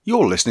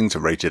You're listening to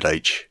Rated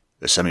H,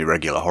 a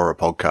semi-regular horror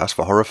podcast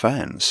for horror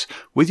fans,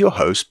 with your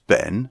hosts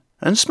Ben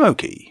and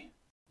Smokey.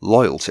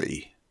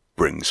 Loyalty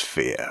brings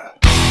fear.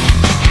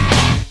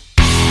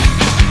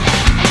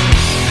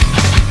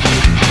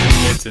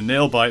 It's a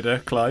nail-biter,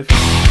 Clive.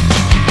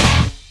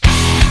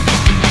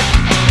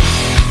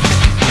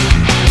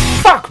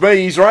 Fuck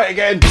me, he's right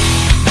again!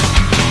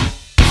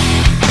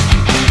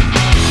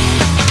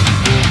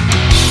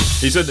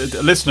 He's a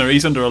listener.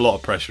 He's under a lot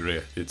of pressure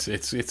here.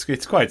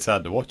 It's quite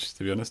sad to watch,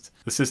 to be honest.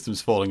 The system's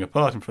falling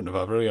apart in front of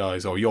our very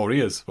eyes, or your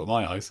ears, but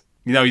my eyes.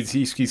 You know,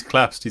 he's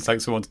collapsed. He's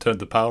like someone's turned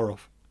the power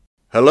off.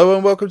 Hello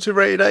and welcome to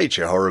Rated H,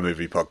 a horror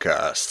movie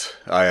podcast.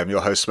 I am your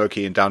host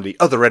Smokey, and down the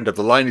other end of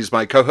the line is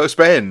my co-host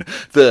Ben,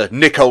 the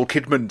Nicole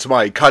Kidman to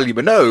my Kylie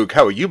Minogue.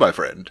 How are you, my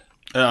friend?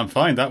 I'm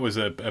fine. That was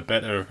a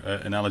better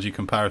analogy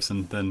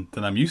comparison than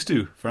I'm used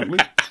to, frankly.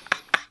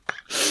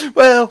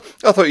 Well,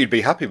 I thought you'd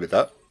be happy with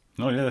that.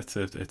 Oh yeah,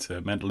 it's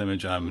a mental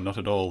image I'm not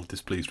at all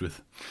displeased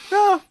with.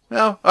 No.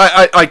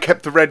 I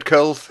kept the red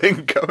curl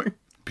thing going.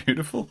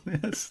 Beautiful,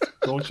 yes,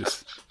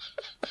 gorgeous.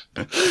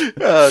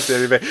 Oh,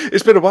 dear me.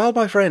 It's been a while,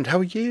 my friend. How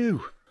are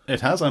you?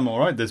 It has. I'm all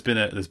right. There's been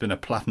a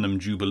platinum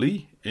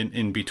jubilee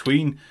in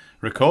between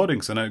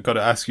recordings, and I've got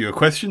to ask you a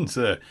question,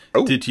 sir.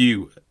 Oh. Did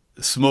you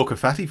smoke a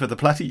fatty for the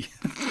platty?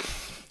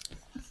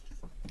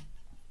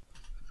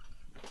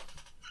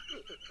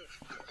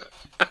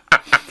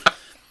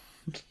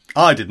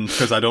 I didn't,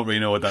 because I don't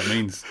really know what that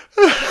means.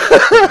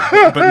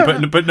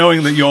 but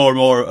knowing that you're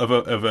more of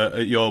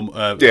a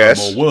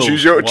yes, more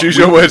choose your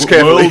words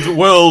carefully.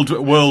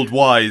 World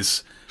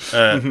wise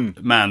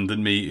man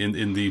than me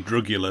in the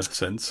drugular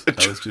sense.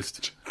 I was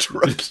just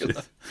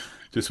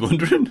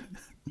wondering.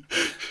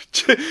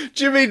 Do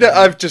you mean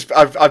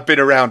that I've been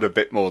around a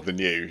bit more than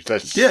you?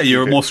 Yeah,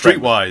 you're more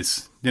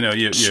streetwise. You know,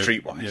 you're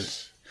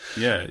streetwise.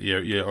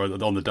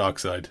 You're on the dark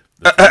side.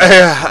 No,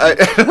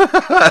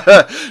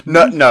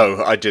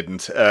 I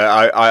didn't.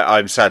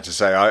 I'm sad to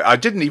say I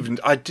didn't even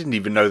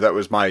know that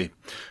was my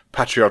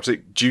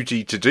patriotic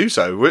duty to do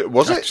so.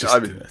 Was it?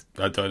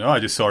 I don't know.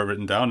 I just saw it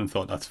written down and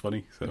thought that's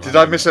funny. So did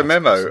I miss a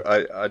memo?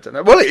 I don't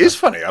know. Well, it is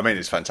funny. I mean,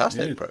 it's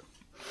fantastic. Yeah, but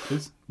it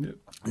is. Yeah.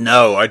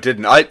 No, I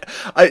didn't. I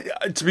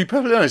to be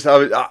perfectly honest,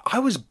 I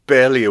was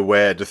barely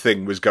aware the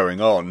thing was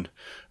going on.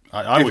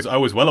 I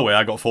was well aware.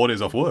 I got 4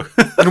 days off work.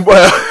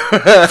 Well,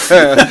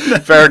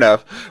 fair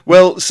enough.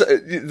 Well, so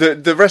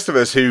the rest of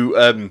us who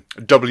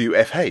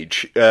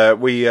WFH,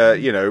 we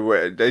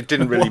it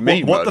didn't really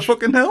mean what much. The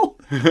fucking hell?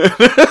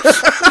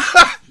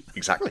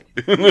 Exactly.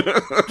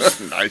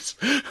 Nice.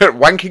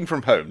 Wanking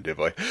from home, dear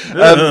boy.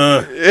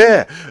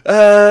 Yeah.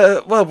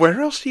 Well, where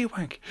else do you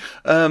wank?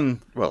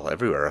 Well,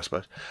 everywhere, I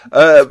suppose.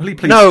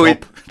 Please no,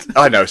 stop.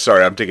 I know.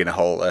 Sorry, I'm digging a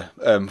hole there.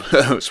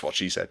 That's what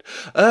she said.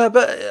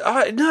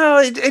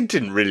 It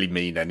didn't really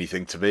mean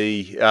anything to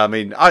me. I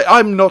mean,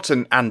 I'm not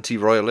an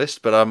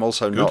anti-royalist, but I'm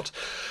also not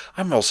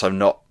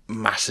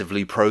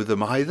massively pro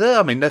them either.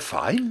 I mean, they're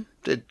fine.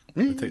 I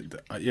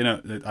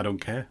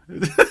don't care.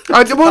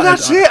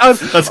 That's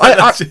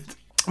it.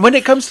 When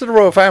it comes to the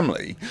royal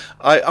family,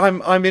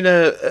 I'm in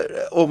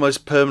a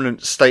almost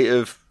permanent state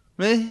of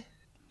meh.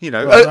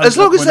 As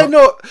long as they're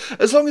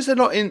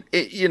not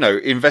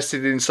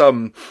invested in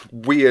some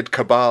weird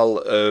cabal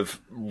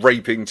of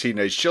raping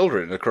teenage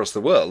children across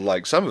the world,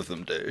 like some of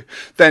them do,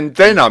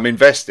 then I'm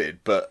invested.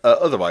 But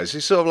otherwise,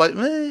 it's sort of like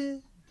meh.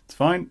 It's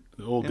fine.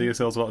 All Dia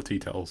sells a lot of tea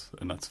towels,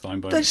 and that's fine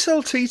by me. They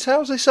sell tea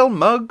towels, they sell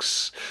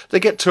mugs, they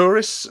get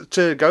tourists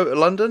to go to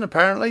London,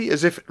 apparently,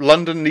 as if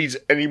London needs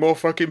any more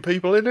fucking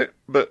people in it,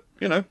 but,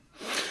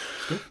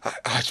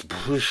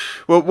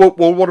 Well,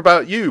 what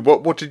about you?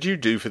 What did you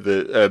do for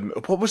the,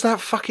 what was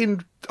that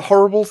fucking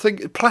horrible thing?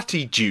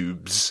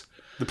 Platyjubes.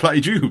 The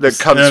platyjubes. The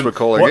cunts were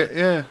calling it,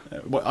 yeah.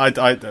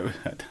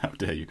 How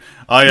dare you?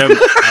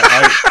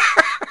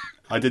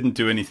 I didn't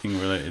do anything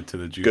related to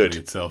the Jubilee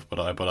itself, but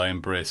I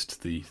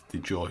embraced the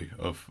joy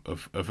of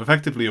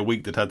effectively a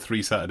week that had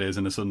 3 Saturdays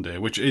and a Sunday,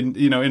 which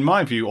in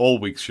my view all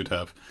weeks should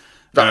have.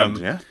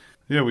 Yeah,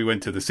 we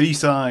went to the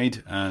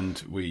seaside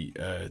and we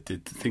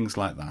did things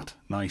like that,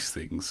 nice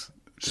things.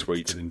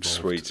 Sweet.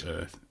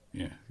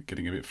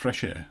 Getting a bit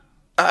fresh air.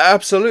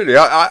 Absolutely,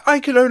 I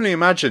can only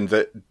imagine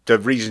that the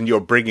reason you're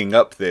bringing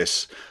up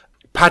this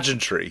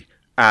pageantry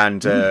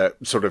and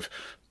sort of,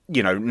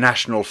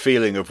 national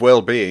feeling of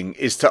well-being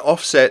is to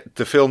offset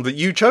the film that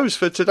you chose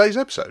for today's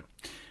episode.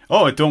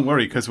 Oh, don't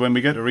worry, because when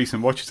we get to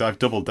recent watches, I've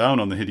doubled down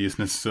on the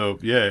hideousness. So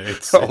yeah,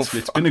 it's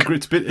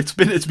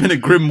been a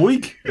grim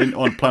week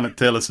on Planet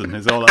Taylorson.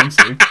 Is all I'm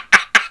saying.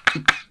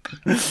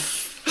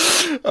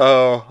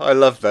 Oh, I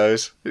love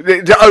those.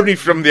 Only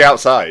from the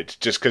outside,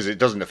 just because it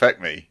doesn't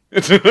affect me.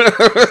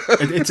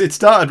 It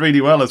started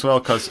really well as well,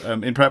 because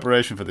in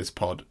preparation for this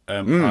pod,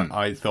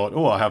 I thought,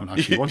 I haven't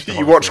actually watched it.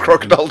 You watched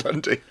Crocodile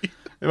Dundee?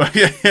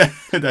 Yeah,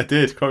 I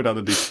did. Crocodile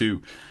Dundee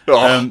 2.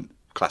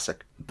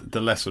 Classic.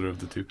 The lesser of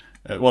the two.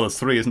 Well, there's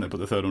 3, isn't it?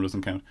 But the third one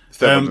doesn't count.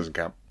 Third one doesn't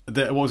count.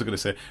 what was I going to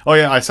say? Oh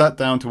yeah, I sat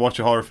down to watch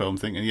a horror film,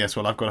 thinking, yes,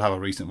 well, I've got to have a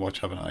recent watch,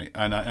 haven't I?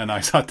 And I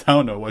sat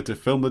down to watch a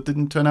film that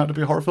didn't turn out to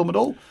be a horror film at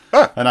all.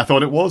 And I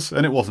thought it was,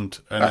 and it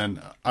wasn't. And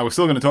then I was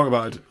still going to talk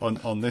about it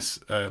on this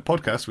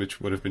podcast,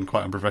 which would have been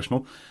quite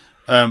unprofessional.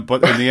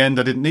 But in the end,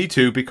 I didn't need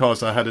to,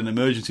 because I had an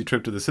emergency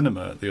trip to the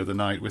cinema the other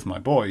night with my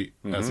boy,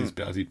 as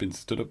he'd been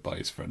stood up by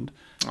his friend.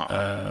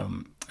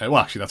 Well,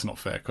 actually, that's not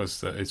fair,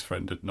 because his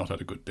friend had not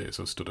had a good day,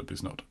 so stood up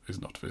is not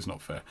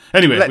fair.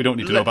 Anyway, we don't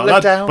need to know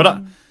about that.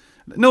 But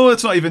no,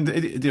 it's not even.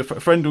 The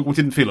friend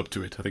didn't feel up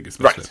to it, I think it's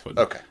the best way.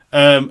 Okay.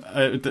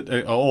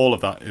 All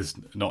of that is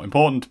not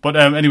important. But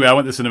anyway, I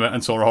went to the cinema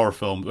and saw a horror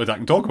film. I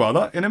can talk about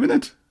that in a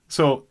minute.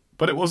 So,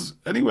 but it was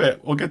anyway.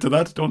 We'll get to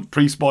that. Don't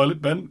pre-spoil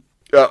it, Ben.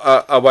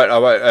 I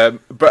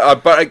won't. But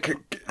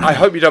I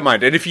hope you don't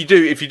mind. And if you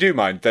do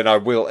mind, then I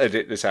will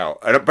edit this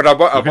out. But I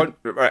won't.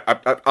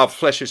 I'll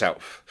flesh this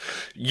out.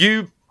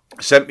 You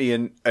sent me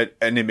an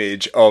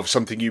image of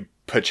something you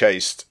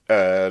purchased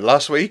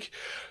last week,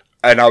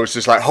 and I was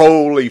just like,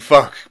 "Holy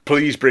fuck!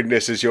 Please bring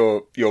this as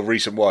your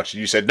recent watch." And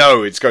you said,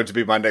 "No, it's going to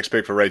be my next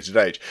pick for Rated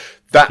Age."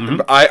 That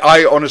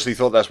I honestly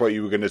thought that's what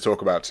you were going to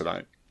talk about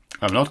tonight.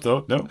 I'm not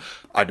though. No,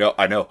 I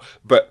know.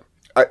 But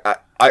I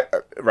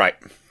right.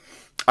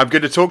 I'm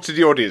going to talk to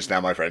the audience now,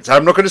 my friends.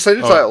 I'm not going to say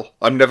the title.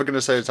 I'm never going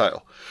to say the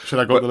title. Should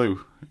I go to the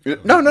loo?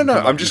 No.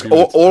 I'm just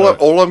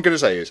all I'm going to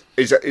say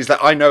is that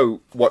I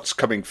know what's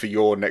coming for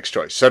your next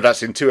choice. So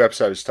that's in 2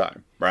 episodes'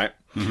 time, right?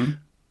 Mm-hmm.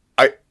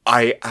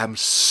 I am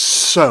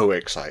so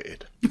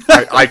excited.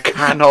 I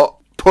cannot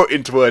put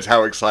into words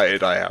how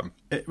excited I am.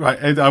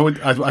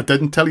 I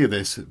didn't tell you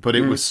this, but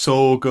it was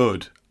so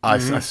good.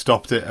 I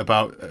stopped it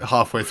about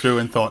halfway through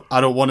and thought, I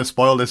don't want to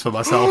spoil this for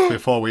myself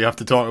before we have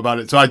to talk about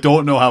it. So I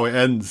don't know how it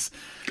ends.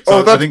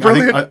 So that's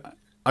brilliant.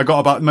 I got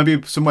about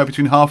maybe somewhere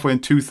between halfway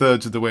and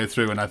 2/3 of the way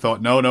through, and I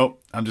thought, no,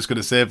 I'm just going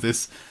to save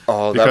this.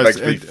 Oh, that makes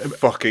me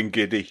fucking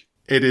giddy.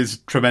 It is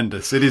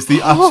tremendous. It is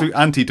the absolute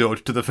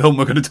antidote to the film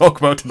we're going to talk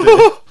about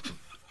today.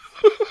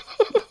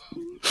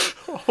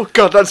 Oh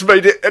God, that's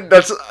made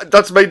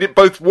it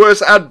both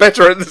worse and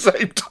better at the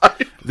same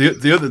time.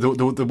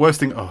 The worst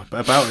thing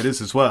about it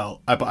is as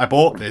well, I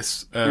bought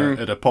this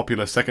at a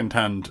popular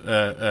second-hand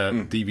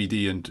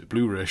DVD and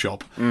Blu-ray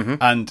shop,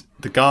 and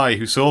the guy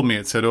who sold me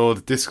it said, "Oh,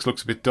 the disc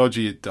looks a bit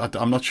dodgy.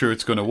 I'm not sure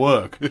it's going to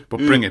work, but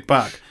bring it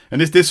back."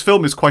 And this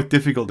film is quite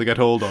difficult to get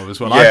hold of as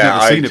well. I've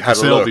never seen it for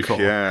sale before.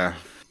 Yeah.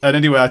 And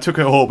anyway, I took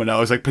it home and I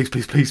was like, please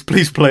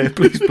play it.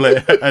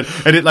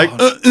 And it like,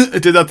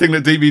 it did that thing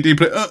that DVD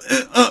play,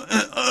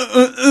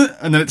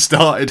 and then it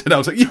started and I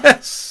was like,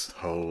 yes!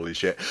 Holy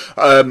shit.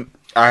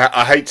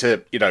 I hate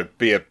to,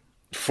 be a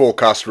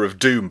forecaster of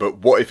doom, but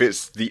what if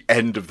it's the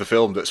end of the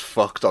film that's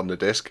fucked on the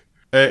disc?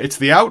 It's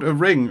the outer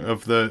ring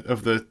of the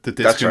disc.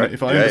 That's right.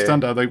 If I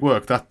understand how they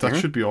work, that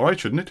should be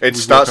alright, shouldn't it? It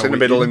starts in the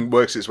middle and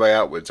works its way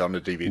outwards on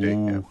the DVD.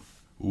 Ooh. Yeah.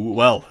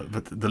 Well,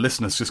 but the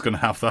listener's just going to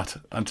have that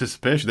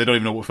anticipation. They don't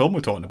even know what film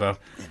we're talking about.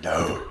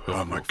 No.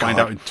 Oh my God. Find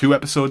out in 2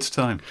 episodes'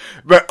 time.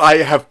 But I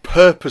have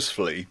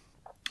purposefully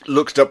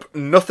looked up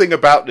nothing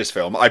about this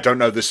film. I don't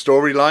know the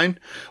storyline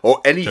or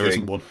anything. There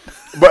isn't one.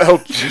 Well,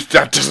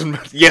 that doesn't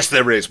matter. Yes,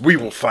 there is. We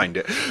will find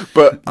it.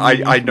 But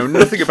I know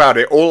nothing about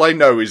it. All I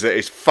know is that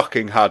it's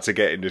fucking hard to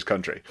get in this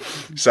country.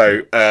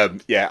 So, I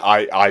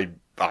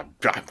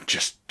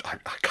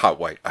can't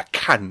wait. I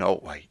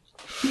cannot wait.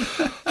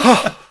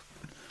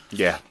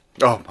 Yeah.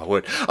 Oh, my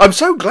word. I'm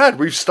so glad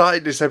we've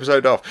started this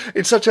episode off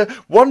in such a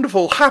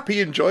wonderful,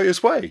 happy and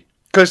joyous way.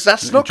 Because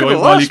that's not going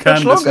to last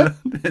much longer.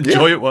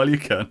 Enjoy it while you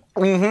can.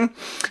 Mm-hmm.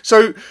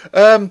 So,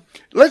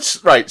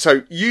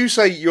 so you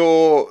say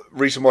your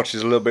recent watch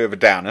is a little bit of a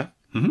downer.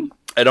 Mm-hmm.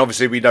 And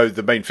obviously we know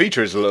the main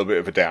feature is a little bit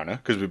of a downer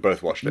because we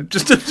both watched it.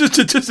 Just a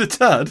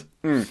tad.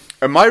 Mm.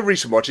 And my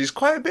recent watch is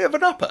quite a bit of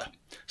an upper.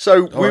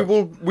 So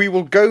we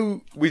will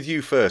go with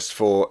you first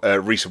for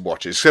recent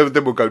watches. So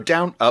then we'll go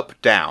down,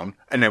 up, down,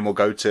 and then we'll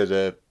go to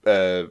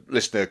the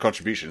listener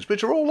contributions,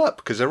 which are all up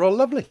because they're all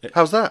lovely.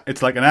 How's that?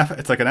 It's like an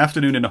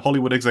afternoon in a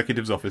Hollywood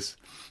executive's office.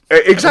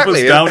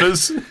 Exactly.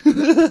 Uppers,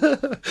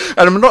 downers.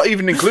 And I'm not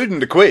even including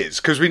the quiz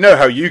because we know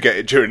how you get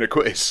it during the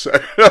quiz. So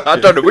I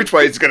don't know which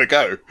way it's going to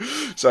go.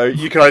 So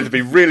you can either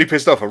be really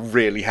pissed off or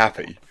really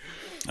happy.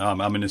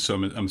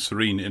 I'm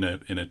serene in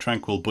a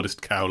tranquil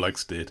Buddhist cow-like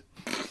state.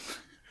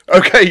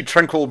 Okay,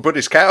 tranquil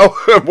Buddhist cow.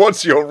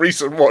 What's your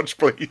recent watch,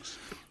 please?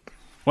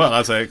 Well,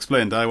 as I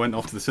explained, I went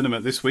off to the cinema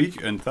this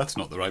week, and that's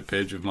not the right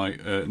page of my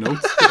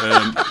notes.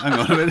 Hang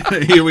on a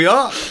minute. Here we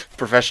are.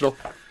 Professional.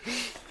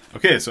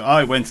 Okay, so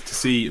I went to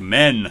see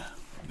Men.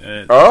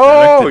 You went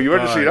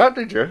to see that,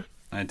 did you?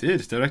 I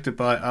did. Directed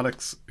by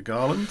Alex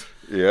Garland.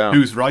 Yeah.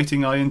 Whose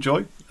writing I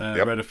enjoy.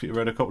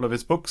 Read a couple of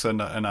his books,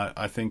 and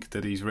I think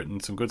that he's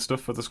written some good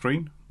stuff for the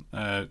screen.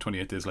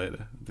 28 Days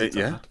Later,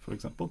 that, for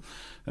example.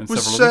 And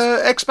was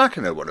Ex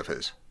Machina one of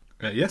his?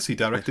 Yes, he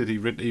directed. He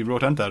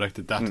wrote and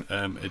directed that.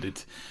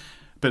 It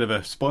bit of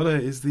a spoiler,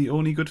 is the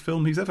only good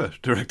film he's ever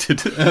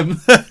directed.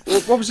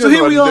 What was the so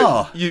here we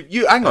are.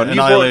 You hang on.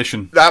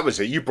 Annihilation. That was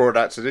it. You brought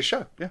that to this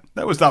show. Yeah,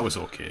 that was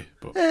okay.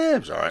 But it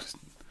was all right.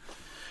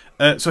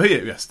 So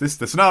here, yes,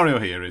 the scenario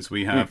here is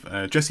we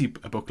have Jessie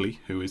Buckley,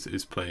 who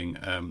is playing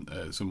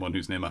someone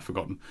whose name I've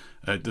forgotten.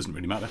 It doesn't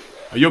really matter.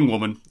 A young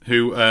woman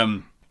who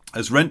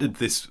has rented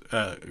this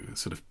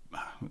sort of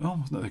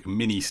almost like a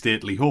mini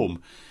stately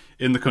home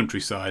in the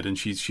countryside, and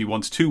she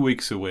wants 2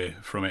 weeks away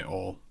from it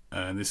all.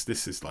 And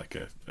this is like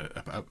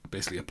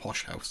basically a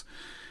posh house.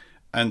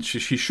 And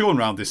she's shown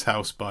around this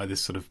house by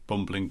this sort of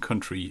bumbling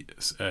country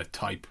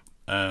type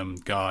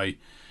guy,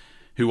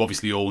 who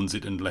obviously owns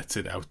it and lets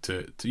it out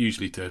to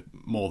usually to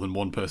more than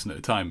one person at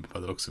a time, by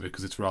the looks of it,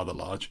 because it's rather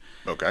large.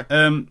 Okay.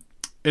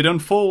 It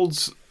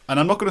unfolds, and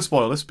I'm not going to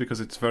spoil this because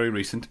it's very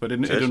recent, but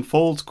it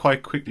unfolds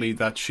quite quickly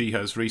that she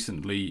has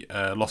recently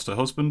lost her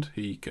husband.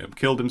 He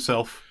killed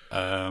himself,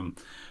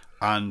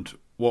 and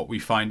what we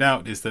find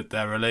out is that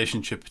their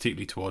relationship,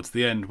 particularly towards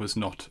the end, was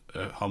not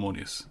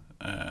harmonious.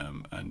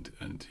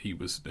 And he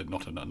was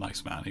not a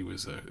nice man. He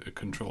was a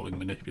controlling,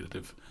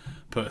 manipulative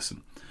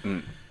person.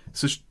 Mm.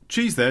 So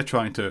she's there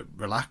trying to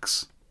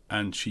relax,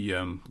 and she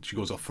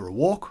goes off for a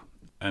walk,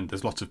 and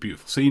there's lots of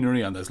beautiful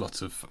scenery, and there's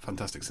lots of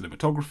fantastic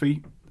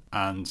cinematography,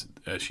 and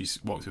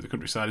she's walking through the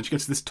countryside, and she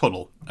gets to this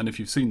tunnel. And if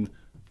you've seen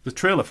the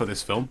trailer for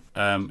this film,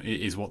 it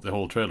is what the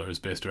whole trailer is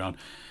based around.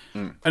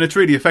 Mm. And it's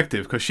really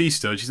effective because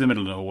she's in the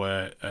middle of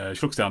nowhere.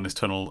 She looks down this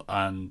tunnel,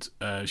 and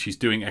she's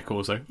doing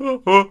echoes like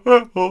oh, oh,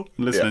 oh, oh,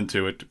 and listening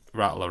to it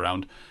rattle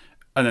around.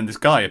 And then this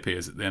guy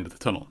appears at the end of the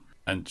tunnel,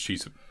 and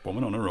she's a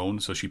woman on her own,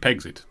 so she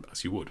pegs it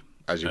as you would.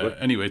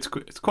 Anyway, it's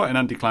quite an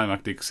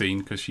anticlimactic scene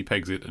because she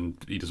pegs it and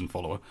he doesn't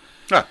follow her.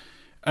 Ah.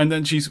 And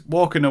then she's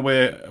walking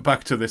away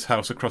back to this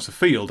house across a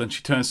field, and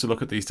she turns to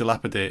look at these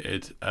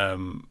dilapidated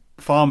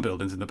farm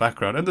buildings in the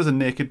background, and there's a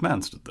naked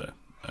man stood there,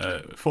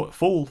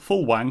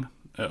 full wang.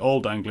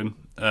 All dangling.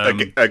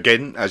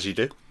 Again, as you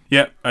do.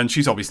 Yeah, and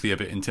she's obviously a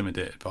bit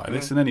intimidated by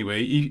this. And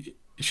anyway,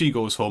 she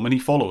goes home and he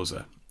follows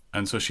her.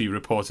 And so she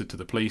reported to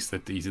the police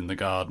that he's in the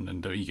garden,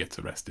 and he gets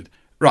arrested.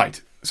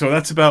 Right, so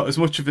that's about as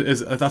much of it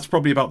as... that's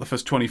probably about the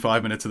first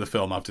 25 minutes of the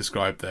film I've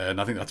described there,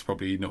 and I think that's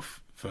probably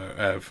enough for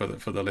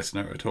the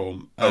listener at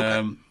home.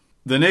 Okay.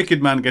 The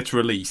naked man gets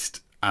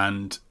released,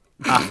 and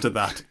after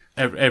that,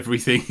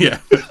 everything... Yeah,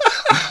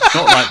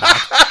 not like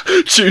that.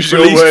 Choose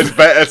your words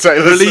better,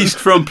 Taylor. Released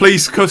from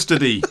police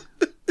custody.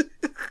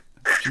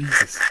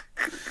 Jesus.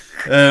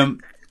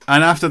 And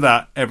after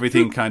that,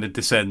 everything kind of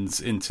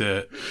descends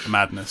into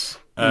madness.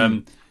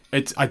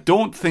 I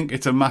don't think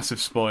it's a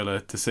massive spoiler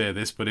to say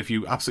this, but if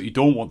you absolutely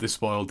don't want this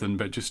spoiled, then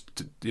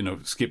just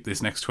skip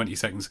this next 20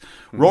 seconds.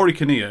 Rory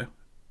Kinnear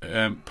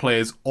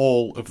plays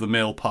all of the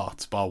male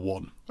parts bar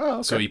one. Oh,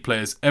 okay. So he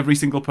plays every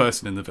single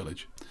person in the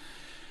village,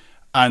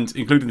 and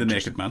including the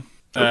naked man.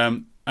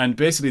 And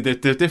basically,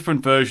 the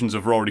different versions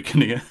of Rory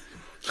Kinnear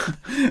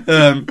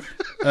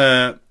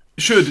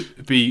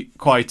should be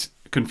quite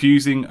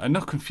confusing.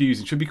 Not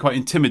confusing, should be quite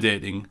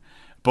intimidating.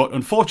 But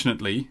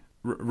unfortunately,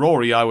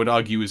 Rory, I would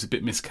argue, is a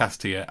bit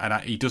miscast here, and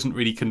he doesn't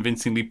really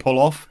convincingly pull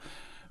off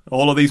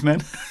all of these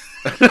men.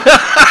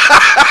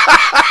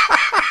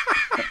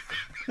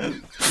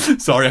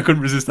 Sorry, I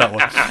couldn't resist that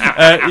one.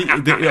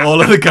 All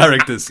of the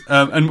characters,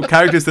 and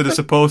characters that are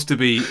supposed to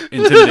be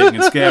intimidating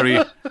and scary,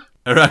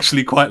 are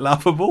actually quite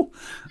laughable.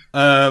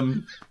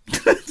 Should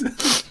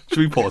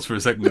we pause for a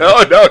second?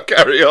 No,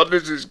 carry on.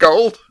 This is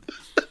gold.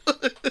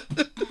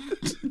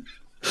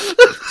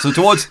 So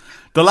towards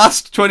the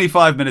last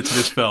 25 minutes of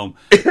this film,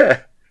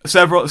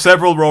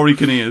 several Rory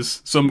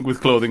Kinnears, some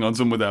with clothing on,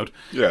 some without,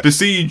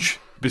 besiege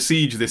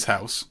this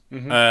house,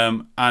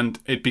 and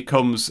it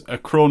becomes a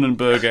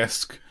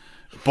Cronenberg-esque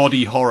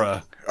body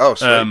horror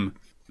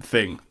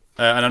thing.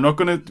 And I'm not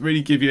going to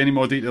really give you any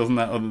more details on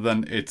that, other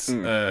than it's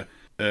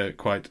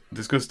quite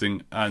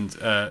disgusting and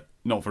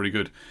not very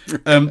good.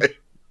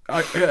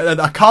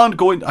 I can't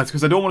go in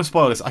because I don't want to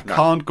spoil this. I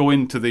can't go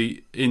into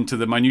the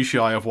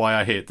minutiae of why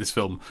I hate this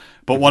film.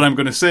 But what I'm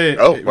going to say,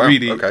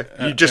 really, okay,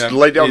 you just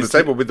laid it on the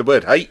table with the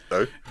word hate,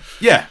 though.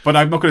 Yeah, but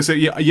I'm not going to say.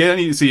 You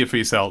need to see it for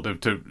yourself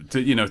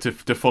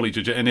to fully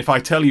judge it. And if I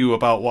tell you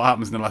about what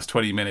happens in the last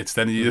 20 minutes,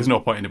 then there's no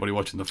point in anybody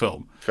watching the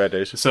film. Fair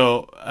dues.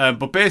 So,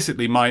 but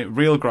basically, my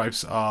real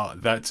gripes are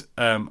that,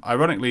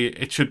 ironically,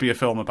 it should be a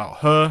film about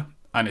her.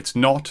 And it's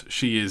not.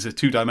 She is a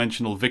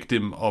two-dimensional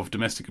victim of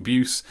domestic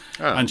abuse,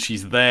 and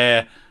she's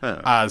there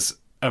as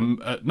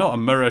not a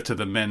mirror to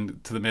the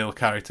male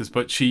characters,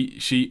 but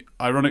she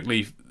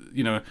ironically,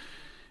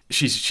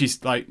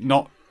 she's like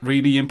not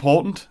really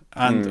important,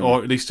 and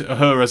or at least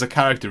her as a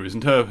character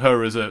isn't.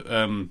 Her as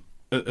a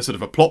sort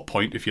of a plot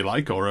point, if you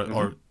like,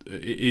 or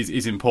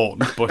is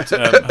important, but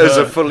as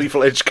a fully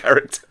fledged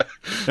character.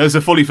 As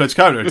a fully fledged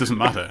character, it doesn't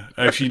matter.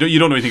 You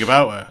don't know anything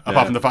about her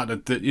apart from the fact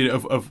that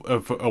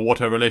of what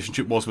her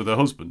relationship was with her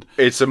husband.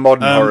 It's a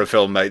modern horror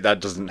film, mate. That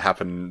doesn't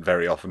happen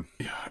very often.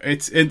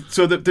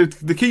 So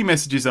the key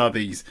messages are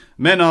these: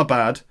 men are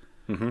bad.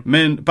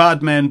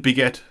 Bad men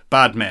beget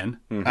bad men,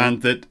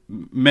 and that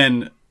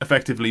men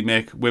effectively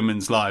make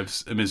women's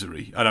lives a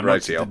misery. And I'm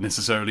not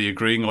necessarily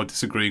agreeing or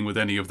disagreeing with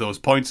any of those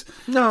points.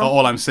 No.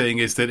 All I'm saying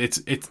is that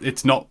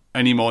it's not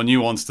any more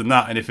nuanced than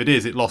that, and if it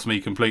is, it lost me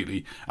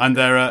completely. And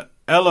there are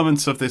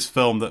elements of this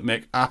film that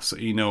make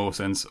absolutely no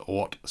sense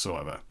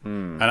whatsoever.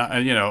 And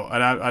I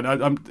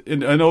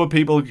know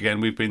people, again,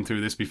 we've been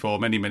through this before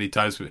many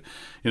times,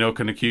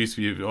 can accuse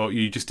you, or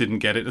you just didn't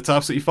get it. It's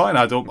absolutely fine.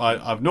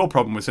 I've no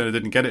problem with saying I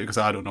didn't get it, because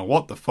I don't know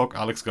what the fuck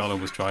Alex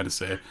Garland was trying to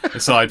say,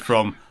 aside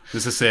from,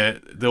 as I say,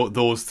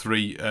 those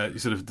three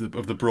sort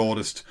of the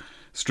broadest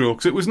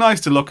strokes. It was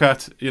nice to look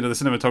at. The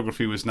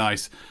cinematography was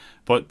nice,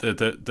 but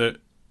the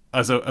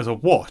as a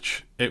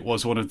watch, it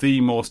was one of the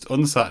most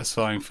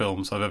unsatisfying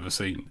films I've ever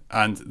seen,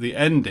 and the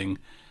ending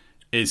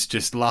is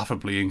just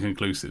laughably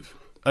inconclusive.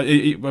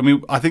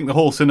 I think the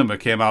whole cinema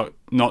came out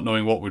not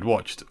knowing what we'd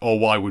watched, or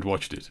why we'd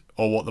watched it,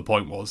 or what the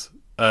point was.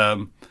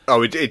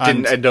 It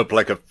didn't end up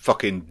like a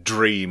fucking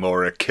dream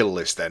or a kill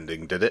list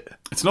ending, did it?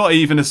 It's not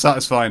even as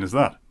satisfying as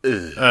that.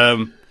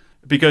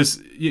 Because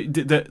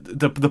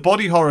the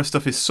body horror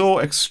stuff is so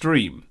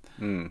extreme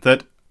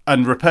that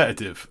and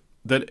repetitive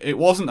that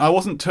I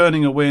wasn't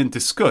turning away in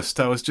disgust.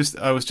 I was just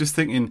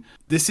thinking,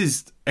 this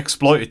is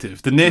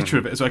exploitative. The nature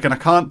of it is, again, I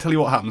can't tell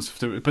you what happens,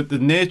 but the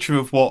nature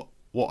of what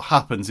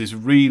happens is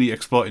really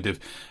exploitative.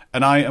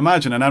 And I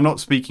imagine, and I'm not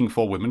speaking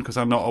for women because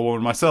I'm not a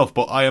woman myself,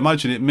 but I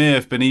imagine it may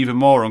have been even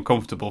more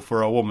uncomfortable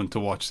for a woman to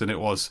watch than it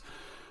was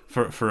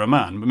for a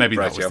man. But maybe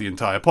that was the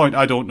entire point.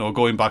 I don't know.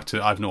 Going back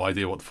to, I have no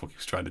idea what the fuck he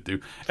was trying to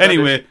do.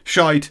 Anyway,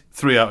 shite,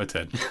 3 out of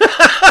 10.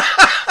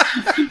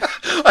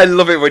 I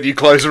love it when you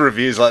close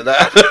reviews like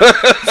that.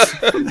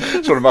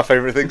 It's one of my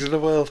favourite things in the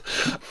world.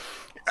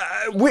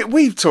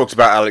 We've talked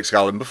about Alex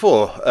Garland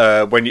before,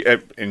 when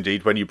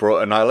you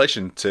brought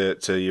Annihilation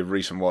to your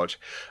recent watch.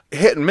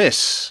 Hit and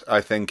miss, I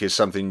think, is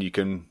something you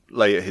can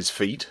lay at his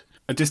feet.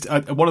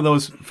 One of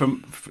those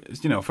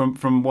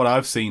from what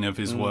I've seen of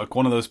his work,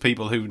 one of those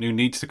people who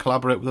needs to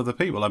collaborate with other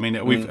people. I mean,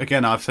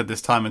 I've said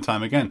this time and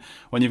time again.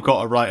 When you've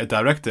got a writer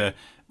director,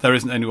 there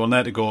isn't anyone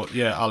there to go,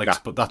 yeah, Alex,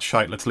 but that's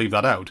shite. Let's leave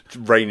that out.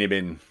 Rein him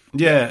in.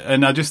 Yeah,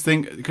 and I just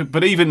think,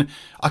 but even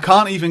I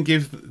can't even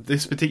give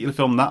this particular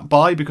film that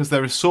buy, because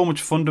there is so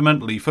much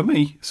fundamentally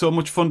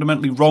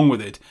wrong with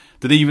it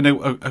that even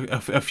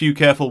a few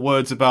careful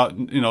words about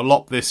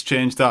lop this,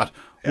 change that,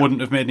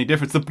 wouldn't have made any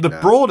difference. The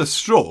broadest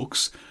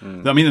strokes,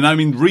 I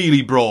mean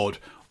really broad,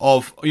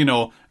 of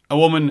a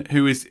woman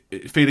who is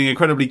feeling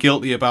incredibly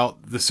guilty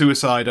about the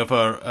suicide of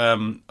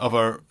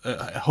her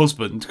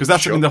husband, because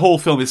that's the whole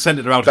film is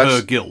centered around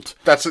her guilt.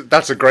 That's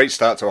a great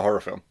start to a horror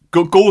film.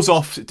 Goes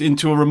off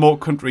into a remote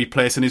country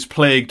place and is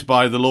plagued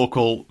by the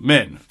local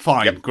men.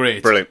 Fine,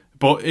 great, brilliant.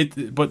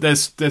 But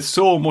there's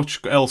so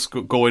much else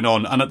going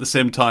on, and at the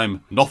same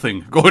time,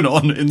 nothing going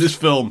on in this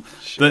film.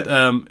 Shit.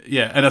 And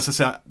as I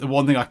say, the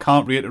one thing I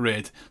can't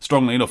reiterate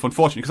strongly enough,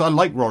 unfortunately, because I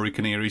like Rory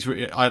Kinnear,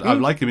 I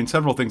like him in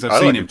several things I've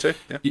seen him. Too.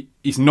 Yeah.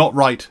 He's not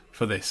right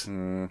for this.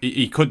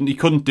 He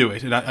couldn't do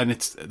it, and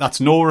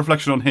that's no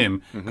reflection on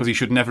him, because he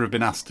should never have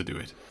been asked to do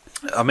it.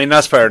 I mean,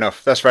 that's fair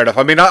enough.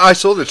 I mean, I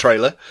saw the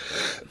trailer.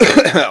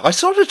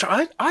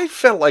 I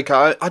felt like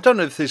I don't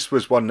know if this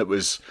was one that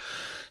was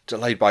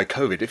delayed by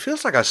COVID. It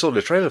feels like I saw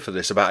the trailer for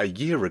this about a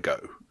year ago.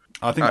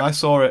 I think I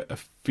saw it a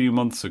few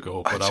months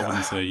ago, but I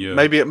wouldn't say a year.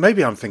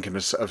 Maybe I'm thinking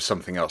of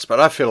something else, but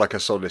I feel like I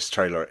saw this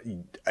trailer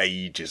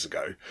ages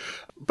ago.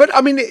 But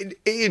I mean, it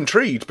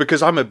intrigued,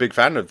 because I'm a big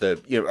fan of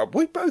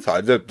we both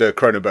are the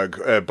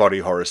Cronenberg body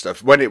horror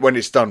stuff when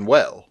it's done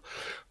well.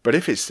 But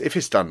if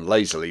it's done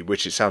lazily,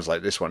 which it sounds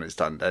like this one is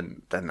done,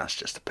 then that's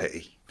just a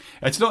pity.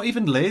 It's not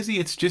even lazy.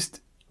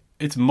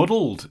 It's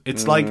muddled.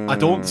 It's like, I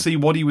don't see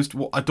what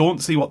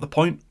the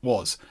point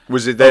was.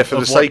 Was it there for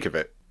the sake of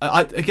it?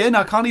 I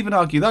can't even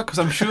argue that, because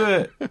I'm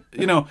sure,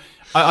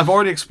 I've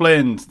already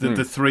explained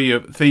the three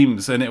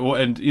themes, and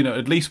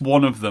at least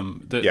one of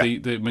them,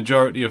 the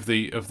majority of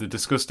the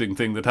disgusting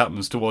thing that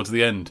happens towards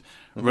the end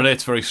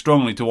relates very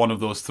strongly to one of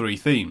those three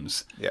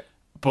themes. Yeah,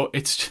 but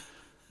it's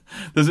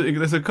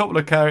there's a couple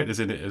of characters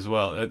in it as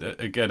well.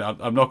 Again,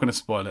 I'm not going to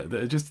spoil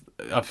it.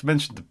 I've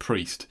mentioned the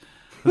priest.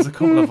 There's a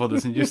couple of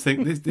others, and you just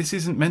think this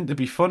isn't meant to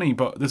be funny.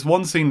 But there's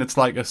one scene that's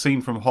like a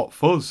scene from Hot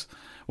Fuzz,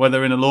 where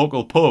they're in a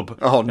local pub.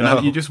 Oh no!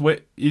 You're just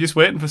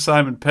waiting for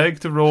Simon Pegg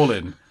to roll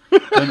in,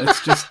 and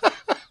it's just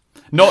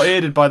not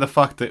aided by the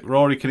fact that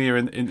Rory Kinnear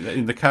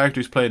in the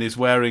character he's playing is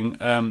wearing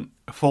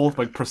full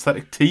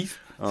prosthetic teeth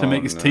to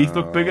make his teeth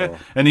look bigger,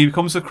 and he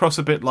comes across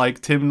a bit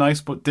like Tim Nice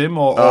but Dim,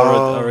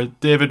 or a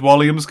David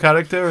Walliams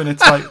character, and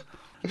it's like,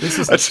 this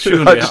is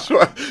truly. I just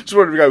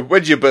wanted to go,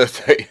 when's your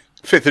birthday?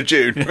 5th of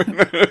June.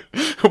 Yeah.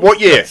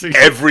 What year?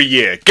 Every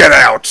year. Get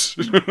out.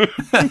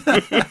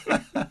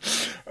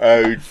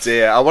 Oh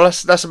dear. Well,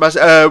 that's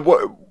amazing.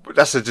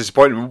 That's a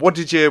disappointment. What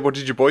did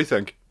your boy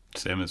think?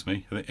 Same as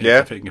me. I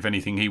think if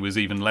anything, he was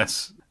even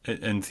less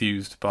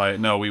enthused by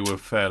it. No, we were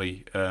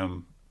fairly.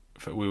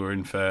 We were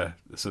in fair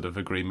sort of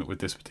agreement with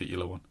this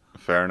particular one.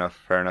 Fair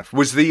enough.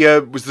 Was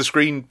the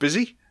screen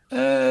busy?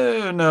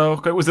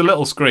 No, it was a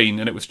little screen,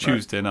 and it was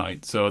Tuesday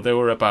night, so there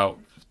were about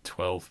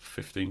 12,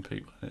 15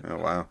 people in it. Oh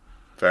wow,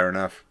 fair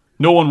enough.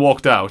 No one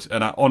walked out,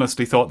 and I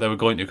honestly thought they were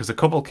going to, because a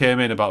couple came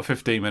in about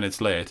 15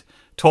 minutes late,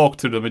 talked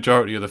to the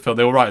majority of the film.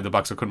 They were right at the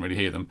back, so I couldn't really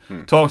hear them.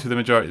 Talked to the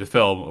majority of the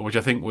film, which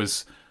I think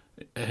was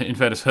in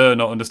fairness, her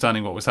not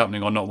understanding what was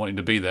happening or not wanting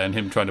to be there, and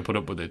him trying to put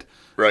up with it.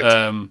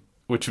 Right.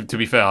 Which, to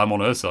be fair, I'm on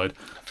her side.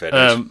 Fair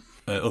enough.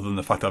 Other than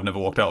the fact that I've never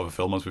walked out of a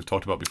film, as we've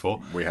talked about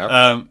before. We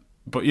have.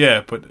 But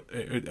yeah,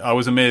 I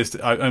was amazed.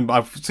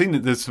 I've seen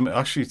that there's some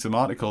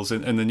articles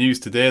in the news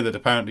today that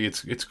apparently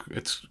it's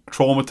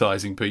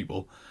traumatizing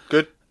people.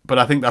 Good. But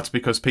I think that's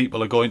because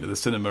people are going to the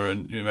cinema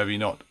and maybe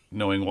not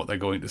knowing what they're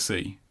going to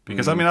see.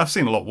 Because I mean, I've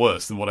seen a lot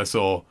worse than what I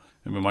saw,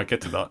 and we might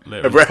get to that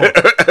later.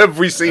 Have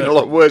we seen a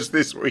lot worse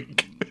this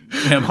week?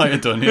 Yeah, might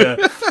have done. Yeah.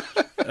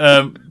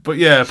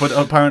 But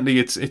apparently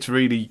it's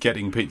really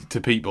getting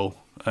to people.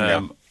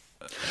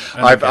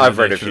 I've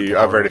read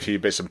a few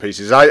bits and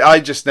pieces. I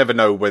just never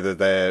know whether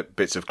they're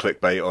bits of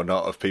clickbait or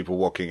not, of people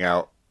walking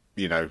out.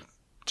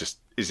 Just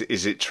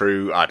is it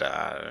true? I don't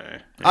know.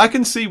 I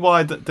can see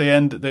why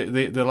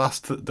the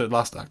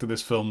last act of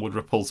this film would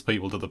repulse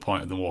people to the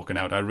point of them walking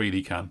out. I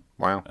really can.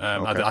 Wow.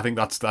 Okay. I think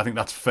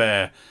that's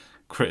fair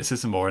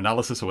criticism or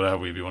analysis or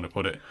whatever you want to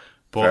put it.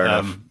 But fair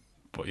enough.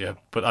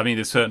 But I mean,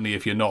 it's certainly,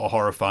 if you're not a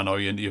horror fan or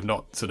you've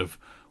not sort of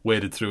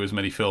waded through as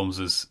many films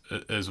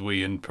as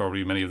we and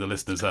probably many of the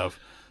listeners have,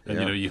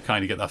 then you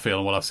kind of get that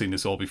feeling. Well, I've seen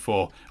this all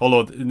before.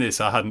 Although in this,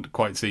 I hadn't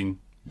quite seen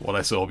what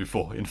I saw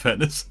before, in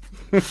fairness.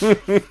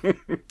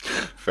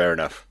 Fair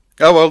enough.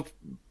 Oh well,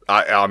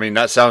 I mean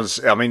it sounds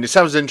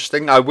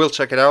interesting. I will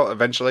check it out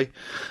eventually.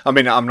 I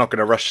mean, I'm not going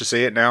to rush to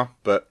see it now,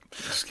 but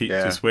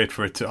just wait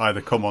for it to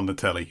either come on the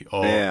telly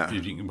or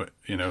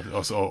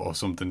or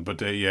something. But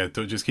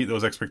don't just keep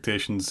those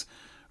expectations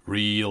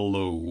real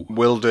low.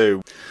 Will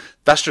do.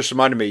 That's just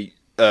reminded me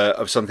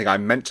of something I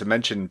meant to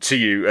mention to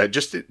you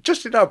just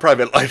in our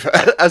private life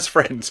as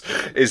friends,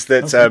 is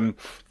that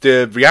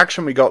the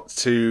reaction we got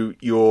to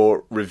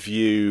your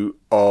review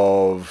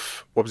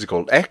of, what was it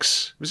called?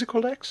 X? Was it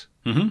called X?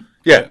 Mm-hmm.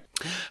 Yeah.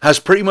 Has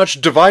pretty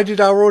much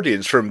divided our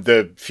audience from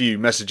the few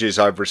messages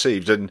I've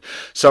received, and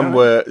some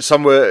were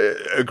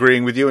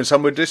agreeing with you and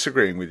some were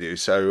disagreeing with you.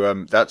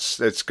 So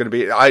it's going to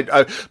be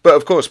but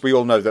of course we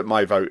all know that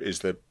my vote is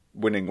the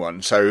winning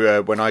one.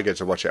 So when I get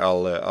to watch it,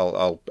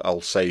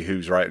 I'll say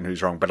who's right and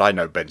who's wrong. But I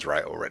know Ben's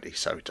right already,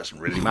 so it doesn't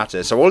really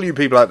matter. So all you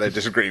people out there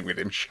disagreeing with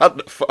him, shut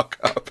the fuck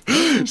up.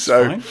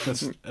 So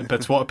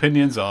that's what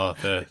opinions are.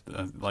 They're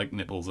like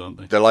nipples, aren't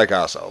they? They're like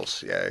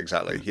arseholes. Yeah,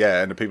 exactly.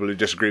 Yeah, and the people who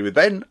disagree with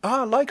Ben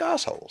are like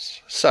arseholes.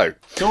 So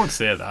don't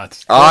say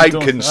that. I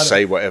can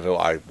say whatever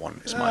I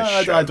want. It's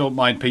my show. I don't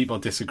mind people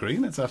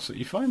disagreeing. It's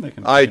absolutely fine. They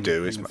can. I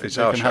do. It's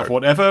they our can show. have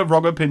whatever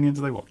wrong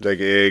opinions they want.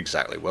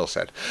 Exactly. Well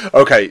said.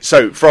 Okay,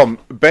 so from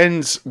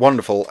Ben's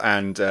wonderful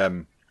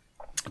and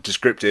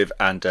descriptive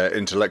and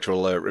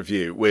intellectual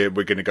review, we're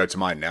going to go to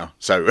mine now.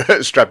 So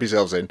strap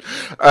yourselves in.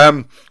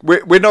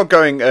 We're not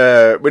going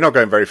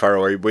very far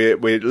away.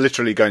 We're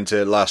literally going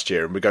to last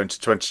year, and we're going to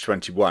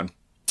 2021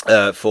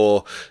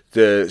 for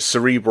the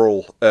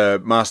cerebral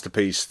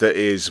masterpiece that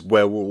is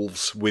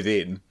Werewolves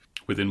Within.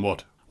 Within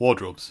what?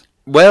 Wardrobes?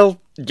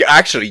 Well,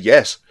 actually,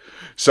 yes.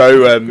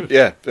 So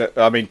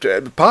I mean,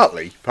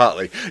 partly.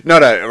 No,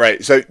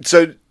 right. So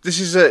this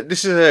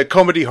is a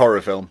comedy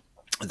horror film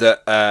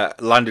that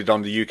landed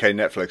on the UK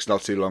Netflix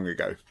not too long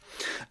ago,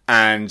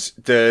 and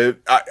I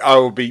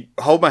will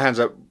hold my hands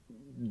up.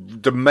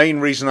 The main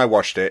reason I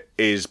watched it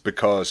is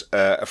because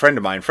a friend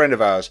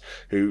of ours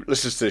who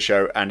listens to the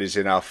show and is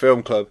in our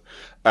film club,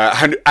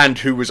 and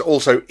who was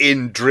also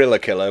in Driller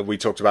Killer, we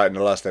talked about in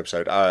the last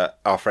episode.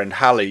 Our friend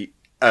Hallie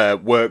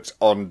worked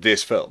on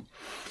this film.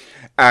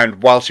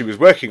 And while she was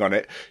working on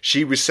it,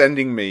 she was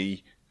sending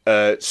me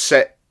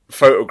set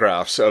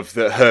photographs of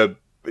the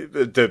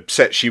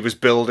set she was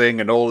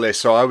building and all this.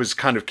 So I was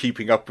kind of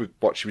keeping up with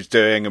what she was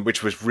doing, and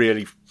which was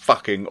really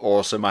fucking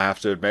awesome, I have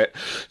to admit,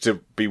 to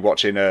be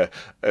watching a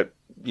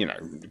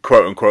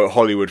quote unquote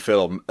Hollywood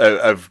film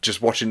of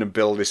just watching them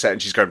build this set,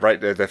 and she's going,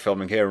 right, they're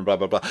filming here and blah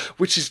blah blah,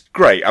 which is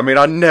great. I mean,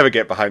 I never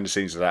get behind the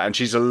scenes of that, and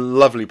she's a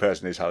lovely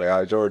person, is Hallie.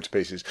 I adore her to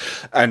pieces,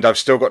 and I've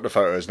still got the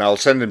photos, and I'll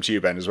send them to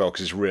you, Ben, as well,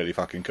 because it's really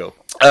fucking cool.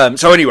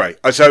 So anyway,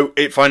 so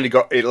it finally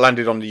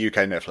landed on the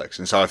UK Netflix,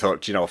 and so I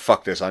thought,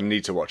 fuck this, I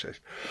need to watch it.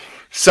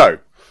 So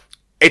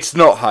it's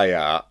not high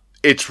art,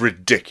 it's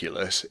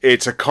ridiculous.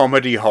 It's a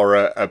comedy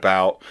horror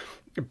about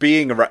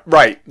being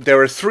right. There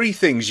are three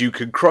things you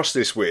can cross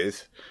this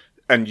with,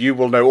 and you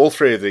will know all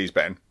three of these,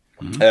 Ben.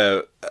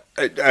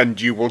 Mm-hmm. And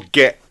you will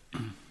get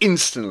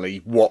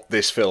instantly what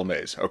this film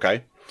is.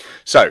 Okay,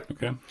 so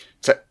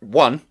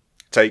one,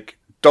 take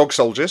Dog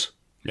Soldiers.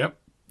 Yep.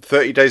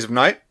 30 Days of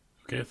Night.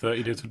 Okay,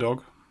 30 Days of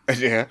Dog.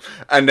 Yeah,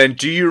 and then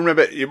do you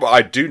remember? Well,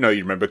 I do know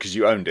you remember because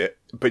you owned it.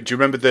 But do you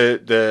remember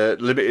the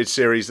limited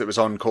series that was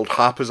on called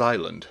Harper's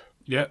Island?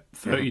 Yeah,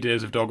 30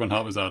 Days of Dog on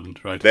Harper's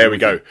Island, right. There we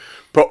go.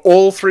 Put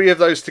all three of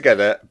those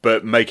together,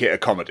 but make it a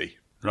comedy.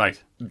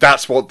 Right.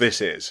 That's what this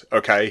is,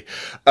 okay?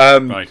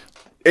 Right.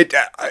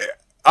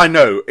 I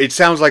know, it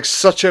sounds like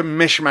such a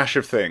mishmash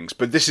of things,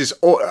 but this is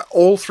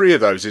all three of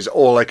those is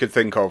all I could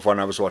think of when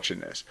I was watching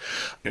this.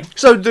 Okay.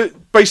 So the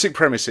basic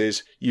premise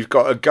is, you've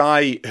got a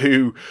guy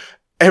who...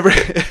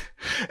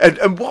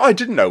 and what I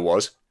didn't know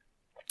was,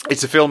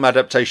 it's a film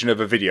adaptation of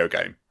a video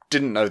game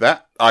Didn't know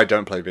that. I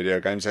don't play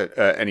video games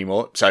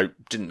anymore, so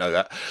didn't know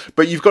that.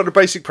 But you've got the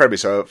basic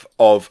premise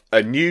of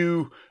a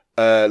new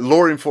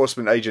law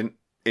enforcement agent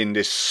in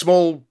this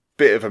small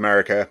bit of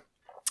America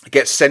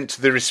gets sent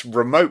to this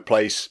remote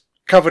place,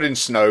 covered in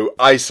snow,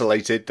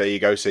 isolated. There you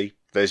go, see?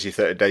 There's your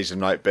 30 Days of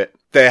Night bit.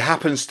 There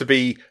happens to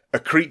be a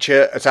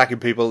creature attacking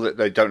people that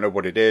they don't know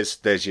what it is.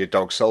 There's your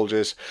dog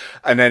soldiers.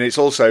 And then it's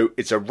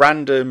a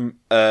random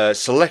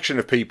selection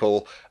of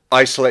people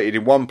isolated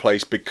in one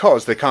place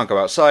because they can't go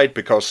outside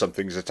because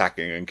something's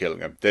attacking and killing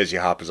them. There's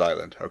your Harper's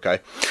Island, okay?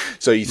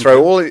 So you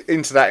throw all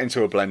into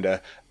a blender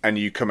and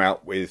you come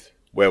out with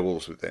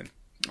Werewolves Within,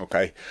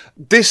 okay?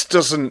 This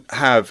doesn't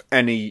have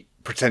any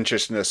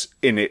pretentiousness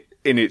in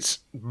its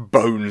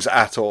bones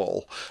at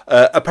all.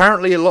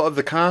 Apparently a lot of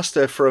the cast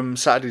are from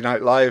Saturday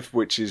Night Live,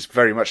 which is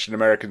very much an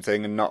American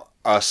thing and not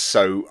us,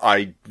 so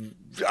I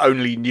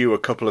only knew a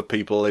couple of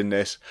people in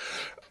this.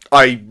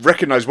 I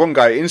recognised one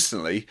guy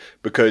instantly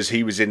because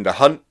he was in The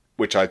Hunt,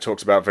 which I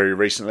talked about very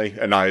recently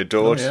and I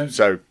adored. Oh, yeah.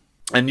 So,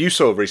 and you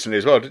saw recently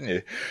as well, didn't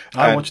you?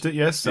 I watched it,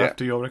 yes,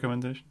 after your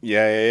recommendation.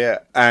 Yeah.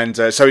 And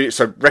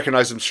so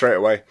recognised them straight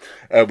away,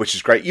 which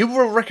is great. You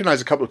will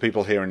recognise a couple of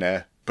people here and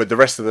there, but the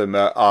rest of them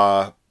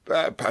are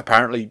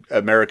apparently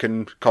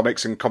American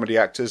comics and comedy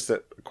actors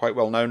that are quite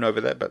well known over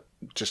there, but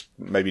just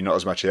maybe not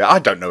as much here. I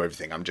don't know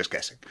everything, I'm just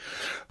guessing.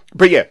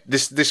 But yeah,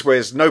 this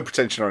wears no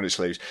pretension on its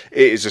sleeves.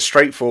 It is a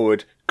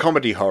straightforward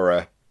comedy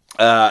horror.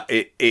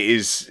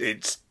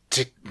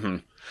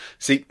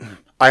 See,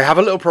 I have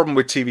a little problem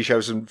with TV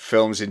shows and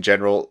films in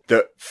general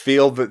that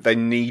feel that they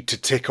need to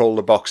tick all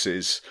the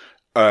boxes,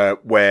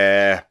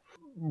 where,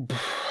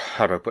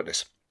 how do I put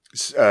this?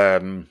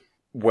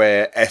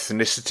 Where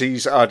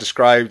ethnicities are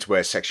described,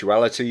 where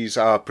sexualities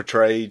are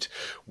portrayed,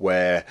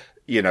 where,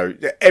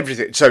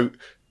 everything. So,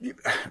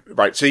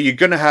 right, so you're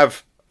going to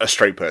have a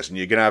straight person,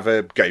 you're going to have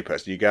a gay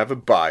person, you're going to have a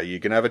bi, you're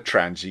going to have a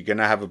trans, you're going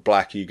to have a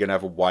black, you're going to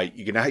have a white,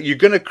 you're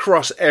going to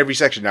cross every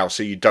section now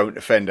so you don't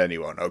offend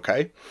anyone,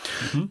 okay?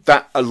 Mm-hmm.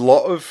 That a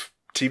lot of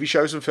TV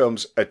shows and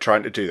films are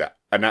trying to do that,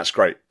 and that's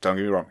great, don't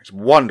get me wrong, it's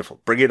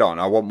wonderful, bring it on,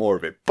 I want more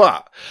of it.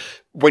 But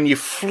when you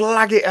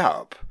flag it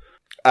up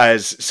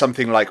as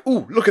something like,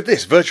 ooh, look at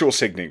this, virtual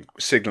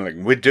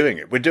signaling, we're doing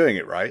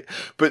it, right?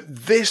 But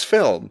this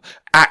film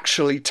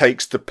actually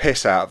takes the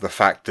piss out of the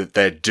fact that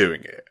they're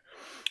doing it,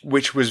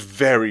 which was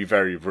very,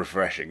 very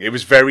refreshing. It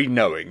was very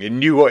knowing. It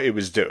knew what it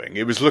was doing.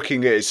 It was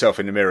looking at itself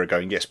in the mirror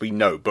going, yes, we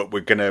know, but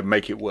we're going to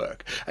make it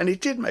work. And it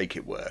did make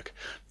it work.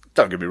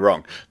 Don't get me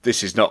wrong.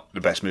 This is not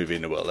the best movie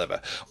in the world ever.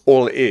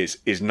 All it is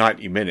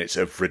 90 minutes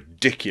of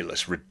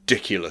ridiculous,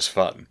 ridiculous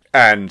fun.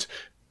 And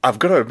I've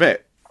got to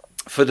admit,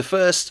 for the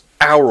first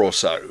hour or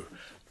so,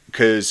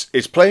 because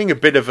it's playing a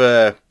bit of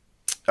a...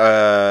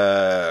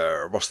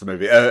 what's the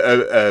movie?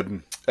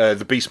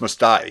 The Beast Must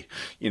Die,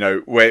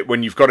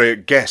 when you've got to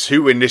guess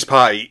who in this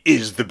party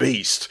is the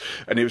Beast.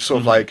 And it was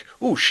sort of like,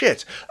 oh,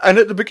 shit. And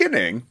at the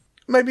beginning,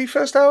 maybe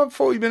first hour,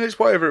 40 minutes,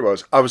 whatever it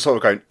was, I was sort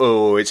of going,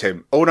 oh, it's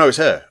him. Oh, no, it's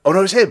her. Oh,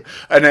 no, it's him.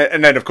 And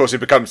then of course, it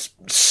becomes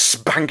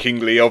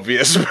spankingly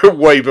obvious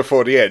way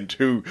before the end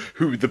who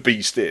the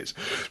Beast is.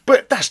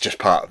 But that's just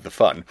part of the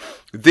fun.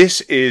 This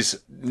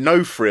is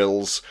no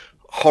frills,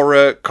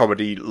 horror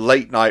comedy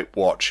late night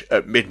watch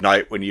at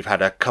midnight when you've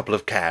had a couple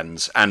of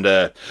cans and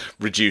a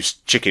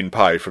reduced chicken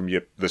pie from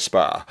the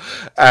spa,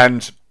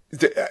 and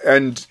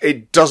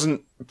it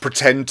doesn't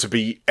pretend to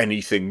be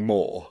anything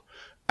more.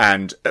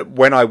 And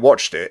when I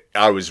watched it,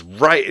 I was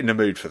right in the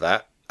mood for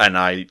that, and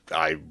I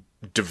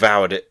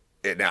devoured it.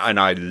 And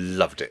I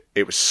loved it.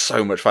 It was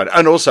so much fun.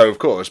 And also, of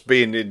course,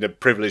 being in the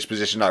privileged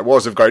position I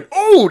was of going,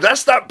 oh,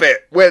 that's that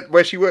bit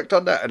where she worked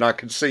on that. And I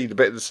could see the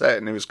bit of the set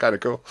and it was kind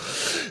of cool.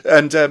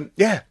 And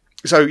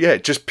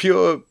just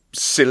pure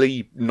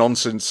silly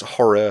nonsense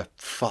horror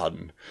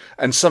fun.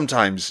 And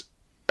sometimes,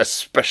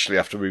 especially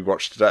after we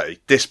watched today,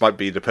 this might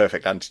be the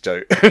perfect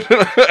antidote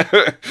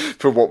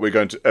for what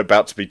we're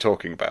about to be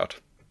talking about.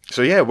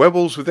 So yeah,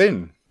 Werewolves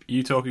Within.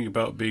 You talking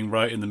about being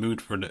right in the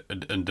mood for it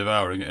and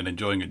devouring it and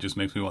enjoying it just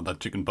makes me want that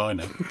chicken pie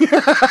now.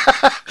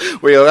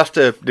 Well, you'll have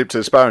to nip to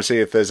the spa and see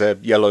if there's a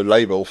yellow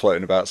label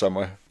floating about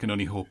somewhere. Can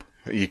only hope.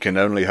 You can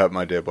only hope,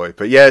 my dear boy.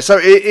 But yeah, so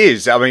it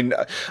is. I mean,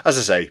 as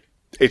I say,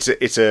 it's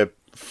a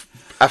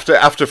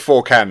after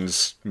 4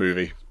 cans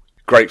movie.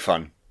 Great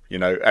fun,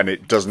 and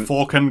it doesn't...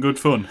 4 can good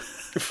fun.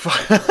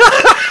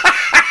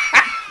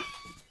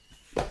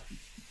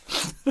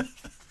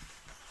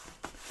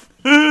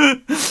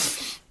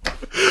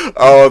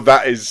 Oh,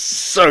 that is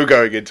so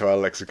going into our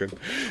lexicon.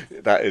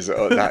 That is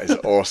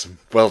awesome.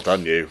 Well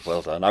done, you.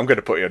 Well done. I'm going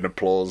to put you an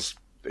applause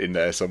in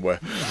there somewhere.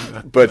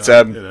 But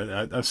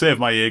I've saved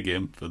my ear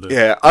game for the.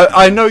 Yeah,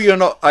 I know you're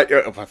not.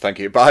 Thank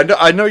you, but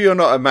I know you're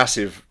not a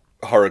massive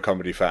horror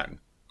comedy fan.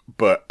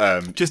 But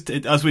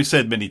as we've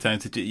said many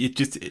times,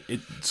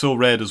 it's so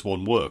rare does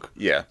one work.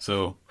 Yeah.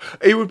 So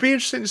it would be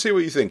interesting to see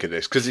what you think of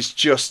this because it's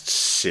just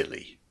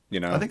silly.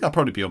 I think I'll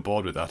probably be on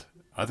board with that.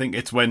 I think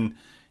it's when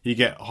you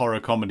get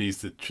horror comedies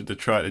that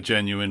try to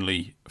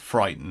genuinely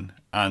frighten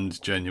and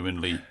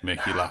genuinely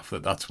make you laugh.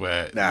 That's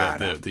where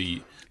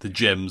the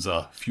gems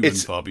are few and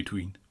far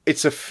between.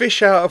 it's a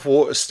fish out of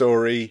water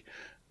story.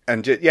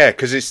 And yeah,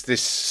 because it's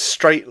this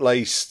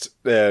straight-laced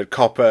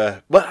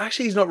copper. Well,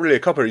 actually, he's not really a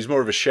copper. He's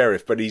more of a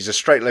sheriff, but he's a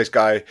straight-laced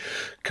guy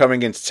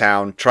coming into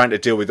town, trying to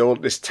deal with all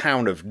this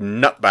town of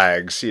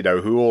nutbags, you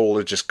know, who all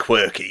are just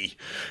quirky,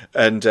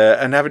 and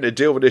having to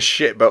deal with this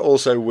shit, but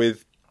also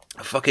with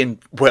a fucking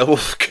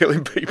werewolf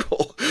killing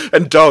people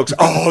and dogs.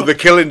 Oh, the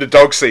killing the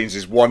dog scenes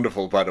is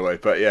wonderful, by the way.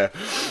 But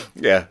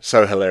yeah,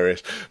 so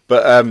hilarious.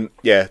 But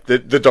yeah,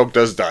 the dog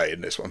does die in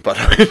this one, by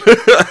the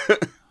way.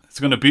 It's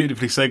going to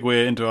beautifully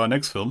segue into our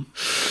next film.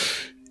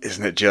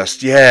 Isn't it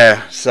just?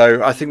 Yeah.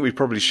 So I think we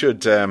probably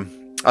should.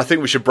 I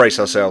think we should brace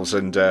ourselves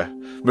and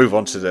move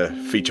on to the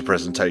feature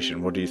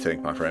presentation. What do you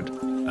think, my friend?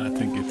 I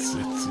think it's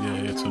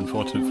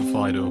unfortunate for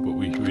Fido, but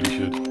we really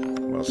should.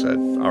 Well said.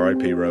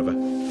 R.I.P. Rover.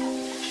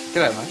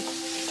 G'day, mate.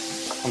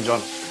 I'm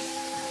John.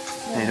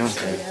 How you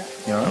doing?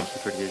 You alright?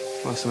 Pretty good.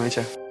 Nice to meet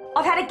you.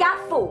 I've had a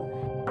gutful.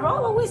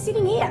 Roller, we're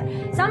sitting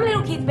here. Some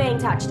little kid's being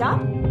touched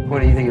up.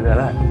 What do you think about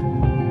that?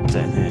 I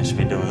don't think I should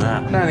be doing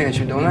that. I don't think I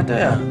should be doing that, do you?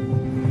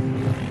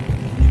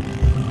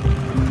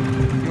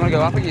 You want to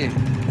go up again?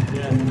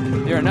 Yeah.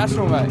 You're a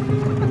natural, mate.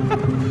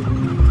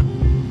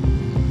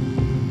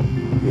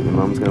 You think your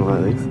mum's going to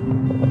like these?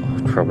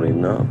 Oh, probably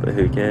not, but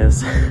who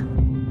cares? Do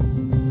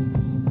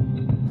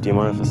you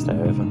mind if I stay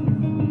over?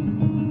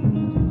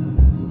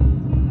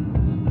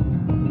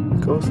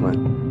 Of course, mate.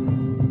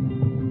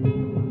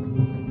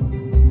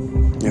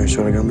 You ever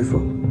shot a gun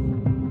before?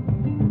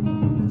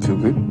 Feel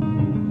good?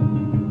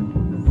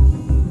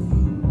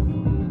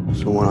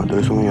 So why not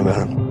do something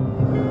about it?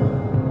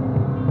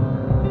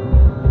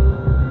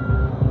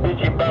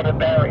 It's your brother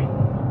Barry. I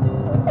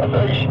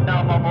thought you should know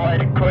I'm on my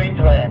way to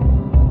Queensland.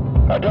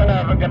 I don't know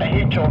if I'm going to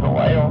hitch all the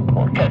way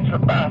or catch the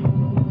bus.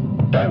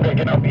 Don't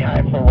reckon I'll be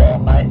home for a while,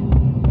 mate.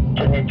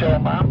 Can you tell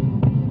Mum?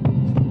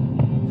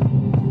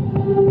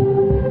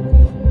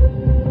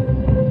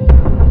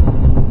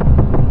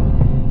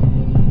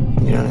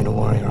 You don't need to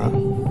worry,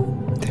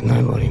 alright? They're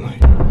nobody,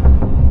 mate.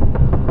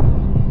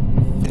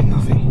 They're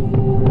nothing.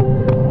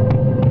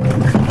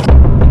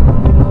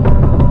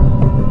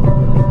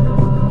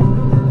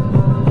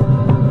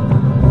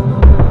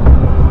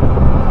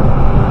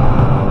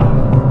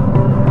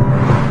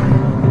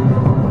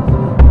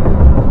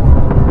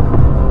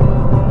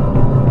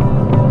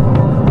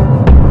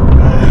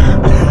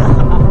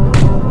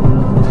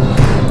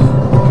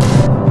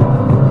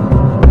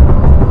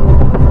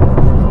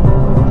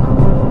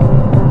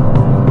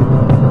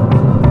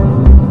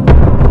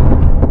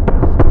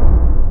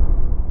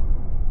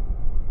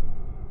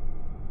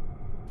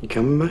 You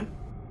coming, mate?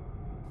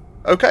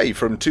 Okay,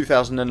 from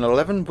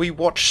 2011, we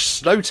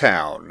watched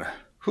Snowtown.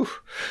 Whew.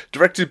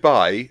 Directed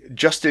by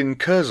Justin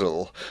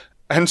Kurzel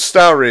and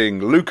starring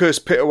Lucas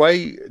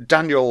Pittaway,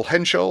 Daniel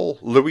Henschel,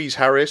 Louise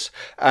Harris,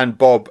 and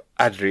Bob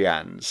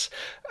Adrians.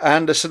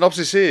 And the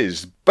synopsis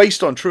is,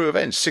 based on true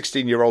events,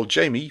 16-year-old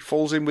Jamie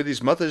falls in with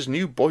his mother's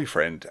new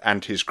boyfriend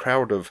and his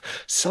crowd of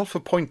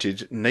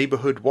self-appointed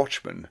neighbourhood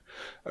watchmen.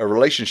 A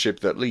relationship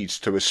that leads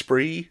to a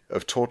spree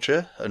of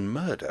torture and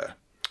murder.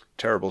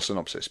 Terrible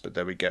synopsis, but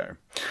there we go.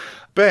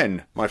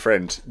 Ben, my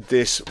friend,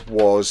 this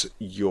was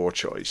your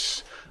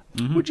choice.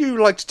 Mm-hmm. Would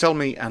you like to tell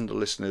me and the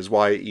listeners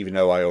why, even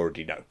though I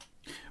already know?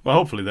 Well,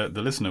 hopefully the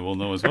listener will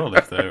know as well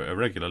if they're a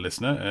regular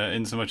listener,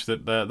 in so much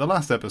that the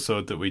last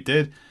episode that we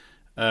did,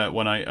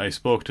 when I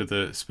spoke to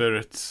the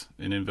spirits,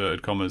 in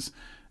inverted commas,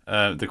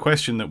 the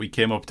question that we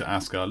came up to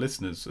ask our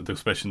listeners, the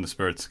question the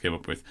spirits came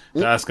up with,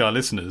 to ask our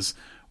listeners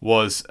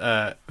was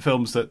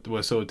films that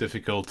were so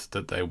difficult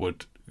that they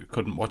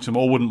couldn't watch them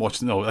or wouldn't watch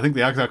them. No, I think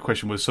the exact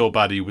question was so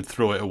bad you would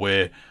throw it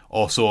away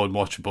or so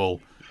unwatchable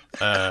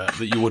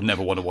that you would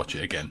never want to watch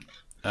it again.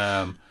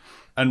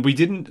 And we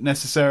didn't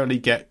necessarily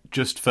get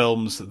just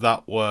films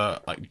that were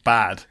like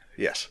bad.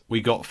 Yes. We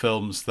got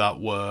films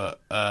that were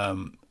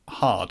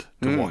hard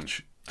to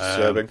watch.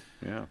 Disturbing,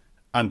 yeah.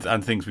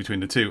 And things between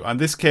the two. And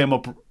this came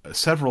up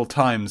several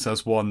times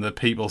as one that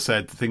people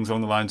said things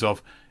along the lines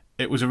of,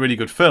 it was a really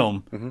good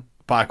film,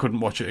 but I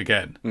couldn't watch it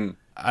again.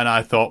 And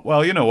I thought,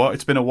 well, you know what?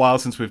 It's been a while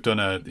since we've done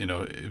a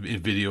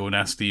video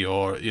nasty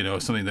or,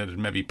 something that had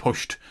maybe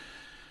pushed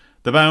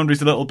the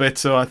boundaries a little bit.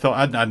 So I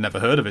thought I'd never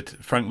heard of it,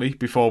 frankly,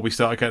 before we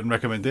started getting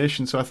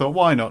recommendations. So I thought,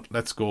 why not?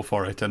 Let's go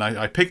for it. And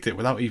I picked it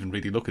without even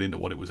really looking into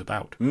what it was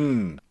about.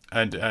 And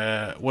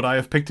would I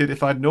have picked it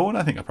if I'd known?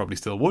 I think I probably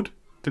still would,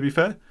 to be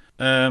fair.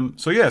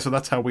 So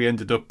that's how we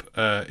ended up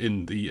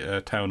in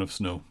the town of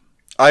Snow.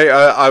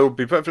 I will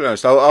be perfectly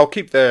honest. I'll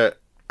keep the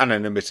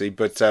anonymity,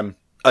 but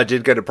I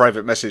did get a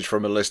private message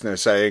from a listener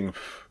saying,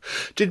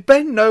 "Did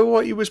Ben know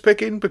what he was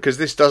picking? Because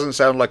this doesn't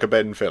sound like a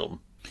Ben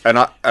film." And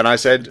I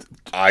said,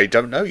 "I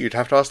don't know. You'd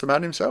have to ask the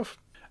man himself."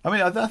 I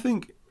mean, I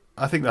think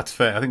that's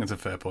fair. I think that's a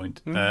fair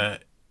point.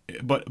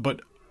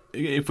 But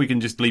if we can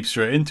just leap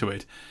straight into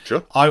it,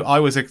 sure. I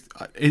was.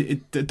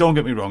 Don't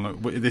get me wrong.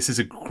 This is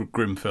a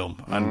grim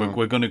film, and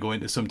we're going to go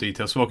into some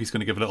detail. Smokey's going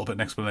to give a little bit of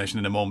an explanation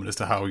in a moment as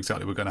to how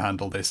exactly we're going to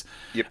handle this.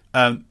 Yep.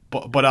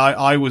 But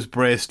I was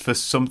braced for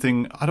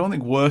something. I don't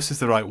think worse is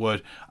the right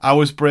word. I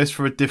was braced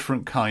for a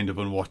different kind of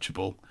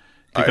unwatchable,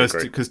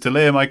 Because to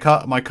lay my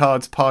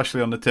cards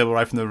partially on the table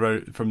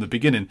right from the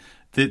beginning,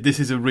 this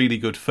is a really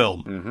good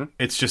film. Mm-hmm.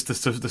 It's just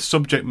the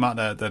subject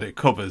matter that it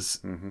covers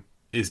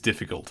is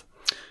difficult.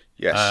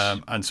 Yes.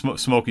 And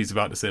Smokey's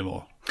about to say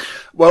more.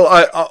 Well,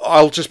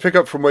 I'll just pick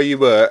up from where you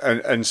were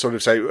and sort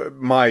of say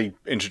my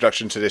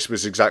introduction to this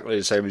was exactly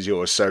the same as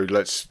yours. So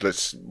let's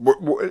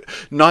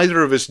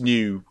neither of us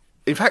knew.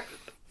 In fact,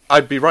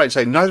 I'd be right in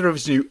saying neither of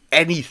us knew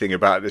anything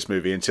about this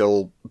movie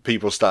until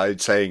people started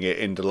saying it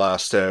in the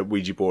last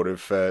Ouija board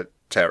of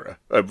terror,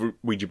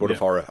 Ouija board of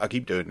horror. I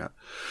keep doing that.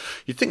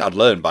 You'd think I'd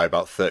learn by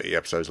about 30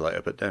 episodes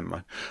later, but never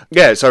mind.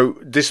 Yeah, so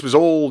this was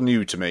all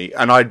new to me,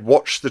 and I'd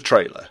watched the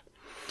trailer.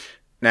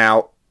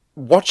 Now,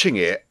 watching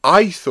it,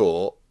 I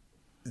thought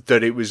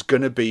that it was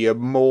going to be a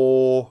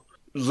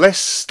less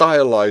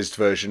stylized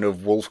version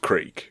of Wolf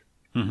Creek.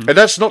 Mm-hmm. And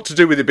that's not to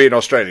do with it being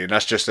Australian,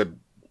 that's just a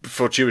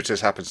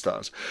fortuitous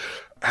happenstance.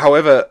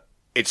 However,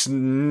 it's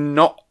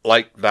not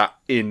like that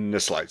in the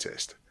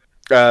slightest.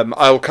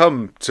 I'll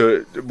come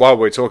to, while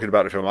we're talking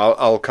about the film,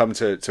 I'll come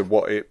to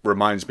what it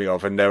reminds me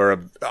of, and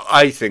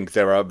I think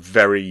there are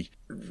very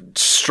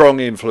strong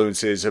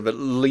influences of at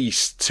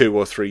least 2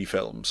 or 3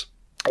 films,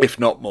 if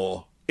not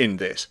more, in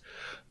this.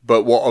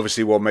 But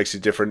what makes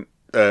it different,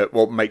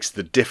 what makes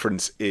the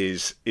difference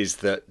is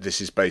that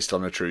this is based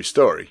on a true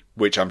story,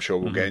 which I'm sure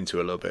we'll get into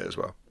a little bit as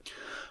well.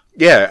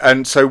 Yeah,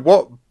 and so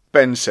what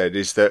Ben said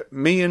is that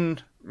me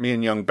and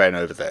young Ben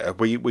over there,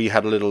 we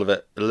had a little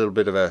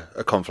bit of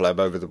a conflab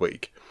over the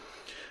week,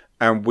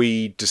 and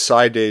we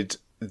decided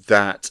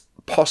that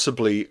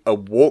possibly a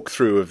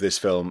walkthrough of this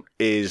film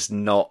is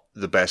not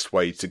the best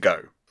way to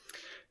go.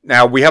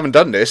 Now, we haven't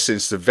done this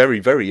since the very,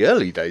 very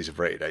early days of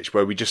Rated H,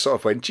 where we just sort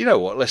of went, do you know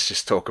what, let's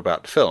just talk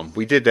about the film.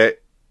 We did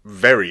it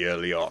very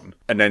early on,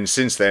 and then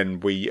since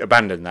then we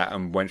abandoned that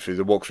and went through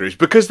the walkthroughs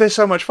because they're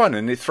so much fun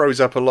and it throws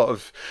up a lot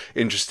of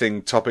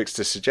interesting topics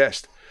to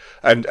suggest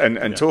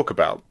and talk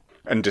about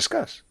and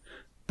discuss.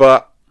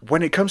 But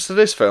when it comes to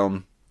this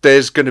film,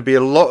 there's going to be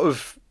a lot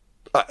of...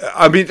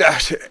 I mean,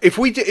 if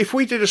we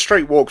did a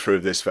straight walkthrough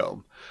of this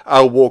film,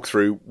 our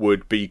walkthrough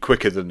would be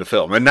quicker than the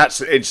film, and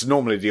it's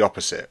normally the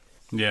opposite.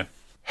 Yeah.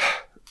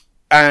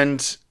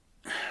 And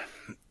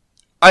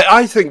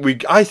I think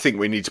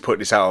we need to put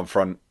this out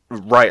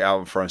right out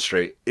on Front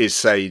Street, is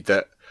say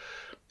that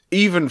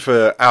even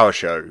for our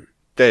show,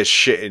 there's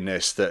shit in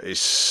this that is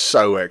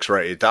so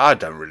X-rated that I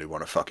don't really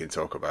want to fucking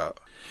talk about.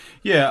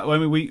 Yeah, I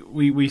mean,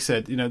 we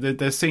said, you know,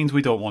 there's scenes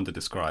we don't want to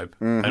describe,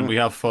 and we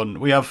have fun.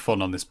 We have fun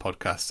on this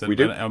podcast, and, we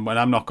do. And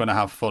I'm not going to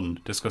have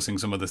fun discussing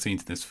some of the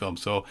scenes in this film.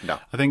 So no.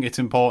 I think it's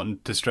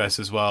important to stress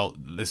as well,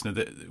 listener,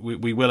 that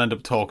we will end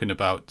up talking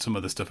about some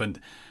of the stuff. And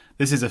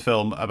this is a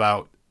film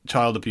about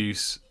child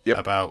abuse,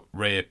 about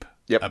rape,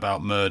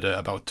 about murder,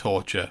 about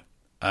torture,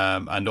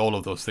 and all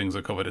of those things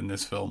are covered in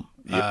this film.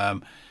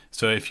 Yep.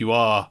 So if you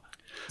are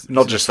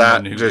not just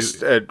that,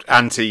 just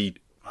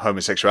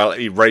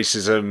anti-homosexuality,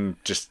 racism,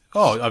 just...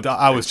 Oh,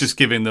 I was just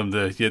giving them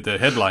the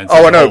headlines.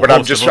 Oh, I know, but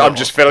I'm just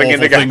filling in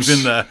the gaps. Things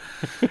in there.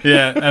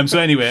 Yeah. So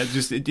anyway,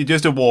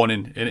 just a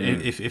warning.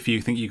 If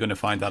you think you're going to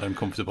find that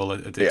uncomfortable,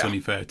 it's only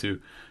fair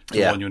to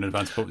warn you in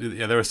advance. But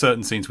yeah, there are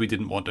certain scenes we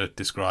didn't want to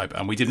describe,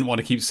 and we didn't want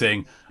to keep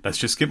saying, let's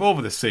just skip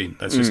over this scene.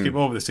 Let's just skip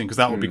over this scene, because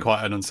that would be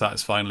quite an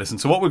unsatisfying listen.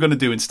 So what we're going to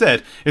do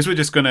instead is we're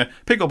just going to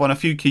pick up on a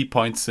few key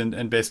points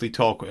and basically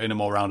talk in a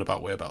more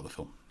roundabout way about the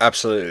film.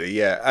 Absolutely,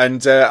 yeah.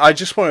 And I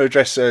just want to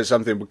address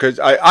something, because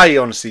I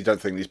honestly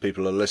don't think these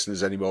people are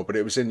listeners anymore, but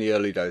it was in the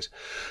early days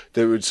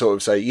that would sort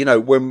of say, you know,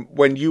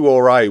 when you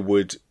or I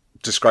would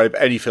describe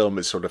any film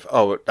as sort of,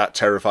 oh, that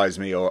terrifies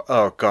me, or,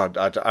 oh, God,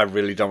 I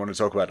really don't want to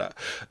talk about that.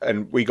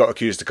 And we got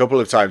accused a couple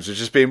of times of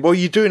just being, well,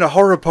 you're doing a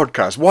horror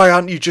podcast. Why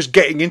aren't you just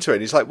getting into it?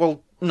 And it's like,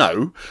 well,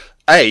 no.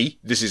 A,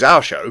 this is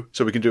our show,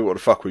 so we can do what the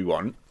fuck we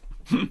want.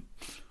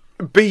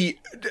 B,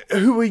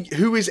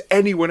 who is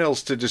anyone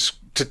else to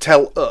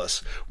tell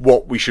us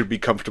what we should be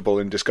comfortable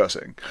in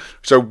discussing?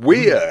 So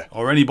we're...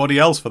 Or anybody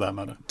else for that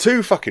matter.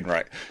 Too fucking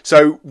right.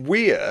 So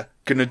we're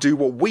going to do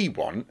what we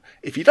want.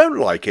 If you don't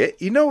like it,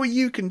 you know what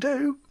you can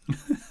do?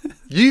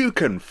 You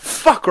can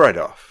fuck right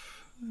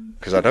off.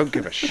 Because I don't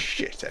give a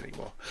shit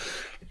anymore.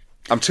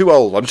 I'm too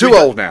old. I'm too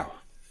old now.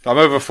 I'm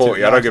over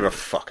 40. I don't give a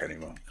fuck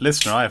anymore.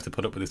 Listener, I have to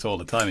put up with this all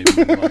the time, even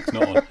when the mic's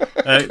not on.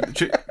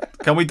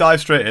 Can we dive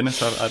straight in?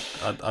 So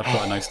I've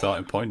got a nice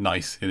starting point.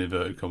 Nice, in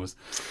inverted commas.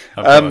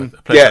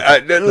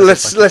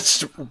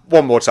 Let's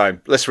one more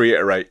time. Let's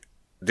reiterate.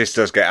 This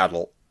does get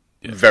adult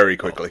very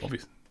quickly. Well,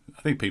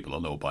 I think people will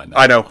know by now.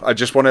 I know. I'm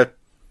just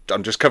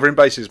covering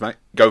bases, mate.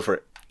 Go for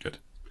it. Good.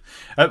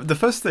 The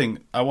first thing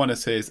I want to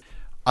say is,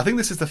 I think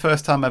this is the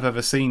first time I've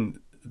ever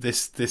seen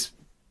this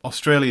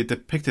Australia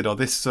depicted, or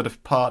this sort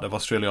of part of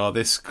Australia, or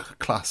this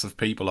class of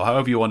people, or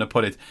however you want to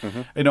put it.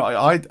 You know,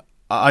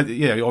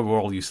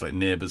 we're all used to like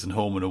Neighbours and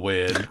Home and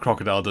Away and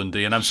Crocodile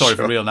Dundee, and I'm sorry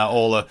for reeling out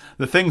all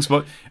the things,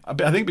 but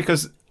I think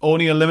because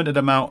only a limited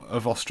amount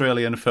of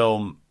Australian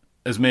film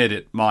has made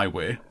it my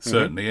way,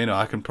 certainly, you know,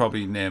 I can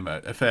probably name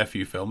a fair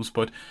few films,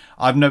 but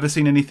I've never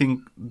seen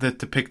anything that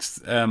depicts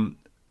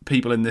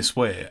people in this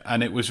way,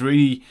 and it was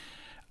really...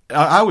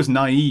 I was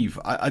naive.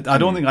 I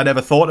don't think I'd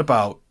ever thought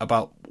about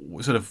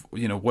sort of,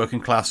 you know, working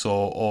class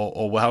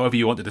or however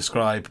you want to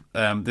describe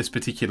this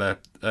particular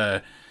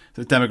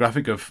the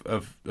demographic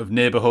of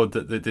neighbourhood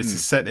that this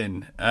is set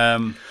in.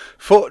 Can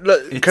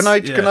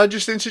I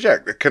just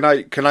interject? Can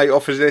I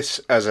offer this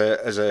as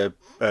a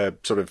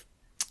sort of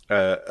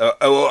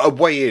a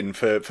way in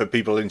for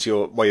people into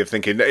your way of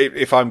thinking,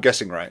 if I'm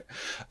guessing right,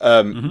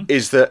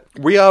 is that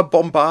we are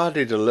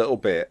bombarded a little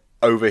bit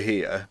over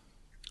here,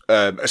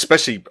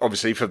 especially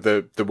obviously for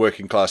the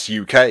working class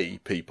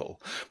UK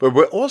people, but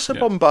we're also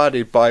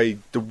bombarded by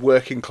the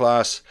working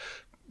class,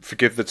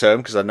 forgive the term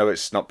because I know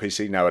it's not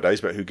PC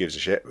nowadays, but who gives a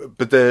shit,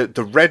 but the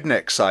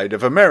redneck side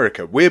of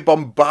America. We're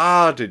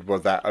bombarded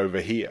with that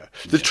over here.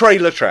 The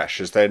trailer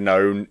trash, as they're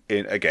known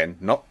in, again,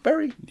 not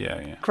very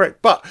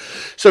correct, but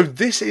so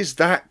this is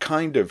that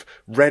kind of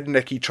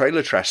rednecky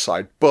trailer trash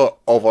side, but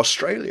of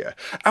Australia,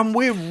 and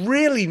we're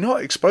really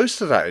not exposed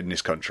to that in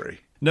this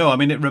country. No, I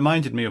mean, it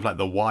reminded me of like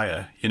The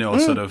Wire, you know,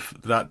 sort of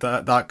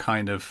that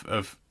kind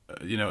of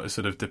you know,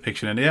 sort of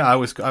depiction. And I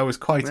was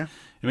quite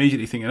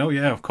immediately thinking, oh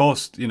yeah, of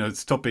course, you know,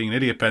 stop being an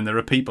idiot, Ben. There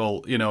are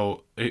people, you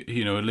know,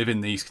 who live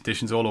in these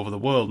conditions all over the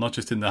world, not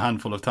just in the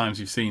handful of times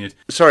you've seen it.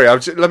 Sorry,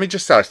 let me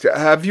just ask you: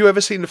 have you ever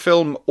seen the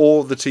film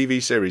or the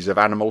TV series of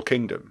Animal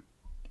Kingdom?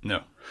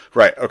 No.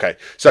 Right. Okay.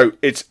 So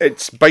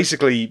it's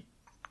basically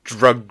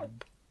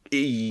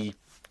drug-y,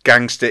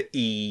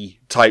 gangster-y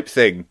type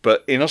thing,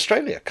 but in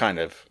Australia, kind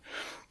of,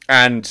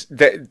 and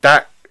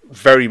that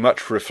very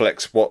much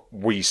reflects what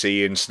we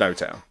see in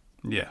Snowtown.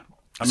 Yeah.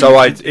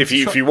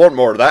 If you want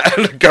more of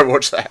that, go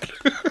watch that.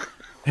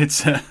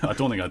 It's I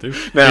don't think I do.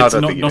 No, it's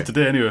not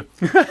today anyway.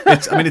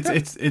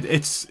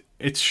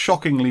 It's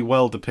shockingly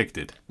well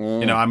depicted.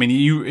 You know, I mean,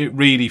 it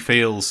really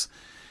feels.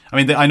 I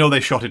mean, I know they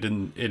shot it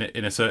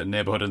in a certain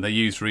neighborhood and they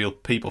used real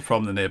people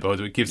from the neighborhood,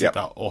 so it gives it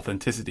that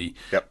authenticity.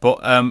 Yep.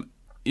 But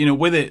you know,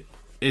 with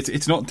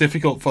it's not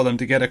difficult for them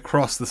to get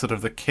across the sort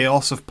of the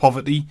chaos of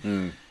poverty.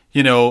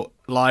 You know,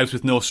 lives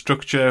with no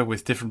structure,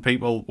 with different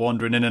people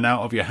wandering in and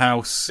out of your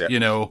house. You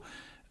know,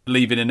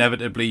 leaving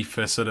inevitably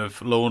for sort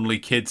of lonely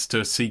kids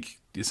to seek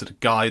sort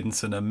of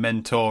guidance and a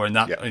mentor, and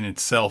that in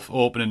itself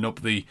opening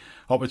up the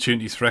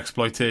opportunities for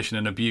exploitation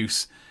and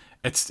abuse.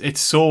 It's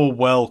so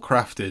well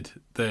crafted,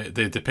 the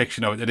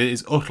depiction of it, that it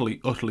is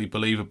utterly utterly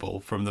believable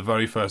from the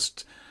very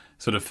first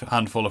sort of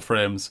handful of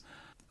frames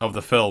of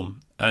the film,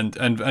 and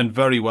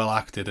very well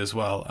acted as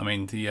well. I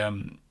mean,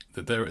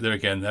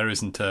 there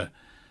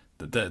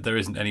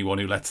isn't anyone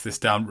who lets this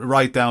down,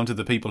 right down to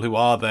the people who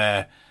are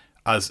there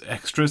as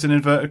extras in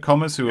inverted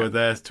commas, who are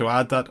there to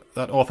add that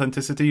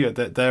authenticity.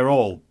 They're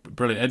all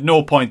brilliant. At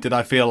no point did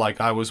I feel like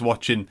I was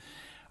watching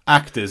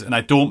actors, and I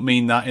don't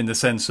mean that in the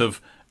sense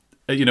of,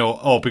 you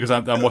know, because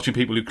I'm watching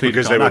people who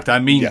clearly can't act. I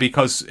mean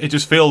because it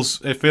just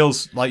feels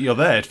like you're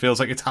there. It feels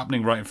like it's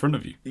happening right in front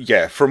of you.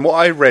 Yeah, from what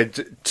I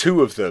read,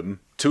 two of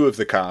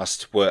the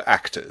cast were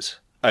actors,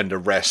 and the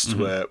rest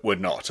were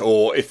not,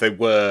 or if they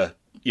were,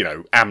 you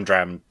know,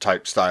 Amdram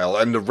type style,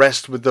 and the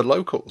rest with the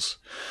locals,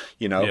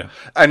 you know.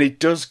 And it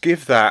does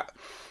give that,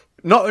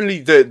 not only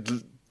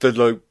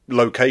the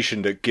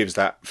location that gives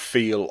that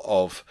feel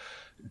of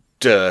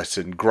dirt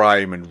and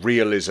grime and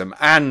realism,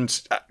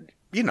 and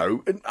you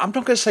know, I'm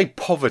not going to say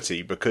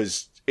poverty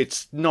because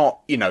it's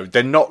not, you know,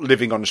 they're not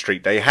living on the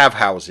street. They have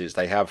houses,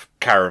 they have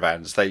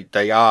caravans,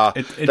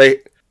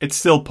 It's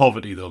still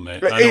poverty, though,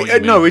 mate.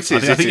 No, it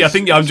is. I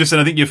think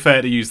you're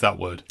fair to use that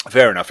word.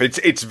 Fair enough.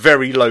 It's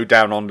very low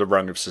down on the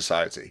rung of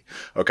society.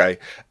 Okay,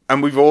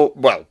 and we've all,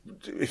 well,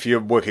 if you're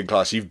working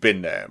class, you've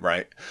been there,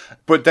 right?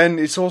 But then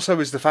it's also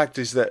the fact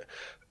is that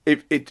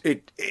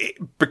it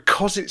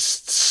because it's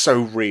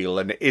so real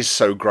and it is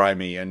so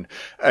grimy and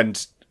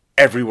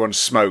everyone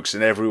smokes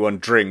and everyone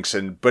drinks,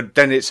 but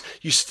then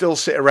you still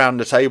sit around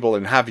the table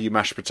and have your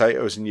mashed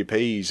potatoes and your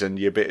peas and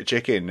your bit of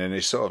chicken, and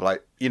it's sort of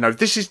like, you know,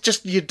 this is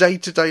just your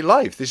day-to-day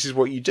life. This is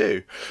what you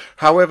do.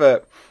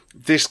 However,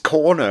 this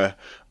corner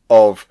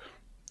of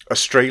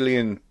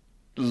Australian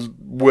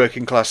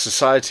working class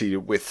society that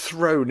we're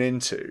thrown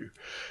into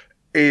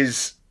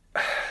is,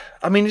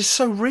 I mean, it's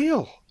so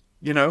real,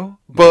 you know?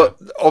 But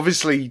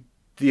obviously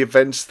the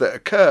events that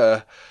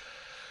occur,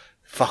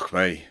 fuck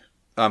me.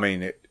 I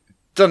mean,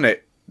 doesn't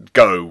it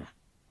go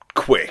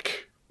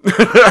quick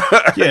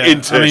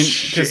into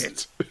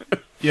shit?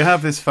 You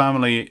have this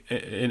family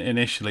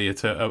initially.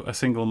 It's a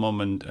single mum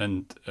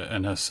and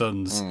her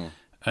sons,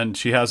 and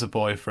she has a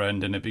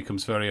boyfriend, and it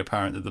becomes very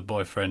apparent that the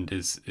boyfriend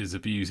is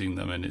abusing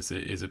them and is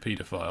a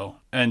paedophile,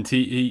 and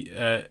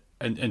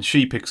and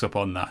she picks up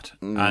on that,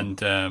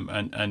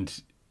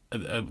 and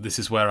this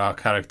is where our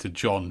character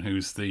John,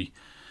 who's the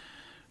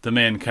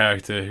main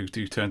character who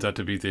turns out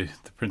to be the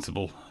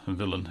principal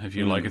villain, if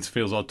you like. It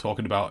feels odd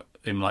talking about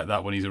him like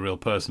that when he's a real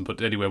person.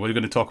 But anyway, we're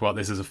going to talk about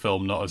this as a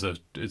film, not as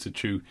a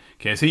true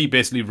case. He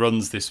basically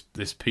runs this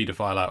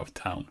paedophile out of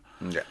town,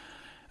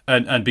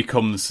 and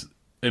becomes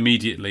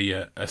immediately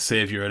a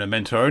saviour and a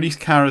mentor. And he's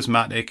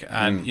charismatic,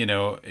 and you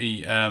know,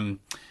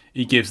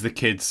 he gives the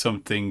kids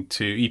something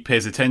to. He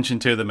pays attention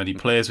to them and he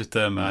plays with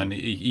them, and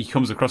he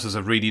comes across as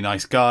a really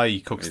nice guy.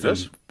 He cooks them,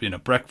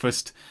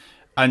 breakfast,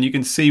 and you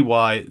can see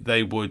why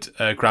they would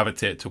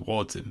gravitate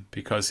towards him,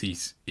 because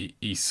he's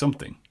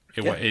something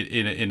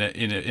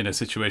in a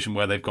situation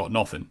where they've got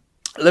nothing.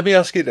 Let me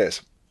ask you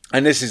this.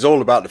 And this is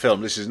all about the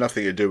film. This is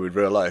nothing to do with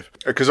real life.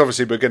 Because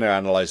obviously we're going to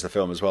analyse the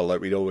film as well, like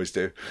we always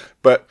do.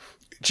 But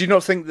do you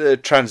not think the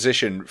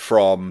transition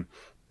from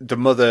the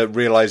mother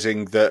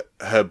realising that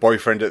her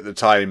boyfriend at the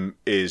time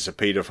is a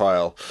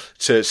paedophile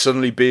to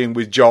suddenly being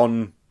with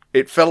John,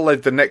 it felt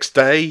like the next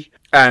day,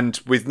 and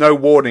with no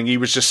warning, he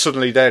was just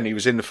suddenly there and he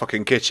was in the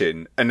fucking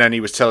kitchen, and then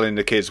he was telling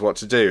the kids what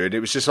to do, and it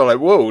was just all like,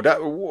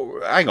 whoa,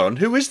 hang on,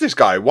 who is this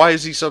guy? Why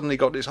has he suddenly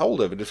got this hold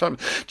over the family?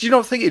 Do you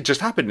not think it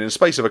just happened in the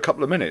space of a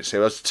couple of minutes? It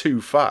was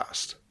too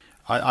fast.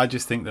 I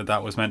just think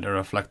that was meant to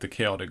reflect the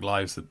chaotic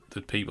lives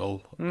that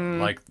people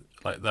like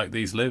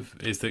these live,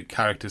 is that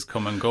characters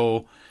come and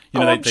go.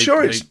 I'm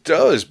sure it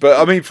does, but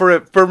I mean,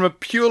 from a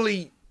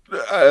purely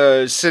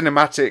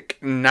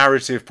cinematic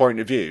narrative point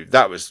of view,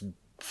 that was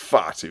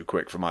far too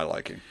quick for my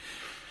liking.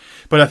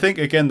 But I think,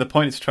 again, the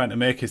point it's trying to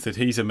make is that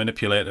he's a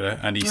manipulator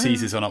and he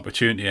seizes an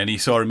opportunity, and he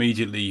saw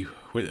immediately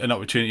with an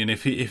opportunity. And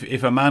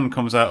if a man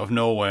comes out of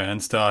nowhere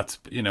and starts,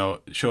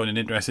 showing an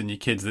interest in your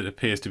kids that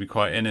appears to be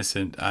quite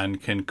innocent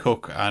and can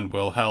cook and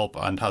will help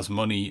and has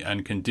money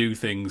and can do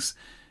things,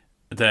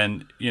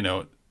 then,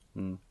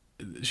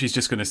 she's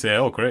just going to say,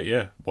 oh, great,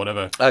 yeah,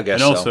 whatever. I guess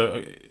so. And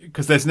also,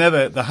 because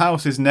the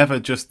house is never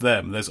just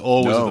them. There's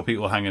always other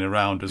people hanging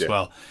around as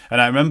well.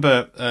 And I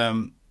remember,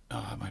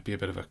 it might be a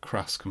bit of a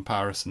crass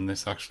comparison,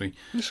 this, actually.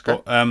 Okay.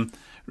 But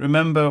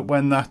remember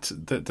when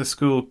the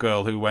school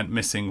girl who went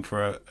missing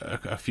for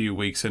a few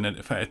weeks, and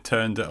it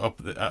turned out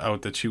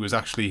that she was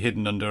actually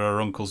hidden under her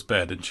uncle's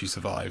bed and she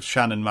survived?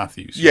 Shannon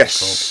Matthews.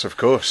 Yes, of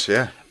course,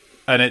 yeah.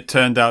 And it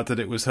turned out that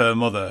it was her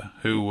mother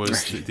who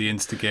was the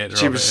instigator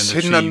she of it. Was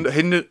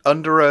hidden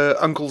under her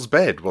uncle's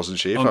bed, wasn't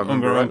she?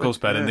 Under her uncle's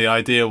bed. Yeah. And the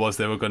idea was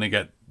they were going to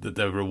get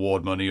the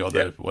reward money or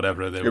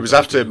whatever. It was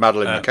after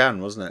Madeleine McCann,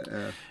 wasn't it?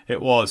 Yeah.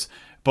 It was.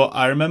 But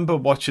I remember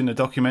watching a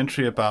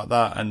documentary about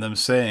that and them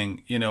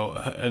saying,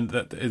 and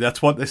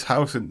that's what this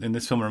house in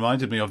this film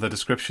reminded me of, the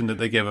description that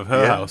they gave of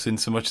her house, in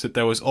so much that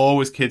there was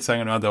always kids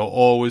hanging around, there were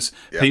always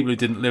people who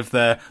didn't live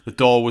there, the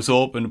door was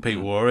open,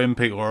 people were in,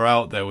 people were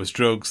out, there was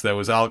drugs, there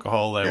was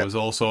alcohol, there was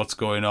all sorts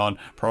going on,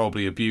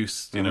 probably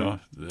abuse,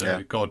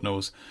 God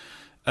knows.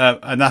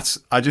 And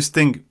I just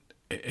think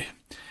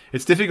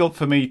it's difficult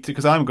for me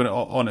because I'm going to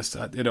honest.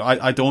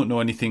 I don't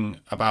know anything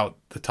about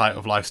the type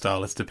of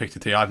lifestyle that's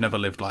depicted here. I've never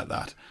lived like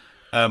that,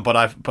 but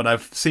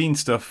I've seen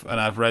stuff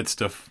and I've read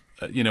stuff,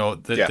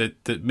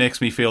 that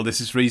makes me feel this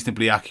is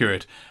reasonably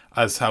accurate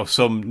as how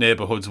some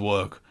neighbourhoods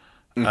work,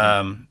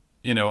 and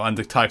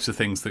the types of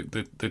things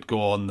that go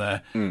on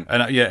there.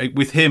 And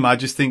with him, I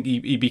just think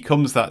he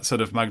becomes that sort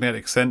of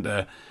magnetic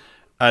centre.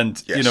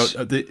 And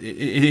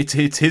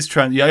it's his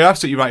trend. Yeah, you're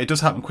absolutely right. It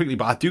does happen quickly,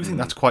 but I do think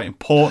that's quite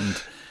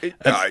important.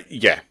 I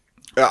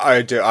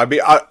do. I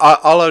mean,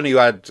 I'll only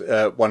add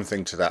one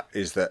thing to that,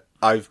 is that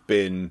I've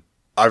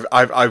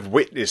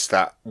witnessed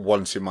that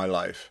once in my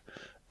life,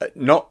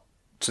 not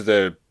to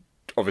the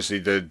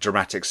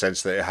dramatic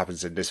sense that it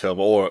happens in this film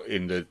or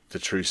in the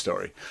true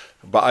story,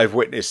 but I've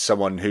witnessed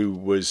someone who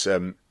was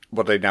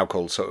what they now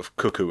call sort of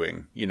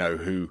cuckooing,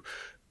 who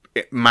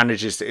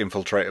manages to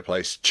infiltrate a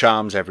place,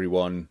 charms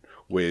everyone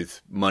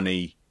with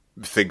money,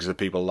 things that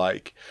people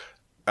like,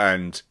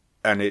 and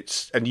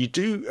you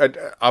do.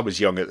 I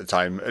was young at the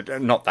time,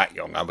 not that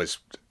young. I was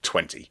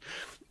 20,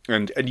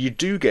 and you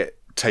do get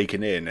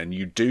taken in, and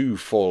you do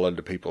fall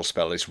under people's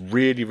spell. It's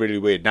really, really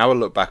weird. Now I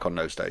look back on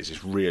those days,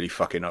 it's really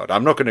fucking odd.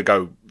 I'm not going to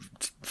go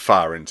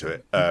far into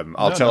it.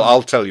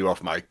 I'll tell you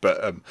off mic,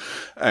 but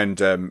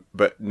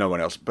no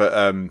one else.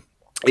 But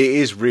it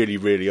is really,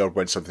 really odd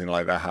when something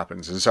like that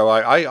happens, and so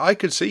I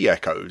could see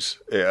echoes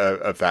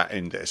of that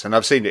in this, and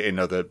I've seen it in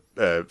other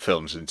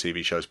films and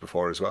TV shows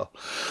before as well.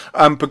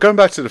 But going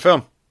back to the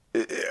film,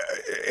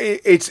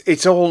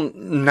 it's all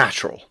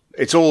natural.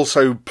 It's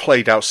also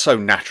played out so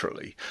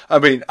naturally. I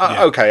mean,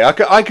 okay,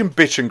 I can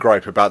bitch and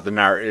gripe about the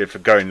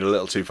narrative going a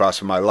little too fast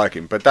for my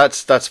liking, but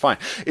that's fine.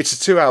 It's a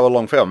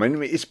 2-hour-long film. I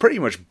mean, it's pretty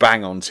much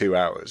bang on 2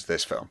 hours,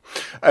 this film.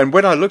 And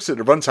when I looked at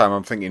the runtime,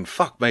 I'm thinking,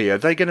 fuck me, are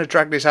they going to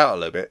drag this out a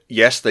little bit?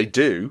 Yes, they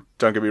do.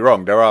 Don't get me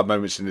wrong. There are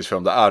moments in this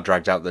film that are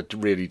dragged out that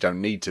really don't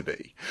need to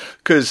be.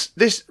 Because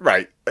this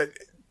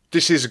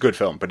is a good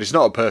film, but it's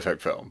not a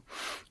perfect film.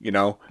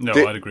 No,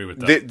 I'd agree with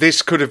that.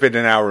 This could have been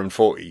 1 hour and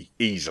 40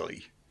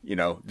 easily.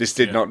 This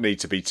did not need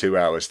to be 2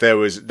 hours. There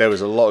was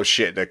a lot of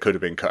shit that could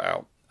have been cut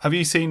out. Have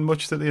you seen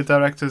much that the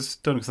director's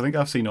done? Because I think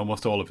I've seen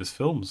almost all of his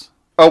films.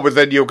 Oh, but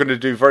then you're going to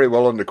do very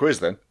well on the quiz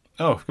then.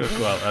 Oh,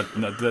 well,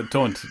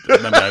 don't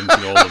remember I haven't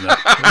seen all of them.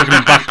 Looking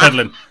at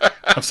backpedaling.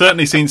 I've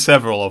certainly seen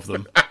several of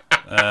them.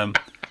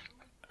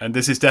 And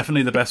this is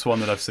definitely the best one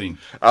that I've seen.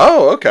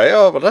 Oh, okay.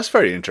 Oh, well, that's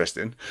very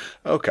interesting.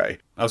 Okay.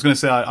 I was going to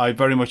say I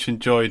very much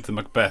enjoyed the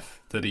Macbeth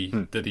that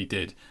he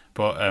did,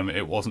 but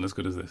it wasn't as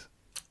good as this.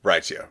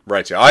 Right, yeah.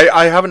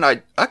 I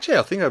haven't. Actually,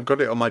 I think I've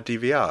got it on my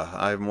DVR.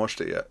 I haven't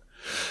watched it yet.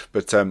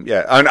 But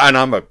yeah, and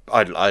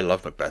I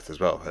love Macbeth as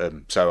well.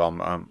 So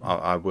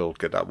I will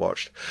get that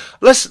watched.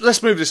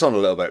 Let's move this on a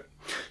little bit.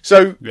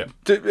 So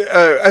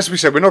as we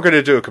said, we're not going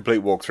to do a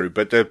complete walkthrough,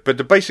 but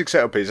the basic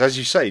setup is, as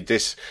you say,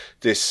 this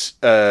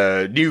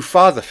new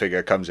father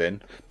figure comes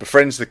in,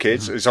 befriends the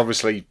kids. It's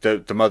obviously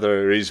the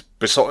mother is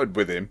besotted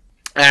with him,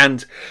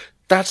 and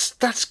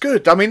that's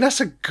good. I mean, that's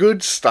a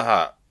good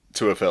start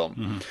to a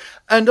film.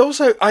 And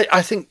also,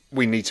 I think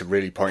we need to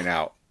really point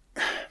out,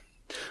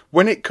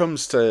 when it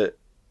comes to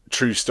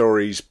true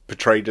stories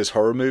portrayed as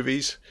horror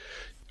movies,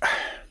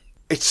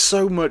 it's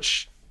so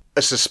much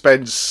a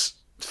suspense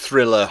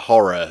thriller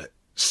horror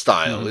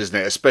style, isn't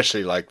it?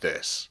 Especially like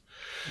this.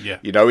 Yeah.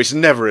 You know, it's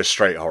never a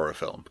straight horror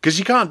film, because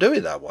you can't do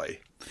it that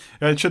way.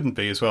 It shouldn't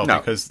be as well, No.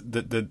 because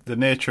the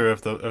nature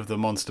of the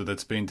monster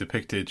that's being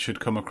depicted should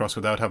come across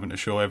without having to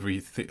show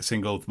every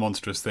single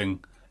monstrous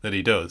thing that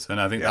he does. And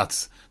I think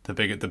that's the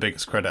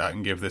biggest credit I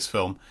can give this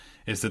film,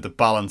 is that the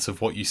balance of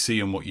what you see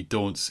and what you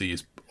don't see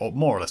is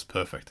more or less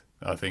perfect,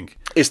 I think.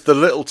 It's the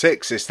little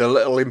ticks, it's the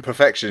little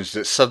imperfections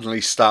that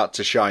suddenly start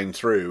to shine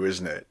through,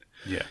 isn't it?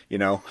 Yeah. You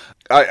know,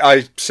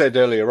 I said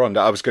earlier on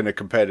that I was going to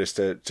compare this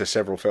to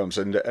several films,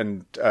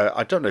 and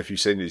I don't know if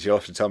you've seen these, you'll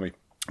have to tell me,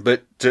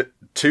 but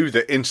two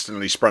that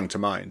instantly sprung to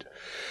mind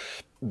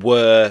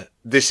were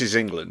This Is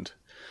England,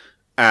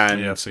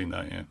 and I've seen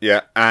that, yeah.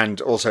 Yeah, and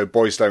also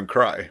Boys Don't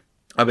Cry.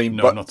 I mean,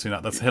 No, I've not seen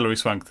that. That's the Hilary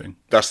Swank thing.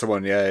 That's the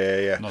one,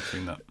 yeah. Not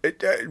seen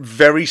that.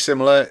 Very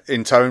similar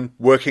in tone,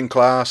 working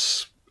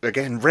class,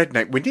 again,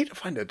 redneck. We need to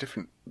find a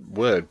different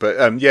word, but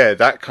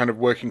that kind of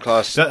working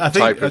class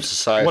type of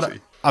society.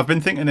 I've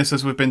been thinking this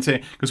as we've been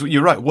saying, because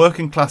you're right,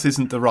 working class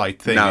isn't the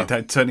right thing. No.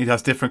 It certainly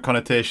has different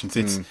connotations.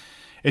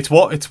 It's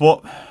what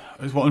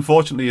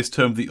unfortunately is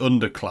termed the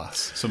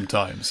underclass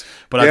sometimes.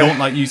 But I don't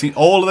like using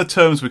all of the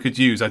terms we could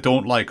use. I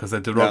don't like, because they're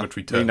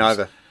derogatory terms. Me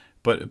neither.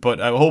 But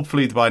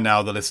hopefully by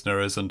now the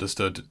listener has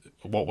understood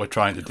what we're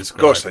trying to describe.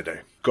 Of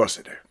course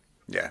they do.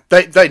 Yeah,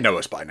 they know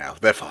us by now.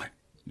 They're fine.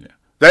 Yeah,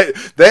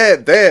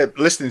 they're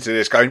listening to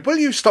this, going, "Will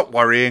you stop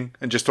worrying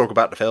and just talk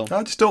about the film?"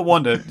 I just don't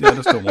want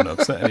to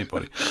upset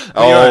anybody.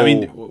 But you're right, I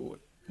mean,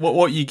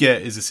 what you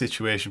get is a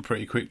situation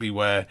pretty quickly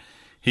where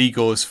he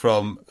goes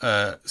from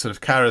sort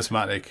of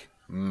charismatic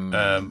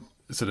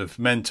sort of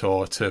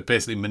mentor to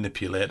basically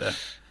manipulator.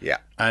 Yeah.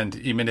 And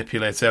he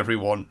manipulates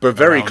everyone. But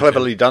very around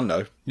cleverly him. done,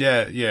 though.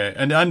 Yeah.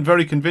 And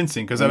very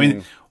convincing, because, I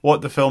mean,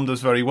 what the film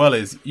does very well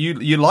is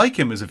you like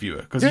him as a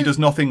viewer, because he does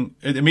nothing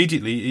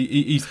immediately.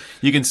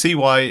 You can see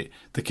why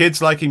the kids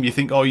like him. You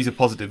think, oh, he's a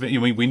positive. I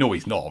mean, we know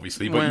he's not,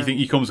 obviously, but you think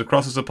he comes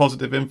across as a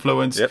positive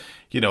influence. Yep.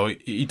 You know,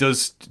 he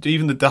does,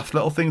 even the daft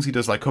little things he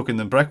does, like cooking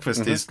them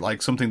breakfast, is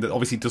like something that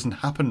obviously doesn't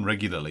happen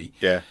regularly.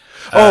 Yeah.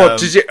 I'm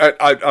just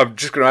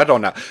going to add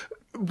on that.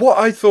 What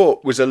I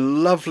thought was a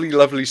lovely,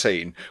 lovely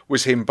scene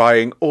was him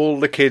buying all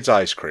the kids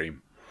ice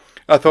cream.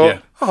 I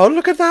thought, oh,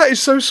 look at that, it's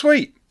so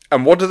sweet.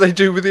 And what do they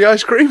do with the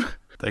ice cream?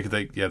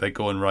 They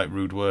go and write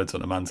rude words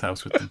on a man's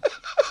house with them.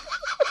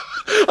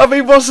 I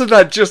mean, wasn't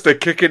that just a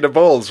kick in the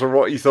balls for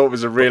what you thought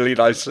was a really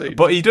nice scene?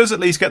 But he does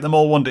at least get them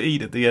all one to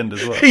eat at the end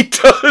as well. He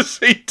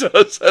does,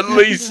 at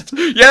least.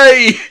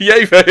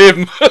 Yay for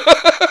him.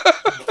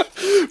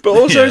 But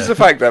also it's the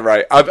fact that,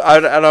 right,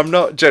 I'm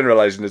not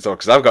generalising at all,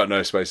 because I've got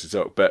no space to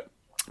talk, but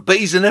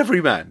he's an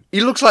everyman.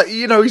 He looks like,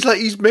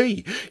 he's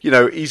me. You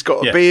know, he's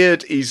got a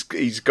beard, he's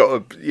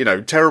got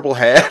a, terrible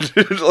hair.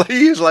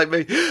 He is like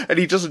me. And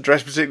he doesn't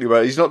dress particularly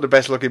well. He's not the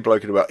best looking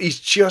bloke in the world. He's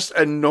just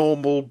a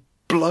normal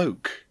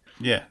bloke.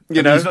 Yeah.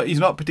 He's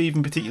not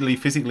even particularly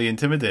physically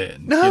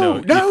intimidating.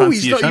 No,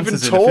 he's not even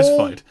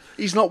tall.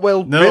 He's not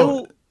well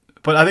built.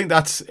 But I think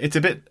it's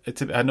a bit,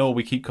 I know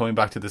we keep coming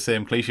back to the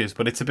same cliches,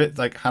 but it's a bit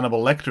like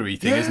Hannibal Lecter-y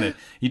thing, isn't it?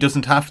 He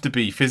doesn't have to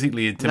be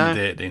physically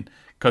intimidating,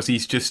 because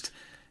he's just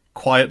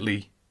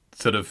quietly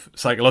sort of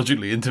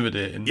psychologically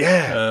intimidating.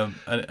 Yeah.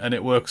 And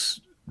it works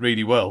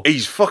really well.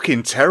 He's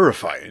fucking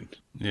terrifying.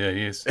 Yeah,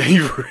 he is. He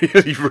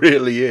really,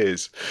 really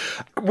is.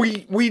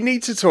 We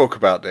need to talk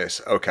about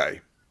this.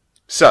 Okay.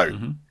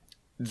 So,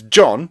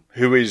 John,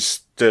 who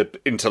is the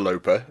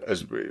interloper,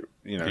 as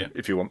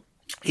if you want,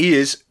 he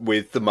is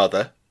with the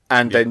mother.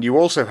 And then you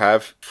also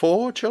have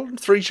 3 children?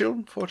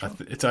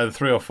 It's either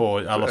 3 or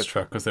 4. I lost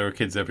track because there are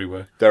kids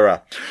everywhere. There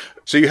are.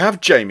 So you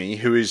have Jamie,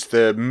 who is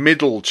the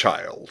middle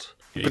child.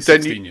 Yeah, he's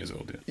 16 years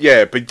old.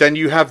 Yeah, but then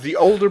you have the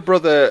older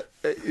brother.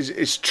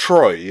 It's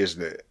Troy,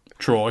 isn't it?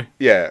 Troy.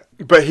 Yeah,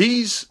 but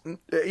he's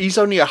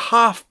only a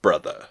half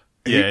brother.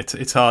 Yeah,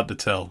 it's hard to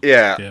tell.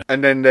 Yeah.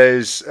 And then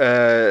there's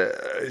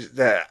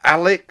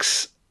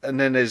Alex. And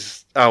then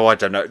there's I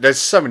don't know. There's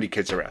so many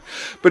kids around.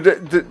 But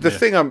the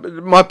thing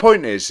my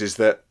point is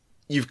that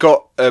you've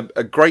got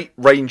a great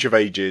range of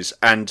ages,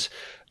 and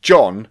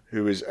John,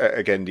 who is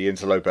again the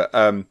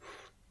interloper,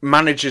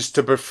 manages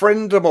to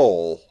befriend them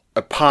all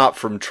apart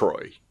from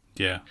Troy.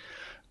 Yeah.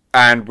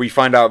 And we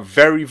find out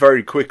very,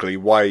 very quickly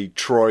why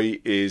Troy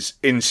is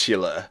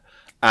insular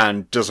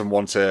and doesn't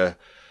want to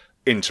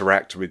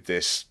interact with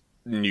this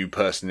new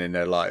person in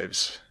their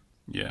lives.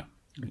 Yeah.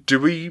 Do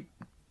we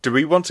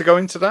want to go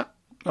into that?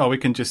 Oh, we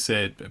can just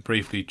say it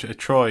briefly.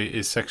 Troy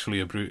is sexually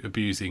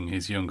abusing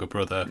his younger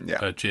brother,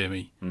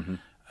 Jamie.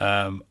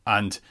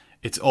 And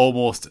it's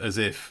almost as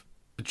if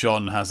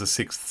John has a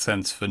sixth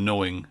sense for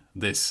knowing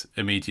this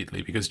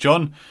immediately, because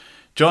John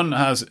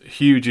has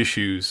huge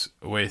issues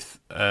with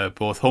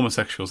both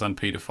homosexuals and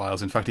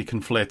paedophiles. In fact, he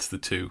conflates the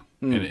two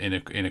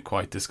in a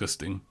quite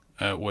disgusting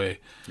way.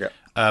 Yeah.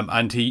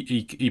 And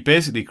he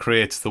basically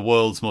creates the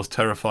world's most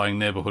terrifying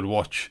neighborhood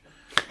watch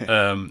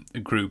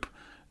group,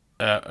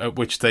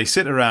 which they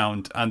sit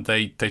around and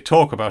they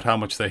talk about how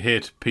much they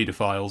hate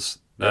paedophiles.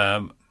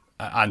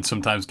 And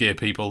sometimes gay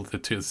people.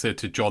 Say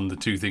to John, the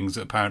two things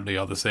apparently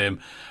are the same,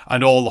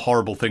 and all the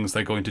horrible things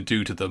they're going to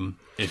do to them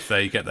if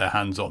they get their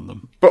hands on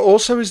them. But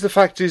also is the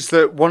fact is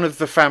that one of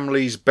the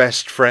family's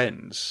best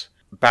friends,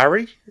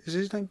 Barry, is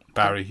his name?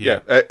 Barry, yeah.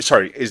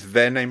 Is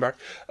their name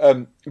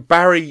Barry?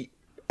 Barry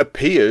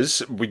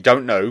appears, we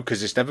don't know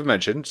because it's never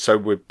mentioned, so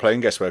we're playing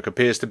guesswork,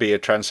 appears to be a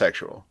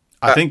transsexual.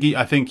 I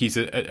think he's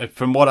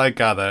from what I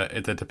gather,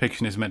 the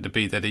depiction is meant to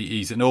be that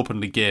he's an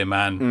openly gay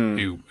man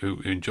who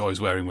enjoys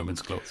wearing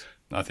women's clothes.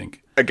 I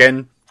think.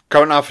 Again,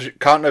 can't know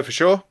for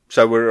sure,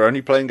 so we're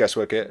only playing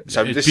guesswork here.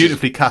 So it's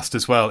beautifully cast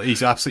as well.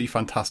 He's absolutely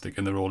fantastic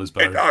in the role as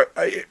Barry.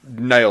 It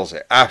nails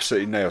it,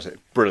 absolutely nails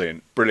it.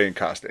 Brilliant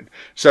casting.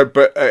 So,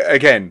 but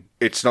again,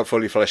 it's not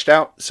fully fleshed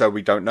out, so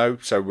we don't know.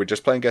 So we're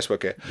just playing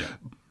guesswork here. Yeah.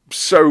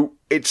 So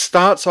it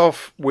starts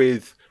off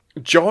with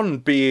John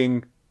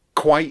being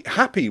quite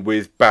happy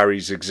with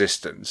Barry's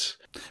existence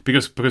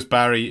because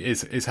Barry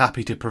is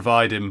happy to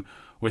provide him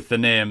with the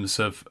names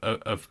of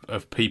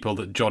people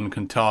that John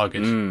can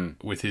target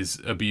with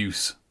his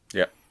abuse.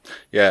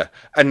 Yeah.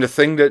 And the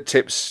thing that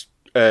tips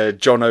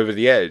John over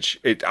the edge,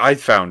 I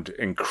found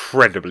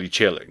incredibly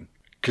chilling.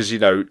 Because,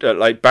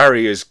 like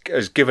Barry has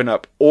given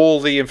up all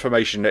the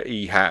information that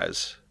he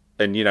has.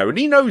 And, and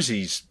he knows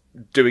he's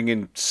doing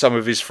in some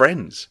of his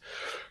friends.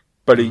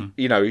 But he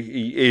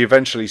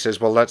eventually says,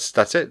 well,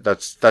 that's it.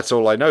 That's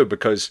all I know,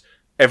 because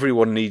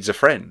everyone needs a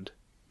friend.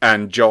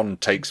 And John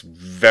takes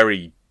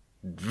very,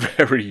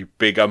 very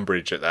big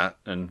umbrage at that,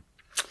 and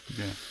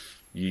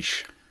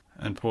yeesh.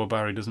 And poor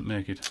Barry doesn't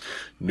make it.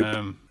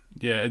 Nope.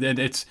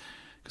 It's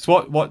because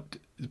what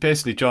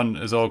basically John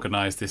has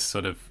organised this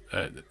sort of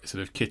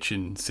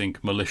kitchen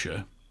sink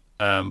militia,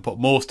 but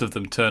most of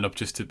them turn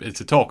up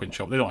it's a talking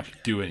shop. They don't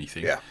actually do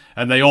anything,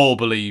 and they all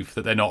believe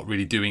that they're not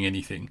really doing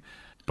anything.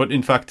 But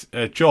in fact,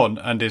 John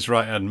and his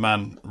right-hand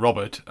man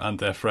Robert and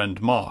their friend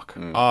Mark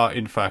are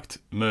in fact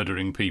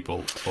murdering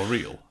people for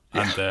real,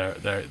 and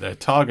they're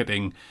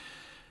targeting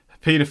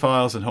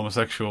paedophiles and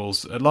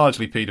homosexuals,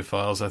 largely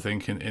paedophiles, I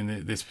think,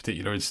 in this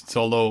particular instance.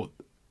 Although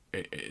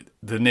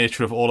the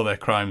nature of all of their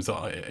crimes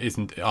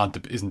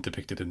isn't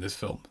depicted in this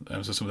film,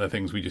 so some of their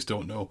things we just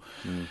don't know.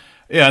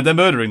 Yeah, they're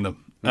murdering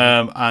them,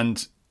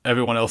 and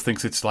everyone else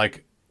thinks it's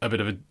like a bit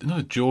of not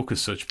a joke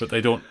as such, but they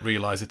don't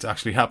realise it's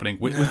actually happening.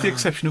 With the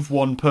exception of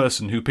one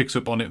person who picks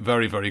up on it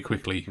very, very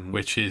quickly,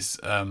 which is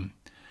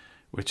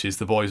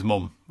the boy's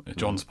mum,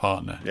 John's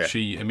partner. Yeah.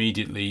 She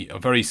immediately,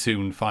 very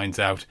soon, finds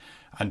out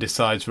and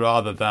decides,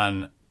 rather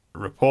than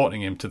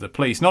reporting him to the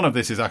police, none of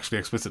this is actually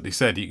explicitly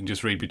said, you can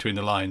just read between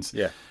the lines,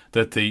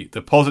 that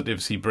the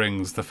positives he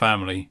brings the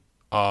family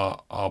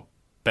are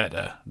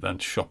better than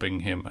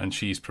shopping him, and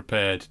she's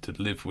prepared to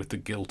live with the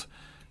guilt,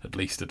 at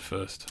least at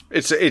first.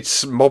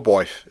 It's mob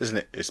wife, isn't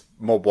it? It's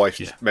mob wife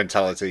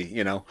mentality,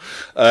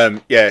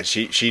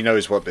 she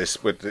knows what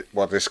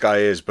this guy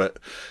is, but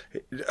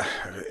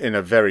in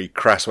a very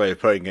crass way of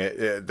putting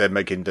it, they're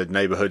making the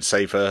neighborhood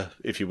safer,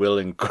 if you will,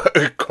 in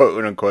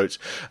quote unquote.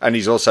 And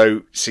he's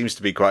also seems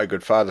to be quite a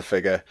good father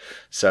figure.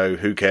 So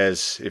who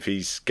cares if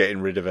he's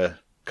getting rid of a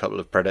couple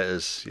of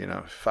predators?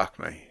 Fuck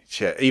me.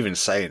 Even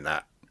saying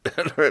that,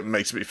 it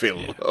makes me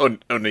feel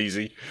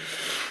uneasy.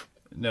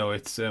 No,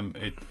 it's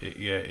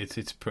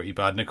pretty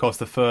bad, and of course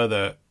the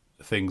further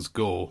things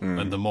go,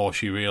 and the more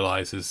she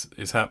realises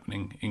is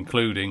happening,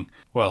 including,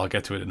 well, I'll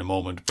get to it in a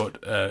moment,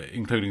 but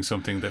including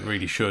something that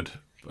really should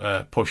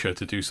push her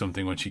to do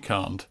something when she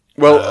can't.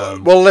 Well,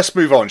 let's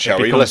move on, shall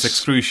we? It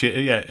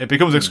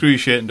becomes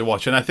excruciating to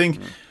watch, and I think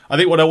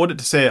what I wanted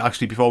to say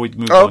actually before we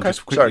move on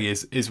just quickly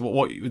is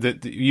what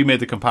you made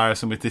the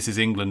comparison with This Is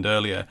England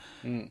earlier,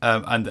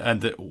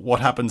 and what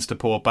happens to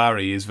poor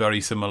Barry is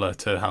very similar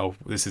to how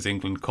This Is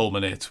England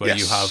culminates, where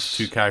you have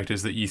two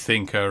characters that you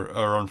think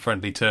are on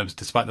friendly terms,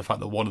 despite the fact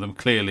that one of them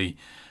clearly,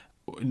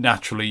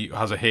 naturally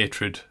has a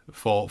hatred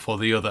for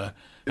the other.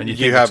 And you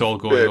think it's all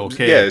going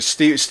okay. Yeah,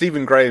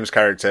 Stephen Graham's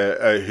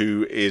character,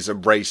 who is a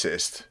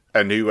racist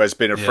and who has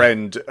been a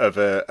friend of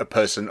a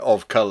person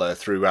of colour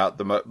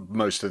throughout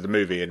most of the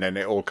movie, and then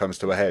it all comes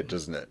to a head,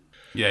 doesn't it?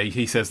 Yeah,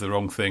 he says the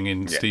wrong thing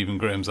in Stephen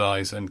Graham's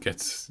eyes and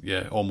gets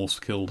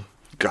almost killed.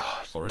 God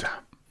damn.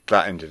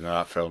 That ending of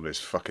that film is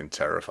fucking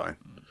terrifying.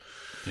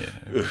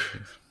 Yeah.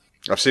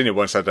 I've seen it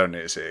once, I don't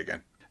need to see it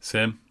again.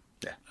 Same?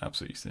 Yeah.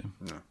 Absolutely same.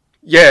 No.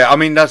 Yeah, I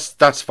mean,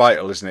 that's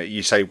vital, isn't it?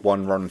 You say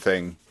one wrong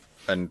thing,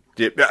 and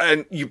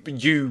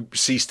you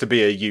cease to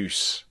be a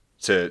use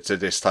to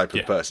this type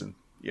of person.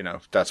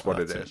 That's what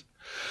it is.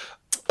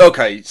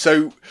 Okay,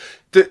 so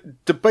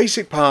the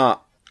basic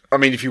part, I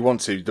mean, if you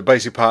want to, the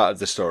basic part of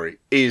the story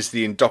is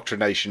the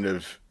indoctrination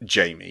of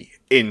Jamie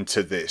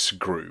into this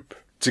group.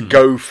 To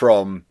go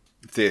from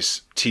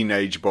this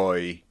teenage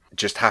boy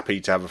just happy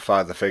to have a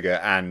father figure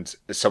and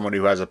someone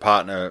who has a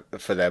partner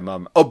for their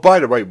mum. Oh, by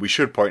the way, we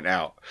should point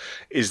out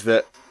is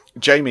that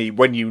Jamie,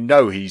 when you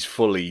know he's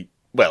fully,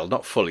 well,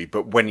 not fully,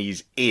 but when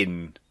he's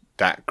in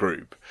that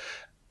group,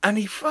 and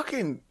he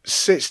fucking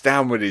sits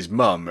down with his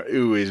mum,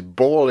 who is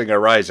bawling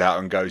her eyes out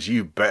and goes,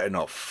 "You better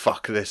not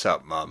fuck this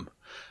up, mum."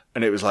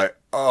 And it was like,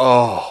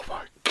 oh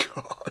my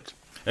God.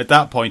 At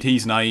that point,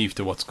 he's naive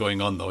to what's going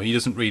on, though. He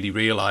doesn't really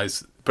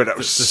realise But that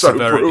was the so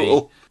severity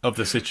brutal of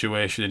the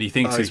situation, and he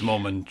thinks his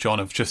mum and John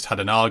have just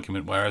had an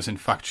argument, whereas in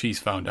fact she's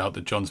found out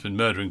that John's been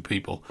murdering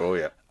people. Oh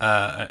yeah.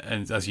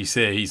 And as you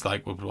say, he's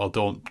like, well,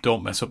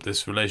 don't mess up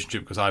this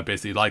relationship because I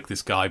basically like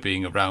this guy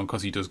being around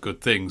because he does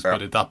good things. Yeah.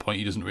 But at that point,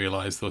 he doesn't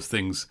realise those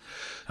things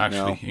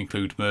actually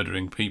include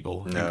murdering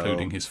people,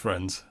 including his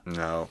friends.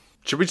 No.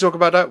 Should we talk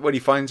about that when he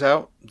finds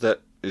out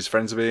that his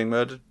friends are being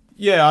murdered?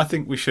 Yeah, I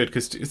think we should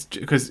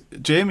because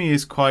Jamie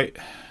is quite.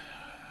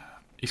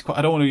 He's quite.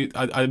 I don't want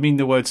to. I mean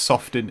the word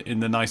soft in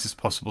the nicest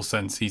possible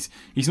sense. He's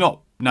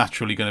not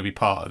naturally going to be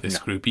part of this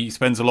group. He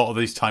spends a lot of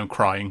his time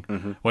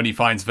crying when he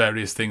finds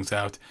various things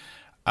out.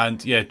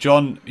 And yeah,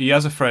 John. He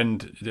has a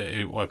friend,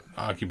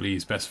 arguably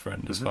his best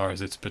friend, as far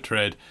as it's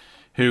portrayed,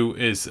 who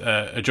is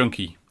a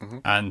junkie,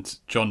 and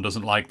John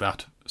doesn't like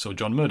that, so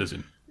John murders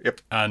him.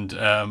 Yep. And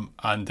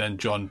then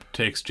John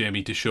takes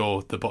Jamie to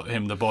show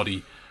him the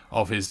body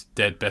of his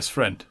dead best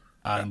friend.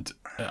 And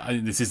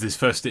this is his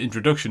first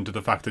introduction to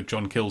the fact that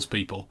John kills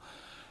people.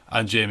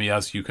 And Jamie,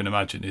 as you can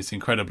imagine, is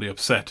incredibly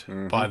upset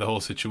by the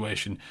whole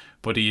situation.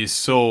 But he is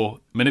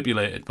so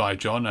manipulated by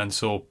John and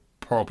so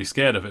probably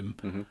scared of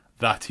him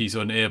that he's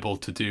unable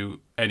to do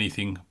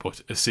anything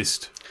but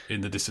assist in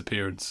the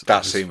disappearance.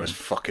 That scene was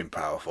fucking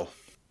powerful.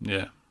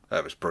 Yeah.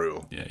 That was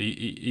brutal. Yeah,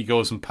 he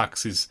goes and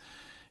packs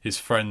his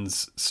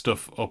friend's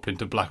stuff up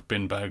into black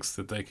bin bags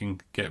that they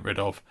can get rid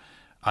of.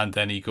 And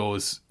then he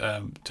goes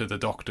to the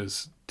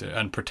doctors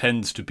and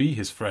pretends to be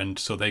his friend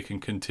so they can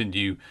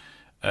continue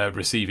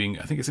receiving,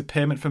 I think it's a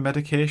payment for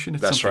medication.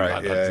 It's That's something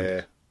right. Like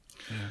that,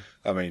 yeah.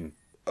 I mean,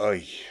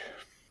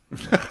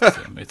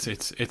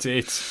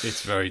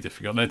 it's very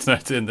difficult.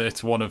 And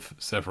it's one of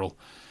several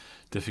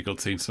difficult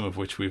scenes, some of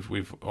which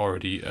we've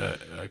already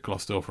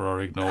glossed over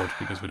or ignored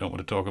because we don't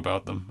want to talk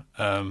about them.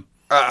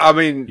 I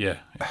mean, yeah.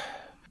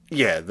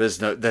 There's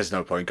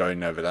no point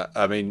going over that.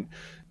 I mean.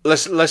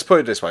 Let's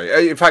put it this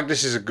way. In fact,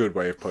 this is a good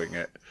way of putting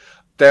it.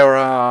 There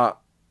are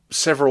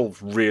several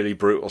really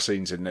brutal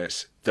scenes in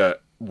this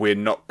that we're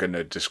not going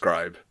to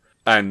describe.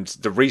 And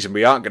the reason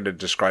we aren't going to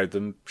describe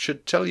them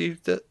should tell you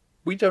that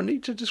we don't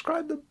need to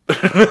describe them.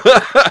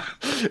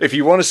 If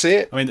you want to see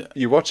it, I mean,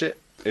 you watch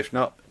it. If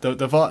not, the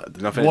one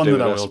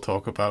that I will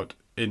talk about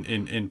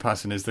in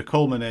passing is the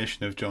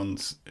culmination of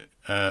John's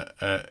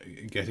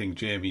getting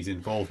Jamie's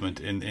involvement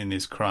in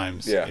his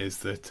crimes. Is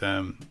that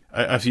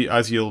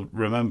as you'll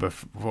remember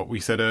what we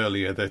said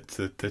earlier,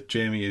 that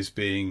Jamie is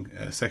being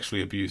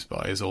sexually abused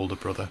by his older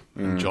brother,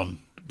 and John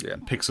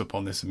picks up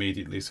on this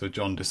immediately. So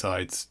John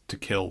decides to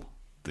kill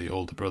the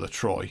older brother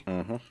Troy,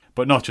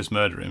 but not just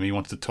murder him. He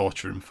wants to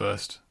torture him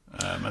first,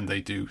 and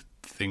they do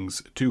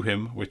things to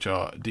him which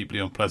are deeply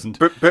unpleasant.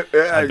 But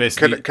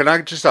can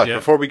I just ask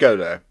before we go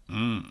there,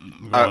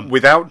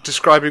 without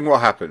describing what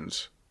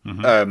happens?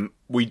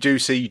 We do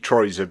see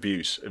Troy's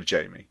abuse of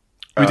Jamie.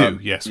 We do,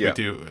 yes, we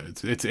do.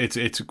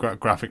 It's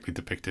graphically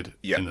depicted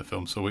in the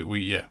film, so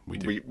we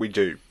do. We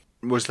do.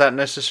 Was that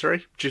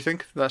necessary? Do you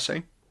think that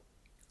scene?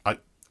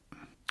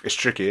 It's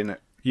tricky, isn't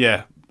it?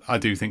 Yeah, I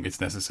do think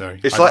it's necessary.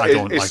 I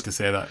don't like to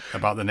say that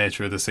about the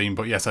nature of the scene,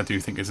 but yes, I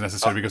do think it's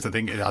necessary because I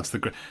think it adds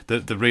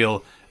the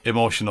real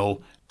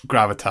emotional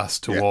gravitas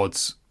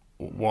towards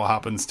what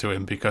happens to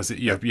him because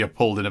you're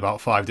pulled in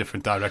about 5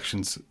 different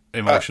directions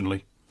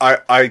emotionally.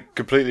 I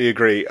completely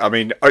agree. I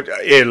mean, I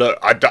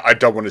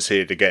don't want to see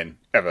it again,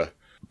 ever.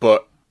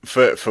 But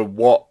for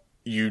what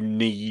you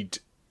need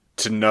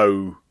to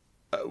know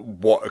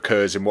what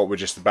occurs in what we're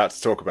just about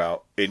to talk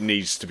about, it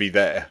needs to be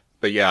there.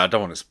 But yeah, I don't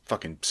want to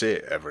fucking see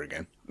it ever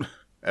again.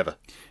 Ever.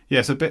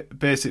 Yeah, so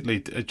basically,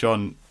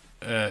 John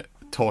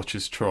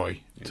tortures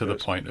Troy to the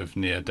point of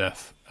near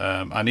death.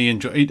 And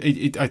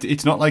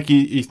it's not like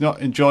he's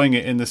not enjoying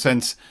it in the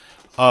sense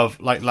of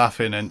like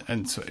laughing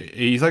and so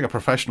he's like a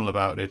professional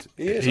about it.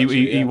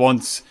 He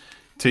wants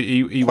to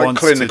he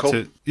wants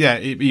clinical.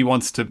 He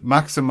wants to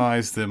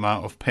maximize the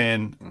amount of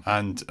pain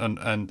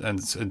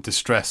and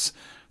distress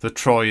that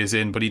Troy is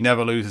in, but he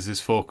never loses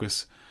his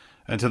focus,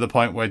 and to the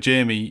point where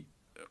Jamie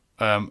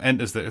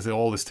enters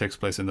all this takes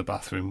place in the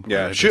bathroom.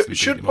 Yeah,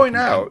 should point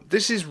out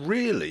this is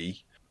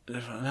really,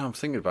 now I'm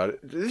thinking about it,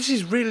 this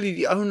is really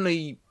the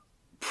only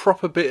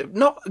proper bit of,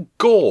 not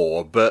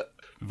gore but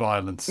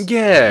violence.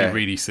 Yeah, you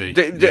really see.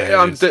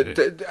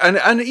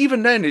 And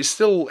even then, it's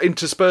still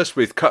interspersed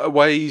with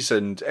cutaways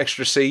and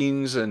extra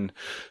scenes and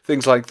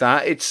things like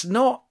that. It's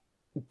not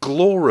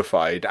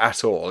glorified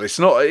at all. It's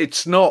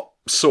not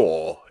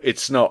Saw.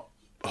 It's not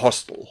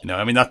hostile.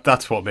 I mean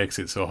that's what makes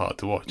it so hard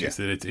to watch. Yeah. Is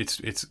that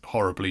it's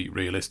horribly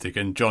realistic,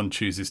 and John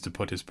chooses to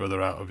put his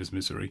brother out of his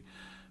misery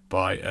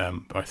by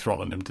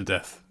throttling him to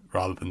death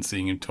rather than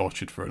seeing him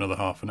tortured for another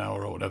half an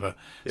hour or whatever.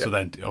 Yeah. So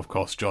then, of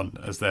course, Jamie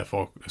has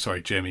therefore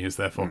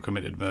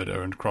committed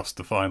murder and crossed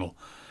the final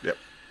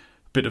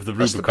bit of the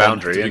That's Rubicon the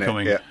boundary, to isn't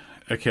becoming it?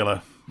 a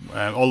killer.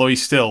 Although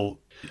he's still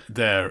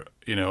there,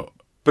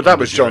 But that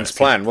was John's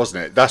plan,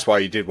 wasn't it? That's why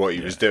he did what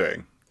he was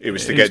doing. It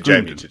was to get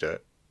Jamie to do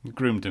it.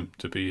 Groomed him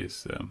to be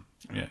his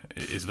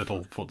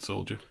little foot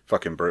soldier.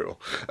 Fucking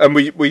brutal. And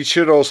we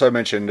should also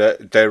mention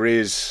that there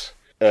is,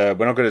 we're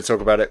not going to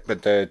talk about it,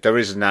 but there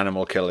is an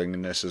animal killing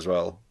in this as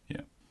well.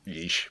 Yeah.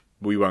 Yeesh.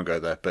 We won't go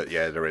there, but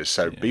yeah, there is.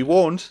 So be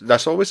warned.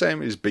 That's all we're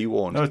saying is be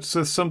warned. No,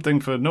 it's something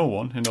for no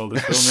one in all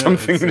this film.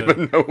 Something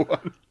for no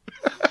one.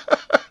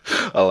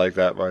 I like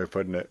that way of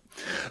putting it.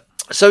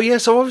 So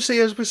obviously,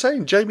 as we're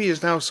saying, Jamie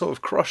is now sort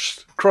of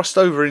crossed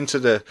over into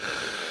the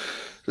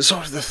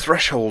sort of the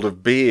threshold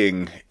of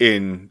being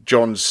in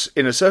John's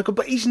inner circle,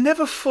 but he's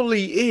never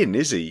fully in,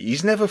 is he?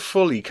 He's never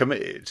fully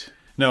committed.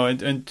 No,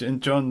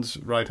 and John's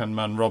right-hand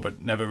man,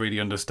 Robert, never really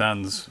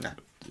understands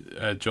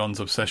John's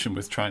obsession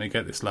with trying to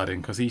get this lad in,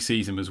 because he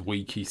sees him as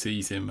weak, he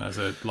sees him as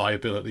a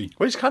liability.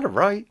 Well, he's kind of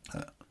right.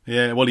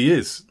 Yeah, well, he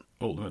is,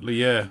 ultimately,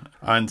 yeah.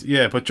 And,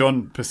 but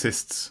John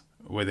persists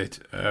with it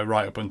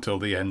right up until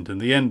the end.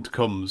 And the end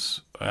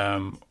comes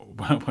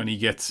when he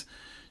gets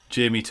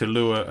Jamie to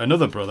lure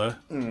another brother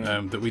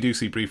that we do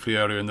see briefly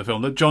earlier in the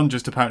film that John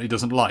just apparently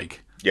doesn't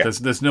like. Yeah.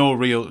 There's no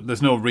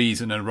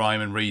reason and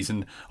rhyme and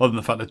reason other than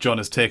the fact that John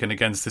has taken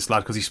against this lad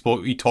because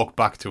he talked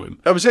back to him.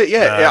 That was it.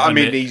 Yeah. I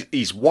mean,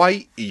 he's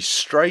white, he's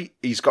straight,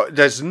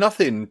 there's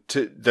nothing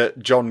that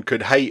John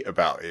could hate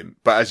about him.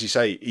 But as you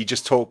say, he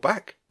just talked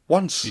back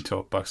once. He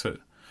talked back.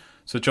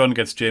 So John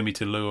gets Jamie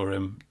to lure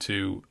him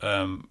to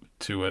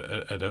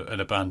an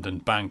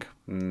abandoned bank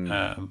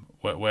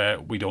where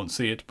we don't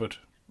see it, but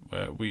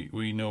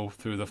we know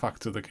through the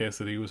facts of the case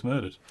that he was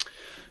murdered.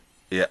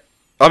 Yeah.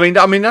 I mean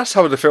that's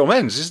how the film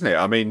ends, isn't it?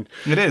 I mean,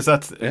 it is.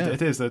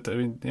 It is. That I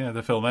mean,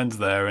 the film ends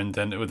there, and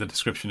then with a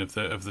description of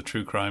the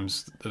true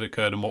crimes that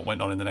occurred and what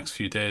went on in the next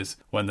few days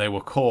when they were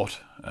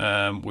caught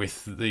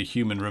with the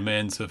human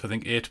remains of I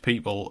think 8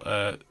 people,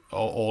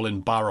 all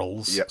in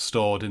barrels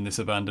stored in this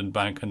abandoned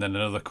bank, and then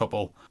another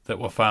couple that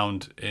were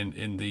found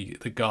in the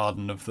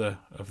garden of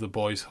the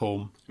boys'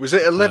 home. Was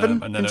it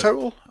 11 in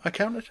total? I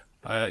counted.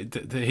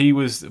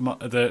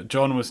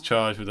 John was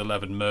charged with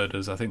 11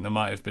 murders. I think there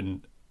might have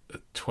been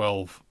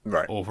 12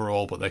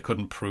 overall, but they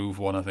couldn't prove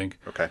one, I think.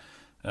 Okay,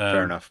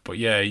 fair enough. But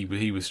yeah,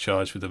 he was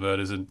charged with the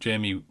murders, and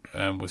Jamie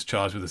was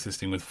charged with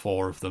assisting with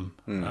 4 of them,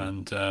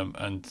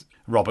 and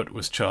Robert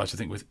was charged, I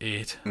think, with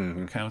 8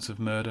 counts of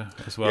murder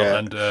as well. Yeah.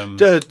 And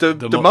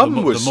the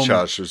mum was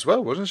charged as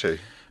well, wasn't she?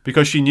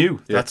 Because she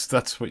knew. Yeah.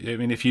 That's what I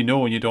mean. If you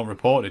know and you don't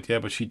report it,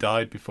 but she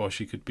died before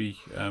she could be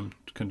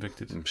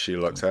convicted. She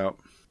lucked out.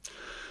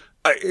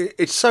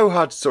 It's so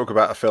hard to talk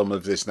about a film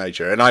of this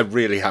nature, and I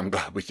really am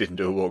glad we didn't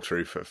do a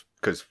walkthrough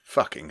because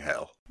fucking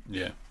hell.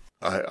 Yeah.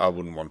 I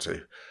wouldn't want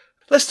to.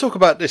 Let's talk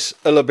about this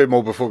a little bit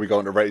more before we go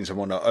on to ratings and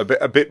whatnot,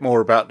 a bit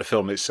more about the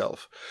film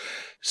itself.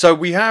 So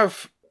we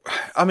have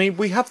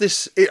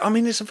this,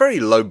 it's a very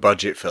low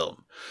budget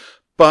film,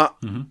 but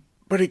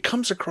it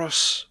comes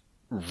across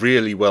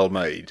really well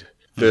made.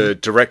 The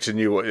director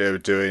knew what they were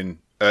doing.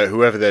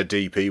 Whoever their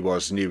DP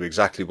was knew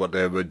exactly what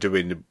they were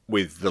doing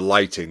with the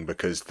lighting,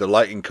 because the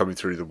lighting coming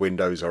through the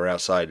windows or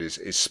outside is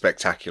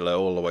spectacular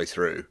all the way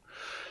through.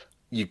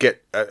 You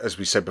get, as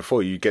we said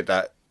before, you get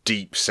that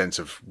deep sense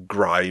of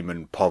grime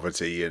and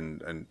poverty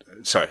and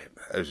sorry,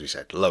 as we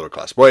said, lower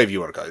class, whatever you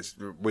want to call it.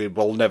 We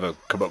will never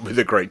come up with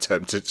a great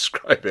term to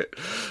describe it,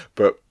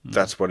 but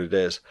that's what it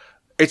is.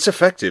 It's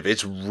effective.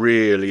 It's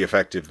really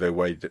effective the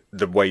way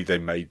they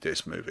made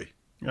this movie.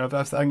 I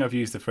think I've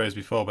used the phrase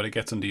before, but it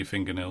gets under your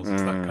fingernails.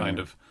 It's that kind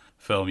of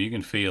film. You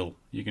can feel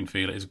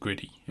it. It's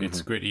gritty.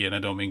 It's gritty, and I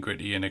don't mean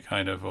gritty in a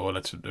kind of,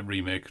 let's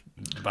remake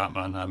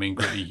Batman. I mean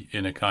gritty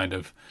in a kind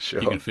of,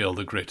 you can feel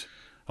the grit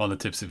on the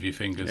tips of your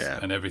fingers,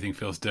 and everything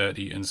feels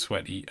dirty and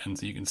sweaty,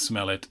 and you can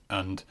smell it,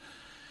 and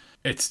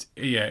it's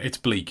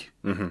bleak.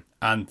 And,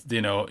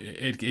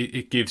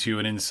 it gives you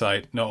an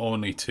insight not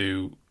only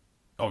to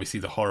obviously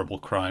the horrible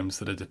crimes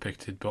that are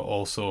depicted, but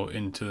also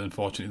into,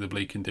 unfortunately, the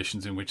bleak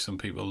conditions in which some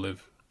people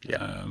live.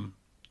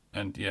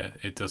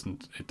 It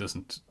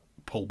doesn't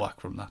pull back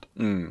from that.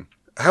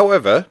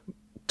 However,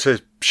 to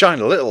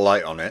shine a little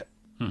light on it,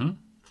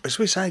 as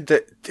we say,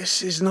 that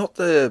this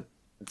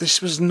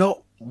was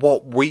not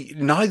what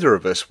neither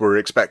of us were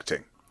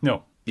expecting.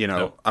 No.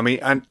 No. I mean,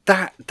 and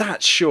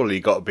that's surely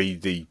got to be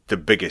the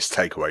biggest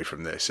takeaway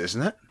from this,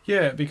 isn't it?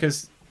 Yeah,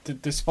 because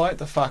despite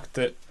the fact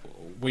that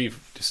we've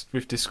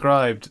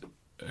described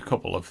a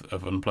couple of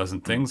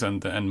unpleasant things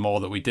and more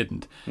that we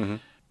didn't.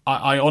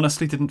 I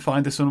honestly didn't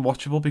find this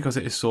unwatchable because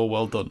it is so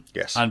well done.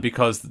 Yes, and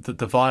because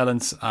the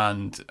violence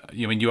and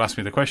you asked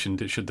me the question: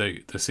 should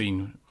the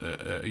scene,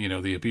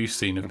 the abuse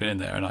scene, have been in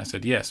there? And I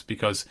said yes,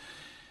 because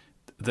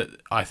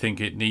I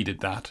think it needed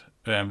that.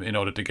 in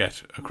order to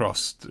get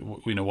across,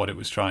 what it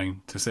was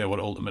trying to say, what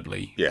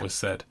ultimately was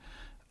said.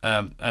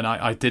 And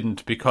I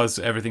didn't, because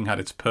everything had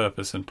its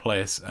purpose and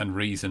place and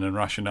reason and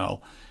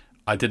rationale.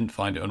 I didn't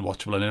find it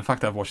unwatchable, and in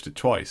fact, I've watched it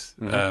twice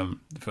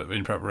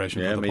in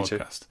preparation for the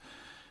podcast. Too.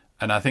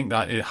 And I think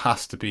that it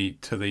has to be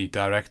to the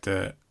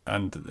director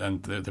and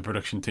the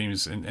production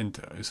teams in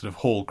sort of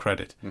whole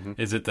credit,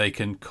 is that they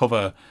can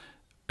cover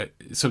a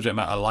subject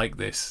matter like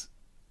this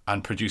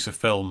and produce a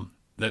film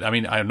that, I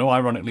mean, I know,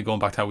 ironically, going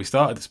back to how we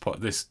started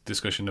this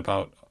discussion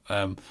about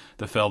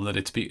the film,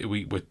 that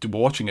we were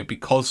watching it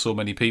because so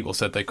many people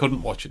said they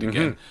couldn't watch it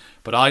again.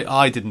 But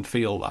I didn't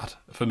feel that,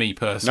 for me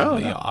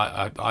personally. No.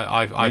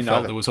 I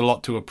felt there was a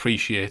lot to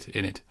appreciate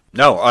in it.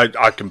 No,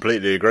 I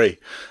completely agree.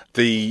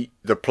 The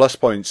plus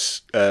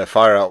points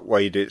far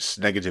outweighed its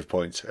negative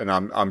points, and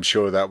I'm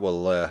sure that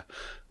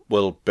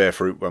will bear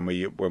fruit when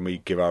we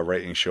give our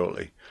rating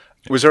shortly.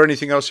 Was there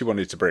anything else you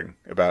wanted to bring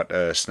about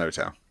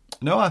Snowtown?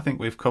 No, I think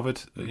we've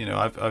covered.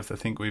 I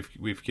think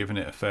we've given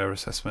it a fair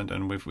assessment,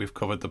 and we've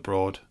covered the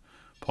broad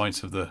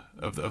points of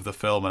the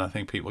film, and I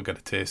think people get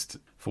a taste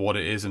for what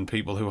it is, and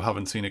people who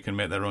haven't seen it can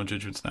make their own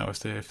judgments now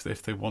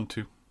if they want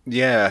to.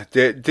 Yeah,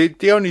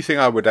 the only thing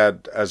I would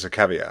add as a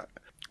caveat,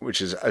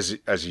 which is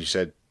as you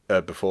said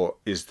before,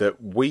 is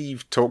that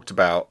we've talked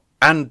about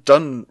and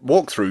done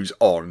walkthroughs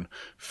on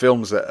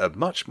films that are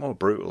much more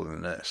brutal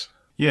than this.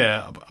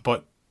 Yeah,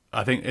 but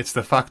I think it's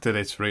the fact that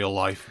it's real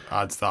life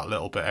adds that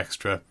little bit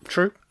extra.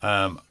 True.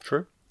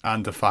 True.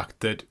 And the fact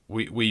that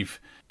we've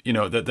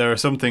that there are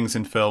some things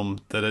in film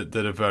that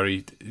are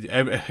very,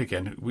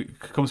 again, it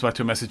comes back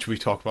to a message we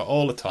talk about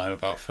all the time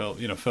about film.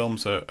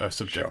 Films are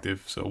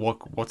subjective. Sure. So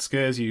what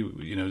scares you,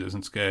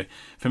 doesn't scare.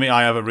 For me,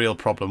 I have a real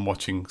problem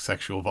watching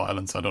sexual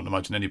violence. I don't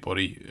imagine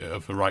anybody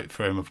of the right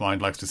frame of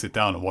mind likes to sit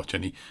down and watch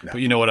any. No.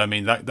 But you know what I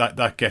mean.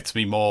 That gets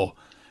me more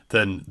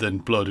than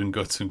blood and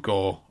guts and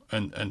gore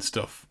and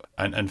stuff.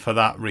 And for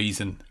that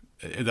reason,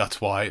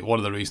 that's why one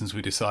of the reasons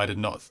we decided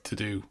not to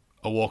do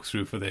a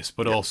walkthrough for this.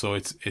 But also,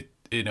 it's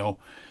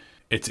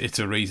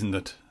a reason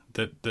that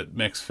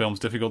makes films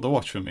difficult to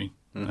watch for me.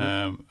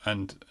 Yeah.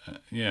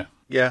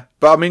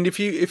 But I mean, if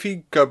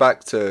you go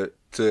back to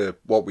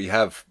what we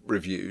have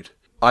reviewed,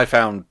 I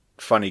found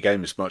Funny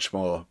Games much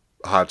more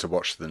hard to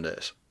watch than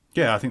this.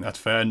 Yeah, I think that's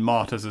fair. And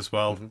Martyrs as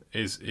well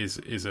is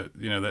a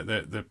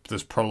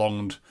there's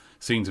prolonged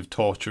scenes of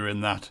torture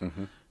in that.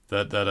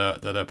 That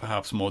are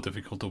perhaps more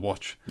difficult to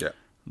watch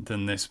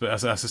than this. But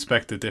as I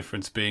suspect the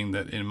difference being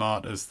that in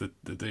Martyrs,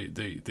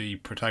 the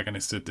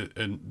protagonist,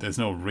 there's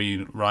no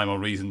rhyme or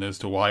reason as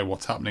to why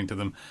what's happening to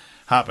them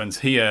happens.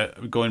 Here,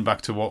 going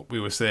back to what we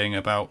were saying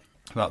about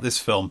this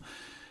film,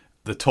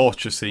 the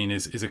torture scene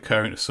is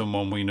occurring to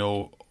someone we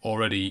know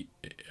already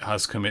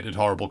has committed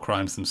horrible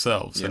crimes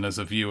themselves. And as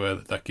a viewer,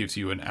 that gives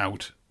you an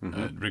out,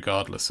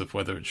 regardless of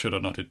whether it should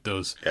or not it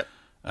does. Yeah.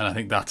 And I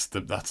think that's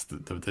the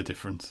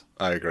difference.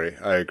 I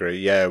agree.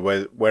 Yeah,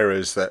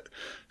 whereas that,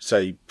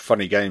 say,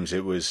 Funny Games,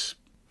 it was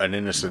an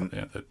innocent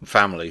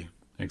family.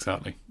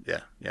 Exactly.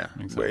 Yeah.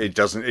 Exactly.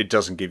 It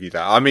doesn't give you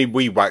that. I mean,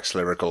 we wax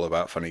lyrical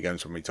about Funny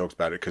Games when we talked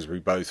about it because we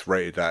both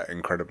rated that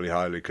incredibly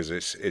highly because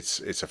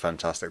it's a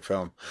fantastic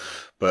film,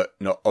 but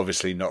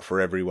obviously not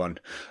for everyone.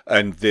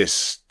 And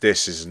this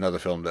is another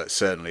film that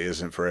certainly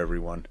isn't for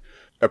everyone.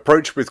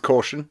 Approach with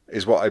caution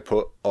is what I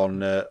put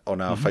on our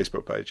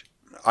Facebook page.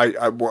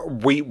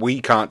 We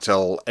can't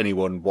tell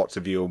anyone what to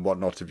view and what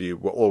not to view.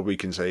 All we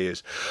can say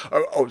is,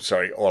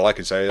 all I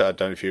can say, I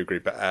don't know if you agree,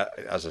 but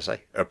as I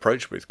say,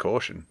 approach with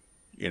caution.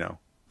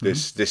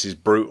 This is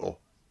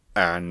brutal,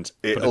 and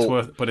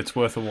but it's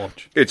worth a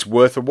watch. It's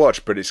worth a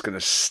watch, but it's going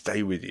to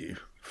stay with you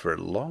for a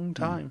long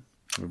time.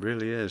 It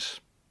really is.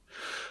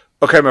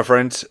 Okay, my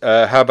friends,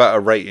 how about a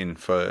rating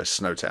for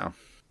Snowtown?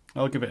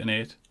 I'll give it an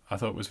 8. I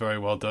thought it was very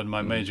well done.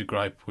 My major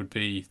gripe would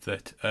be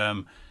that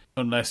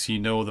unless you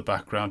know the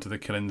background to the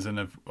killings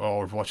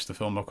or have watched the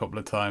film a couple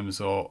of times,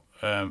 or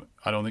I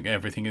don't think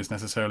everything is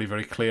necessarily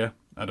very clear.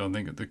 I don't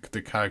think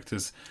the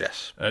characters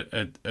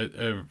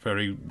are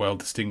very well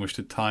distinguished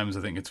at times.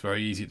 I think it's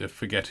very easy to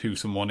forget who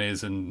someone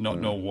is and not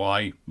know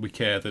why we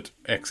care that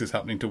X is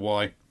happening to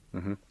Y.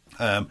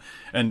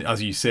 And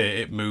as you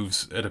say, it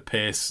moves at a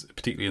pace,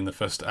 particularly in the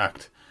first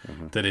act,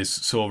 that is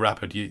so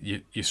rapid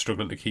you're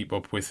struggling to keep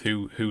up with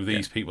who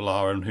these people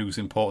are and who's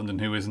important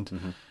and who isn't.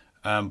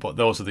 But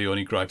those are the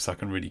only gripes I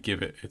can really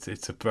give it.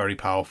 It's a very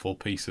powerful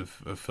piece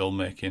of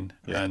filmmaking,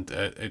 and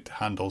it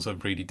handles a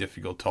really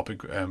difficult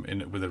topic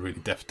with a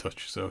really deft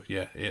touch. So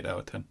yeah, 8 out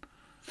of 10.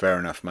 Fair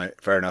enough, mate.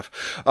 Fair enough.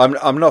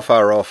 I'm not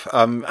far off.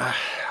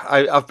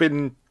 I've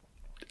been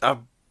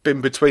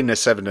between a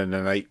 7 and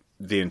an 8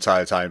 the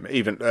entire time.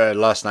 Even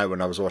last night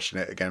when I was watching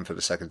it again for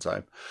the second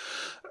time.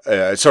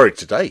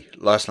 Today.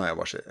 Last night I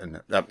watched it, and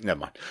never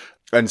mind.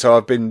 And so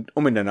I've been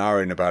umming and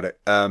ahhing about it.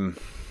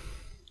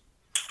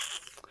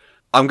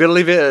 I'm going to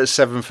leave it at a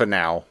 7 for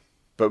now,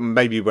 but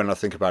maybe when I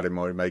think about it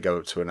more, it may go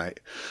up to an 8.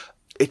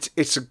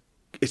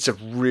 It's a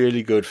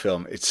really good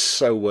film. It's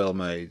so well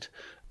made.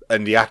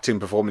 and the acting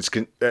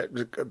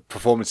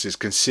performances,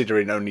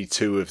 considering only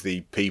 2 of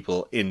the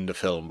people in the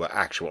film were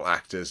actual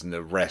actors, and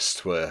the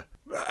rest were,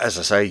 as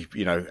I say,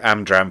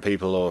 Amdram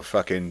people or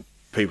fucking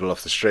people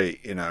off the street,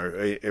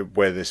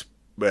 where this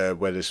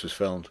was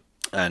filmed,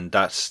 and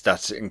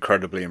that's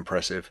incredibly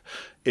impressive.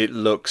 It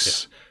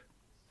looks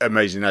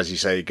amazing, as you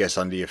say. It gets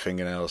under your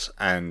fingernails,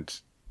 and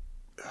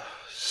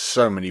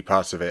so many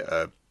parts of it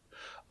are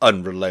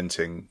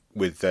unrelenting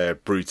with their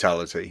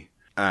brutality,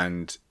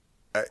 and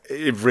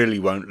it really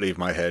won't leave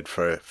my head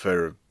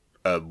for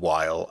a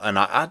while. And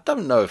I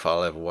don't know if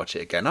I'll ever watch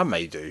it again. I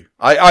may do.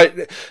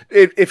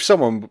 If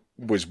someone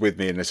was with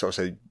me and they sort of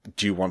say,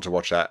 "Do you want to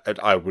watch that?"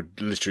 I would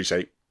literally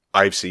say,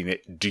 "I've seen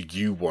it. Do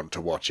you want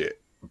to watch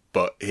it?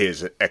 But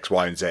here's X,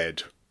 Y, and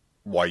Z.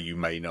 Why you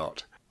may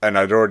not." And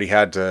I'd already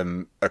had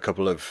a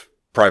couple of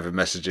private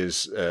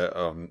messages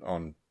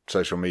on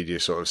social media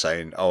sort of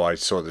saying, "Oh, I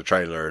saw the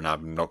trailer and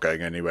I'm not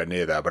going anywhere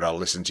near that, but I'll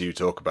listen to you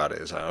talk about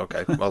it." It's like,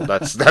 okay, well,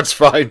 that's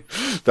fine.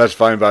 That's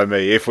fine by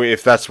me.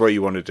 If that's what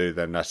you want to do,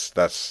 then that's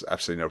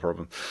absolutely no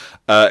problem.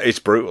 It's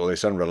brutal.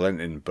 It's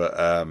unrelenting, but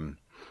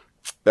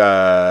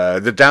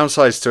the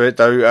downsides to it,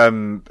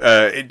 though,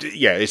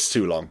 it's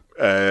too long.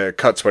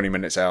 Cut 20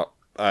 minutes out.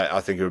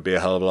 I think it would be a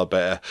hell of a lot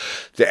better.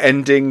 The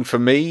ending, for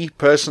me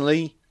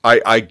personally,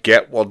 I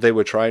get what they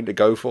were trying to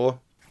go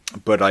for,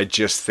 but I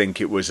just think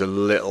it was a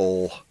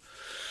little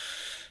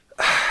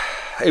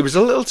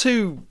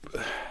too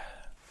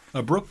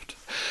abrupt.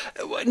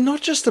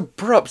 Not just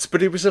abrupt,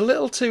 but it was a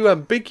little too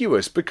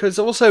ambiguous, because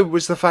also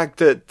was the fact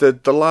that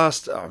the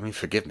last, I mean,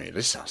 forgive me,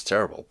 this sounds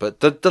terrible, but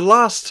the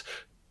last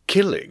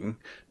killing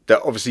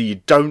that obviously you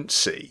don't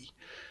see,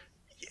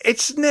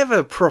 it's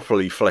never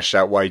properly fleshed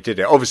out why he did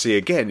it. Obviously,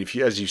 again, if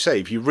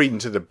you read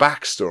into the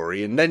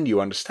backstory and then you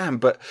understand,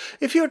 but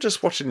if you're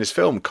just watching this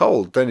film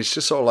cold, then it's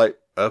just sort of like,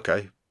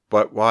 okay,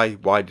 but why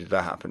did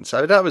that happen?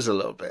 So that was a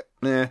little bit,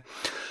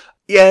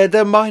 yeah,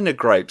 they're minor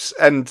gripes,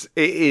 and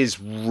it is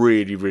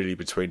really, really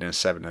between a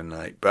 7 and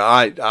an 8.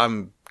 But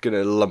I'm going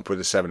to lump with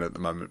a 7 at the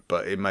moment,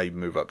 but it may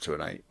move up to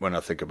an 8 when I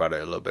think about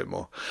it a little bit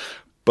more.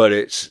 But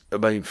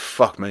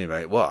fuck me,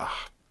 mate. What a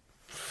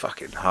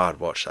fucking hard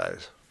watch that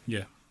is.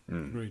 Yeah,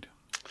 agreed.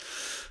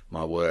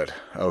 My word.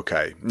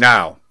 Okay,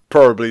 now,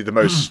 probably the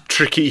most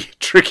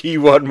tricky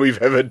one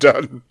we've ever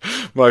done,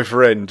 my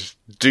friend.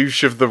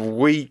 Douche of the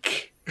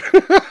week.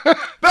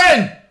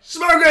 Ben!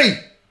 Smokey!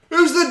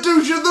 Who's the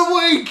douche of the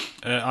week?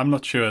 I'm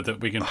not sure that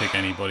we can pick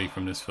anybody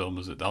from this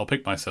film. I'll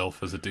pick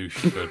myself as a douche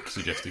for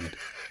suggesting it.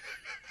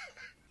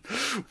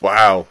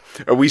 Wow.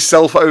 Are we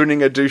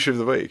self-owning a douche of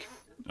the week?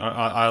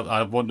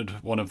 I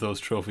wanted one of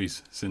those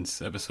trophies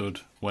since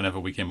episode whenever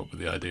we came up with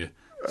the idea.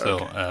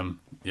 So, okay.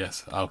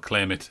 Yes, I'll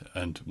claim it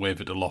and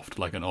wave it aloft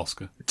like an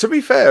Oscar. To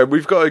be fair,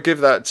 we've got to give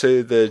that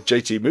to the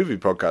JT Movie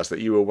podcast that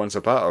you were once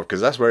a part of,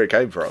 because that's where it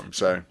came from,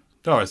 so...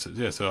 Oh,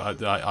 yeah, so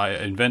I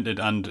invented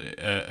and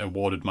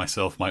awarded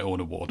myself my own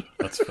award.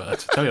 I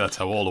tell you, that's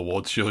how all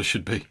awards shows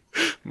should be.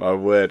 My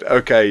word.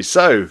 Okay,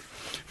 so,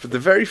 for the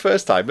very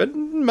first time,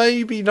 and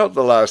maybe not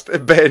the last,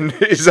 Ben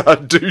is our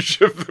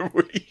douche of the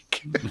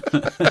week.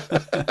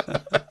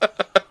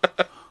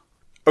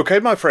 Okay,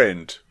 my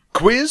friend.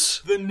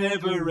 Quiz? The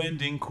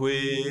never-ending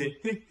quiz.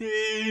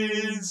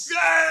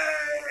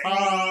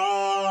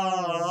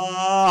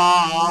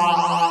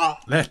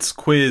 Let's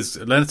quiz.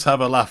 Let's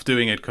have a laugh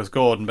doing it, because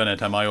Gordon,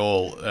 Bennett, and I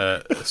all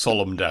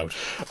solemned out.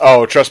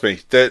 Oh, trust me.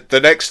 The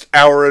next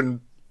hour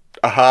and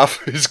a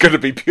half is going to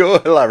be pure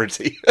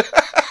hilarity.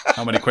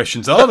 How many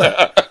questions are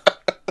there?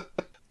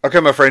 Okay,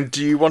 my friend,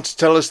 do you want to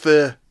tell us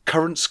the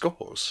current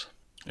scores?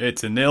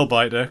 It's a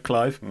nail-biter,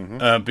 Clive,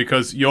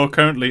 because you're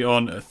currently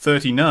on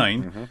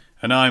 39,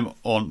 and I'm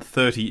on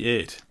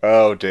 38.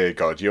 Oh, dear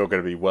God, you're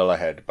going to be well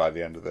ahead by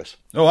the end of this.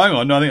 Oh, hang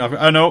on.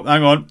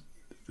 Hang on.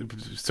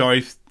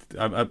 Sorry,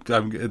 I'm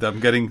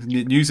getting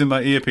news in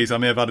my earpiece. I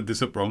may have added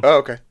this up wrong. Oh,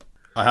 okay.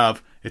 I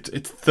have. It's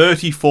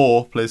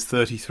 34 plays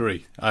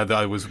 33.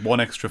 I was one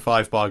extra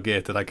 5-bar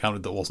gate that I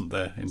counted that wasn't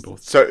there in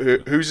both. So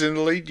who's in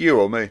the lead, you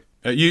or me?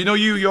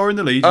 You're in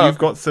the lead. You've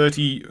got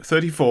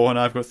 34 and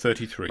I've got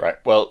 33. Right,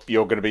 well,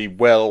 you're going to be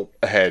well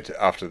ahead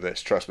after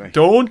this, trust me.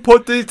 Don't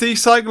put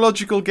these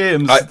psychological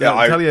games. I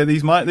tell you,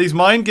 these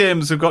mind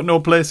games have got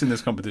no place in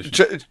this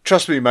competition.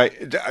 Trust me,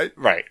 mate.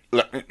 Right,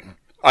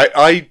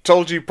 I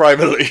told you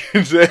privately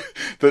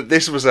that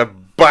this was a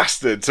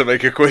bastard to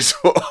make a quiz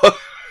for.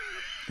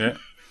 Yeah.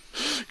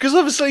 Because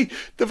obviously,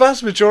 the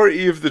vast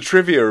majority of the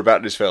trivia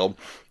about this film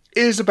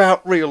is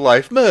about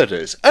real-life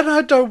murders, and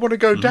I don't want to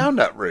go down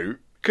that route,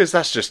 because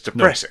that's just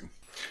depressing. No.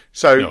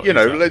 So,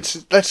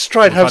 exactly. let's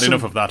try and have had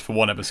enough of that for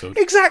one episode.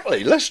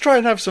 Exactly. Let's try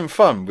and have some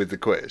fun with the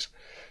quiz.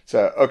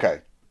 So, okay.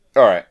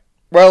 All right.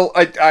 Well,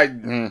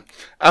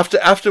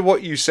 after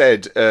what you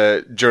said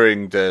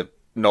during the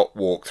not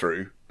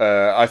walkthrough,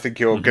 I think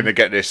you're going to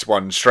get this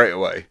one straight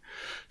away.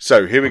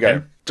 So, here we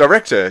go.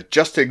 Director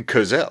Justin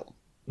Kurzel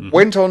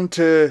went on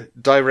to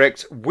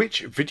direct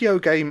which video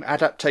game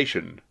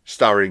adaptation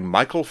starring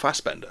Michael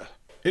Fassbender?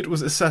 It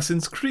was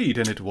Assassin's Creed,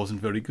 and it wasn't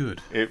very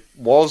good. It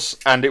was,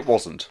 and it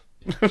wasn't.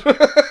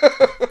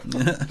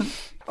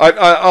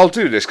 I'll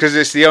do this because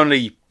it's the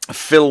only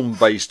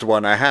film-based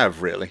one I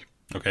have, really.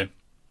 Okay.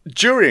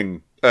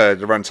 During the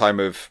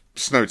runtime of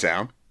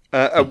Snowtown,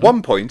 at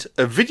one point,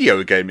 a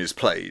video game is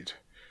played.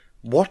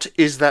 What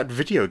is that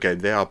video game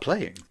they are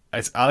playing?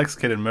 It's Alex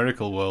Kidd in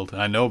Miracle World.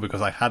 I know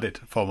because I had it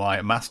for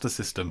my Master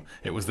System.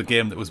 It was the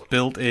game that was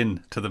built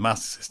in to the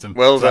Master System.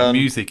 Well so done. that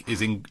music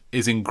is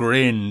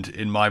ingrained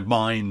in my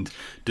mind.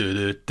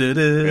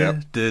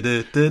 Yep.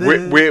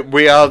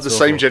 We are the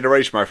same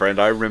generation, my friend.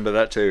 I remember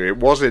that too. It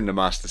was in the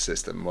Master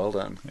System. Well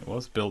done. It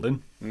was built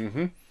in.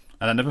 Mm-hmm.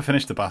 And I never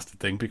finished the bastard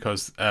thing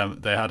because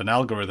they had an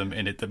algorithm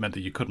in it that meant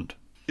that you couldn't.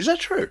 Is that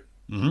true?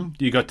 Mm-hmm.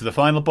 You got to the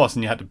final boss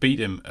and you had to beat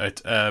him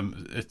at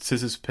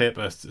scissors,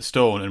 paper,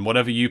 stone, and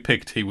whatever you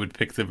picked, he would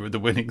pick the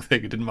winning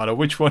thing. It didn't matter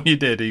which one you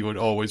did, he would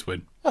always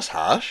win. That's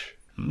harsh.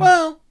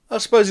 Well, I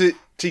suppose it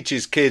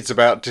teaches kids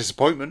about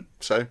disappointment,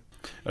 so...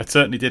 It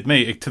certainly did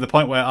me, to the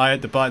point where I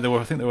had to buy...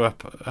 I think there were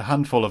a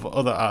handful of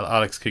other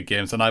Alex Kidd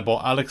games, and I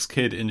bought Alex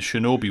Kidd in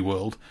Shinobi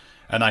World,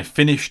 and I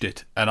finished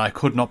it, and I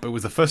could not... It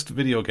was the first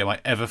video game I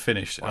ever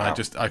finished, Wow.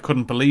 and I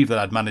couldn't believe that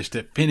I'd managed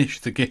to finish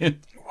the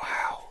game.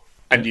 Wow.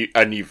 And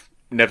you've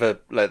never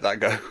let that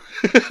go.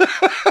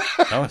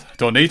 No, I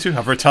don't need to.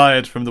 I've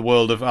retired from the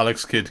world of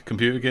Alex Kidd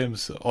computer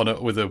games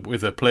with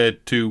a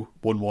played 2,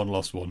 1-1,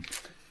 lost 1.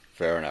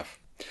 Fair enough.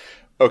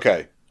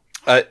 Okay.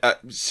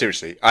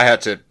 Seriously, I had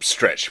to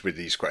stretch with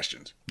these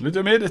questions. I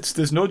mean,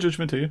 there's no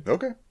judgment here.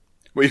 Okay.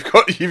 Well,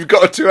 you've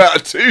got a 2 out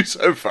of 2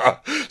 so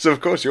far, so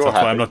of course you're That's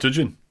happy. why I'm not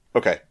judging.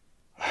 Okay.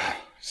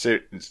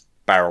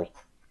 Barrel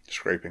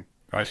scraping.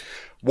 Right.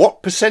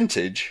 What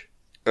percentage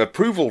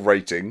approval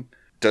rating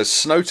does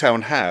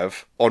Snowtown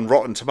have on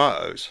Rotten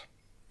Tomatoes?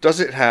 Does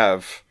it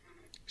have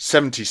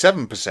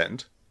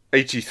 77%,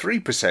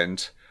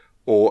 83%,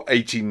 or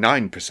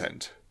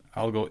 89%?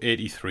 I'll go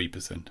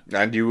 83%.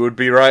 And you would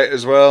be right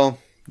as well.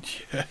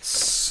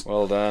 Yes.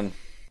 Well done.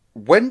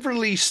 When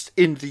released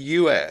in the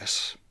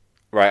US...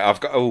 Right, I've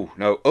got... Oh,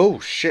 no. Oh,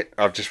 shit.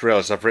 I've just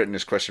realised I've written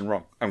this question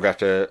wrong. I'm going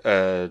to have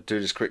to do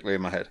this quickly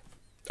in my head.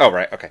 Oh,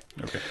 right. Okay.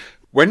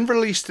 When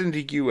released in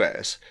the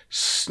US,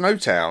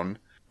 Snowtown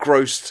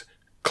grossed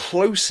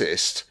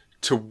closest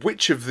to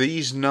which of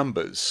these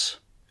numbers?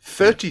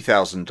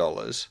 $30,000,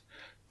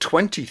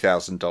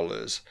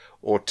 $20,000,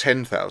 or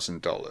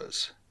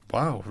 $10,000?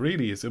 Wow,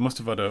 really? It must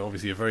have had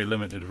obviously a very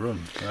limited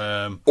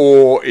run.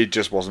 Or it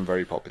just wasn't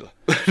very popular.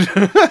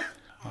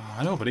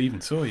 I know, but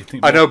even so, you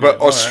think... I know, but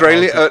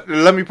Australia...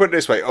 let me put it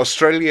this way.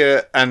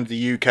 Australia and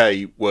the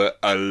UK were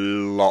a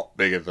lot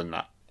bigger than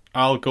that.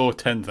 I'll go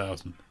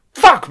 10,000.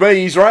 Fuck me,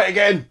 he's right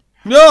again.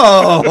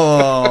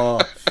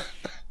 No!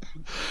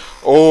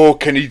 Oh,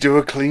 can he do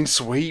a clean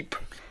sweep?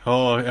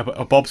 Oh,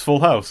 a Bob's Full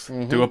House.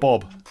 Mm-hmm. Do a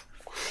Bob.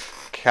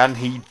 Can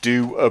he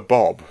do a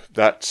Bob?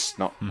 That's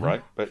not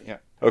right, but yeah.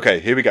 Okay,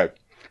 here we go.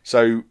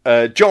 So,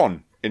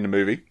 John in the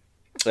movie,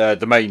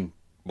 the main,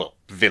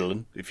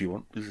 villain, if you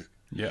want.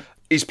 Yeah.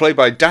 He's played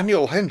by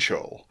Daniel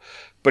Henshaw,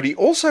 but he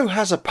also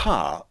has a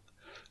part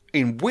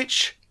in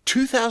which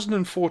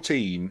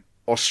 2014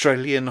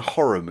 Australian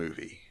horror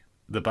movie?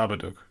 The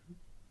Babadook.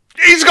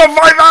 He's got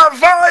 5 out of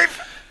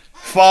 5!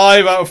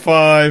 5 out of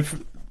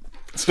 5.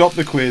 Stop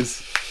the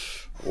quiz.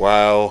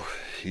 Wow,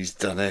 he's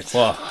done it.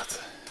 Well,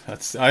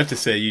 I have to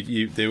say,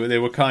 they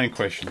were kind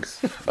questions.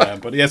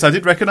 But yes, I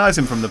did recognise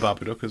him from the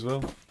Babadook as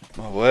well.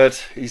 My word,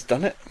 he's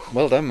done it.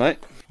 Well done, mate.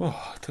 Oh,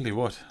 I'll tell you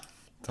what.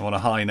 I'm on a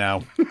high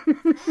now.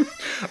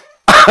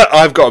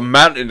 I've got a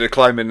mountain to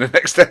climb in the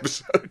next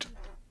episode.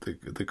 The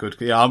good.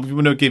 Yeah, I'm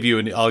going to give you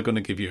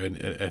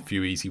a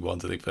few easy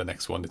ones. I think for the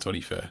next one, it's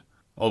only fair.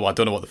 Oh, I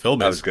don't know what the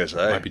film is. I was going to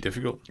say. It might be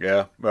difficult.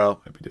 Yeah, well,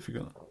 might be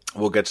difficult.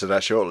 We'll get to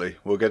that shortly.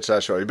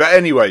 But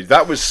anyway,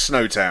 that was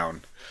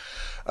Snowtown.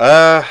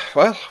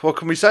 Well, what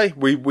can we say?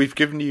 We've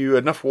given you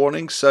enough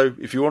warnings. So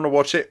if you want to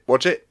watch it,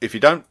 watch it. If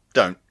you don't,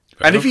 don't.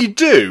 And if you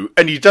do,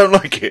 and you don't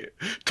like it,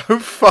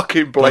 don't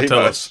fucking blame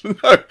us.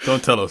 No.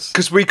 Don't tell us.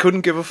 Because we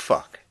couldn't give a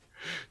fuck.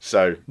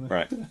 So,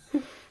 right.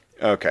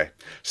 Okay.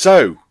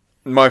 So,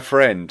 my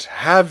friend,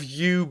 have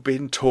you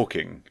been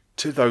talking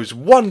to those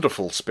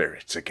wonderful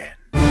spirits again?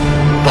 I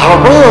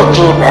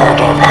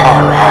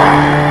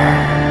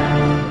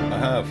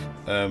have.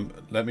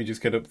 Let me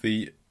just get up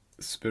the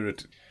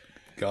spirit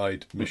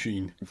guide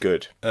machine.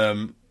 Good.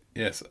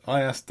 Yes,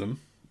 I asked them,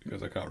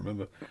 because I can't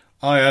remember.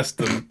 I asked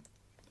them...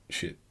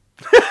 Shit.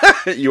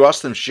 You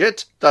asked them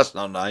shit? That's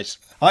not nice.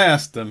 I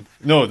asked them...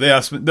 No, they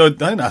asked me... No, I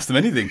didn't ask them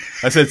anything.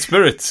 I said,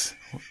 spirits,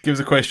 give us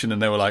a question,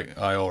 and they were like,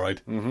 aye, all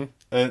right.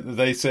 Mm-hmm.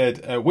 They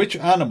said, which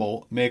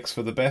animal makes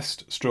for the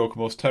best stroke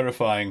most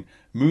terrifying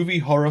movie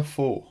horror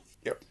foe?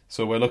 Yep.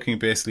 So we're looking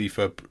basically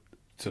for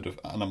sort of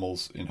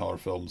animals in horror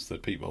films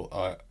that people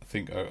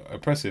think are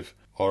oppressive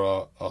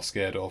or are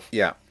scared of.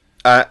 Yeah.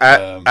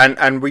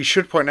 And we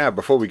should point out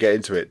before we get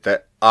into it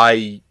that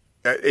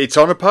it's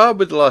on a par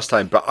with the last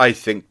time, but I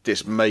think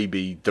this may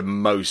be the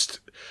most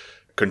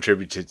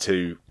contributed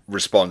to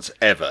response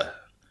ever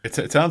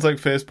It sounds like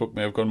Facebook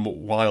may have gone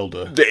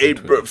wilder.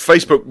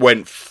 Facebook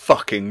went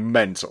fucking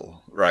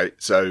mental, right?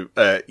 So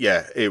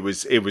it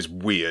was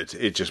weird.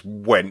 It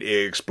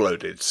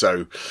exploded.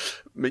 So,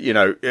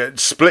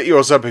 split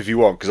yours up if you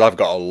want, because I've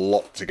got a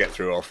lot to get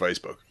through off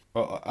Facebook.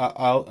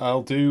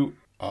 I'll do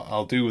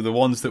the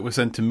ones that were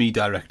sent to me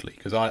directly,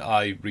 because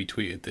I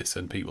retweeted this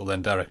and people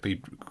then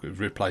directly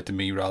replied to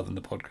me rather than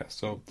the podcast.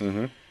 So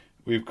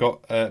we've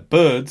got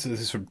birds.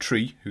 This is from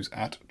Tree, who's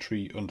at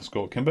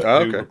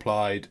Tree_Kimber, who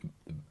replied,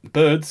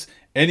 "Birds,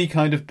 any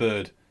kind of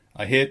bird.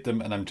 I hate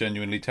them and I'm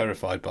genuinely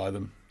terrified by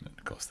them." And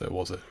of course, there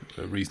was a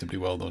reasonably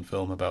well-known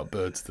film about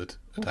birds that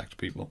attacked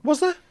people. Was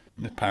there?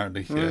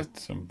 Apparently,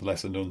 some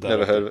lesser-known.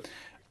 Never heard of it.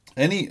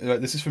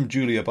 This is from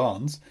Julia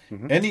Barnes.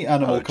 Any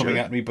animal coming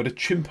at me but a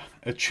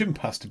chimp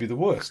has to be the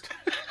worst.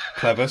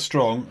 Clever,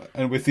 strong,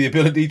 and with the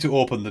ability to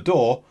open the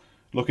door,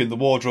 look in the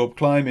wardrobe,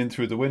 climb in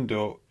through the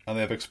window, and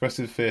they have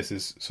expressive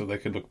faces so they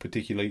can look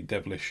particularly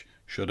devilish.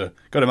 Shudder.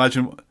 Got to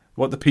imagine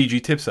what the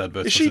PG Tips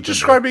advert. Is she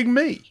describing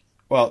me?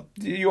 Well,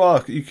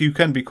 you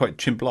can be quite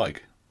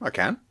chimp-like. I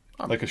can.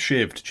 Like a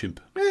shaved chimp.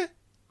 Yeah.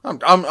 I'm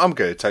going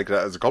to take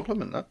that as a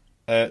compliment, though.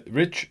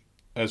 Rich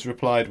has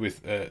replied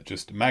with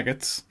just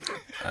maggots.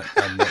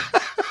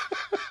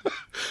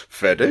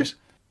 Fair dues.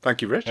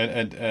 Thank you, Rich.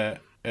 And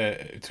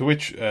to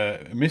which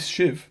Miss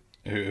Shiv,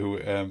 who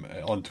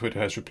on Twitter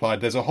has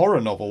replied, "There's a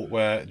horror novel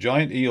where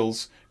giant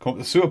eels come up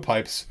the sewer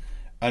pipes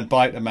and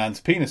bite a man's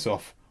penis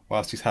off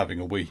whilst he's having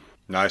a wee."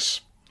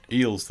 Nice.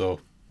 Eels, though.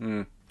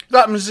 That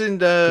happens in...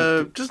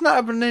 doesn't that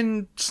happen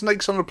in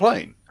Snakes on a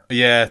Plane?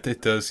 Yeah,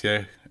 it does,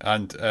 yeah.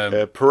 And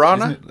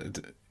Piranha?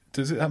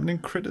 Does it happen in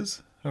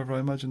Critters? Have I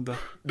imagined that?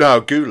 No,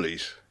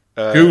 Ghoulies.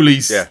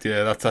 Ghoulies.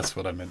 Yeah, that's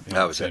what I meant. Yeah,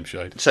 that was same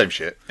shit. Same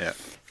shit, yeah.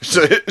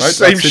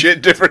 Same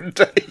shit, different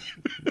day.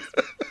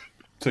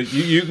 So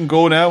you can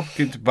go now.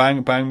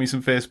 Bang me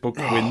some Facebook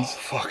wins.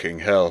 Fucking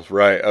hell.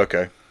 Right,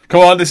 okay.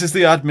 Come on, this is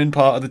the admin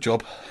part of the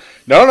job.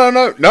 No.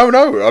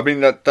 I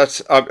mean,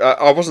 that's...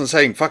 I wasn't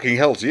saying fucking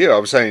hell to you. I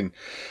was saying...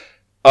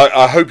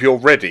 I hope you're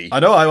ready. I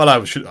know.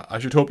 I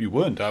should hope you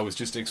weren't. I was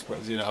just I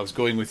was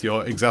going with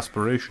your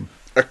exasperation.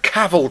 A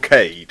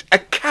cavalcade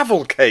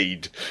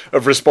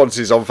of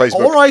responses on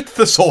Facebook. All right,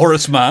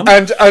 thesaurus man.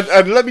 And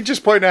let me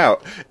just point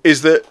out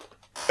is that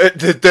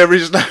there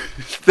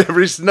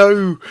is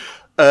no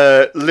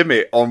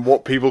limit on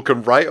what people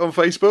can write on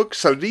Facebook.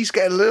 So these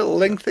get a little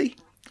lengthy.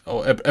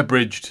 Oh,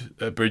 abridge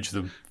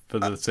them. For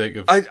the sake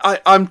of...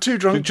 I'm too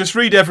drunk... Just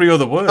read every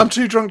other word. I'm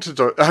too drunk to...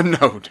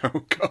 No,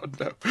 God,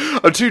 no.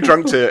 I'm too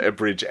drunk to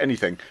abridge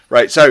anything.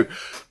 Right, so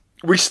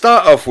we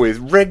start off with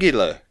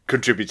regular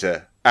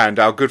contributor and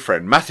our good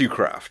friend Matthew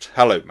Craft.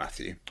 Hello,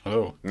 Matthew.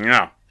 Hello.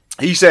 Yeah.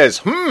 He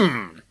says,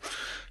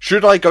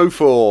 should I go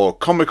for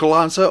comical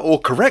answer or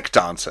correct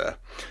answer?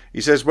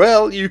 He says,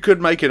 well, you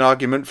could make an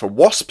argument for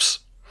wasps.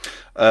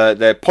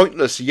 They're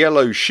pointless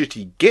yellow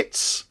shitty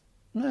gits.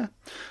 Yeah.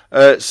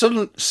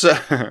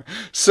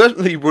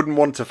 Certainly wouldn't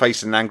want to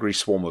face an angry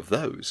swarm of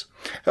those.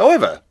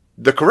 However,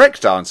 the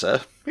correct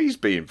answer... He's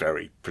being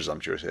very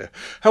presumptuous here.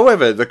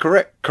 However, the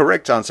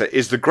correct answer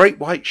is the great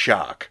white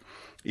shark.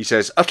 He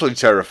says, utterly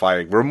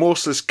terrifying,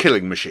 remorseless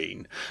killing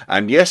machine.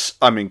 And yes,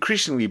 I'm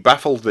increasingly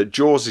baffled that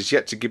Jaws is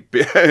yet to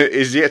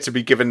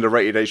be given the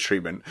rated H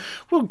treatment.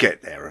 We'll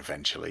get there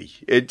eventually.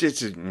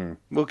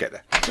 We'll get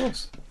there. Of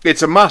course.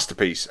 It's a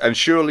masterpiece and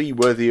surely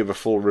worthy of a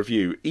full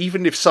review,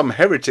 even if some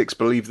heretics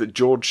believe that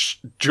George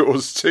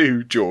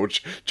 2.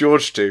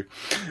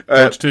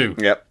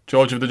 Yep.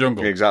 George of the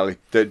Jungle. Exactly.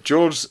 That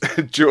Jaws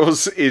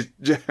is...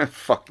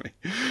 fuck me.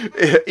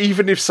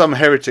 Even if some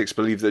heretics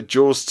believe that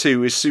Jaws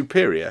 2 is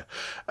superior.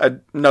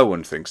 No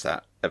one thinks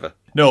that, ever.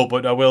 No,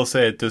 but I will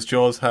say, does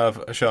Jaws have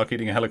a shark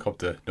eating a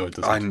helicopter? No, it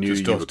doesn't. I knew Just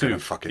you Jaws were going to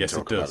 2. fucking Yes,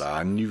 talk it about does. that.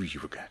 I knew you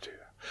were going to do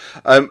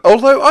that.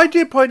 Although I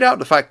did point out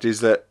the fact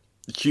is that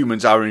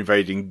humans are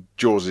invading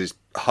Jaws'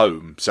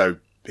 home, so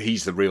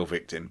he's the real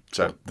victim.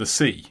 So What, the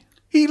sea?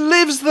 he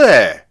lives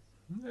there.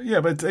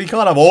 Yeah, but he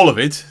can't have all of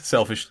it,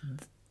 selfish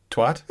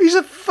twat. He's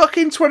a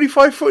fucking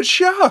 25-foot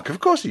shark. Of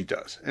course he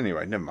does.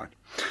 Anyway, never mind.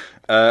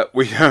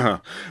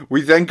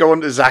 We then go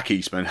on to Zach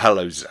Eastman.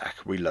 Hello, Zach.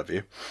 We love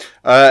you.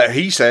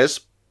 He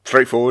says,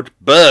 straightforward,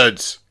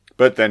 birds.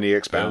 But then he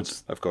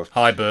expounds, of course.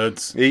 Hi,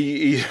 birds.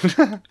 He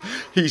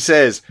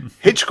says,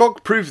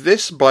 Hitchcock proved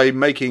this by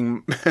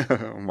making...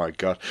 oh, my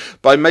God.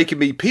 By making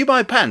me pee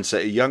my pants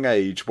at a young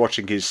age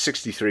watching his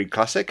 63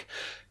 classic.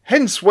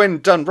 Hence, when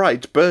done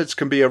right, birds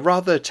can be a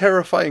rather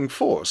terrifying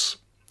force.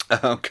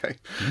 Okay.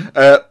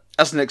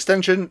 As an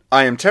extension,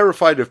 I am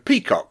terrified of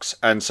peacocks,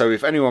 and so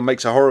if anyone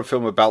makes a horror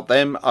film about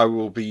them, I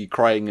will be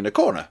crying in a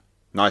corner.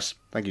 Nice.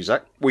 Thank you,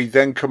 Zach. We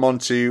then come on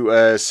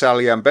to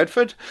Sally Ann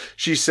Bedford.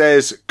 She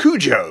says,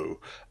 Cujo,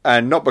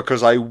 and not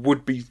because I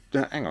would be...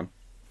 hang on.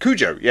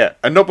 Cujo, yeah.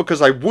 And not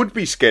because I would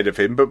be scared of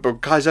him, but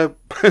because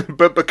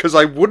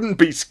I wouldn't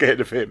be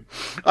scared of him.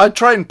 I'd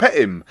try and pet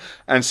him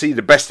and see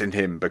the best in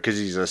him because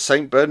he's a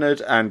St.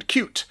 Bernard and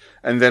cute,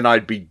 and then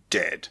I'd be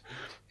dead.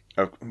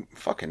 Oh,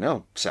 fucking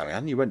hell, Sally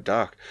Ann, you went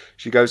dark.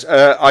 She goes,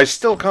 I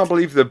still can't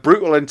believe the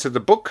brutal end to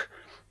the book.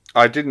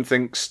 I didn't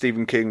think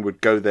Stephen King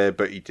would go there,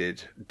 but he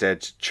did.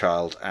 Dead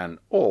child and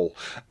all.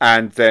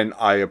 And then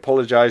I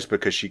apologise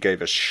because she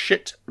gave us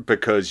shit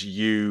because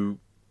you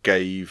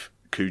gave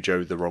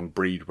Cujo the wrong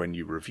breed when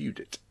you reviewed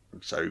it.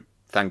 So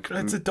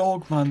It's a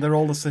dog, man. They're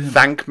all the same.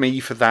 Thank me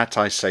for that.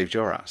 I saved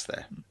your ass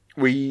there.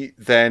 We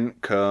then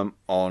come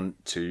on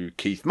to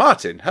Keith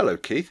Martin. Hello,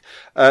 Keith.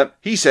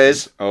 He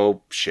says,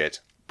 oh, shit.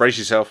 Brace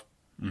yourself.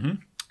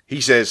 Mm-hmm.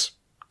 He says,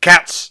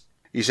 cats.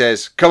 He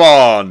says, come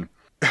on.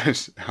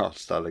 I'll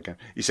start again.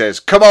 He says,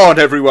 come on,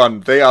 everyone.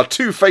 They are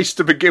two-faced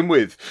to begin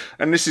with.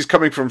 And this is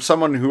coming from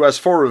someone who has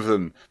 4 of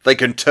them. They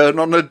can turn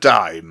on a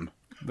dime.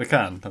 They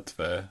can, that's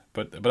fair.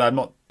 But I'm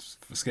not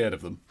scared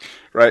of them.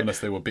 Right. Unless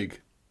they were big.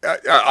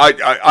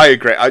 I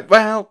agree.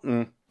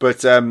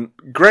 But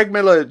Greg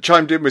Miller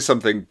chimed in with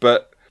something,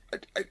 but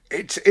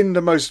it's in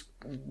the most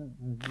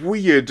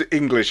weird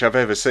English I've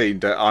ever seen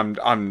that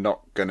I'm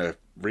not going to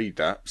read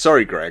that.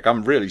 Sorry, Greg.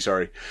 I'm really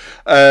sorry.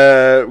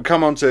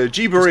 Come on to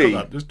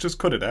Gibbery. Just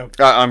cut it out.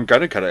 I'm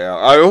going to cut it out.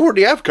 I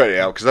already have cut it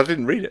out because I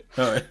didn't read it.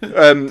 All right.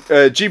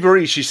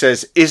 Gibbery, she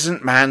says,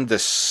 isn't man the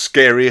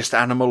scariest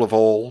animal of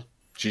all?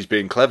 She's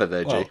being clever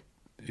there, G.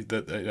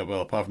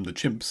 Well, apart from the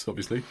chimps,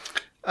 obviously.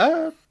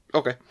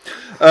 Okay.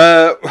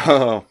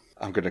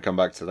 I'm going to come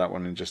back to that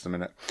one in just a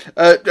minute.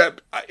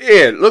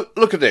 Here,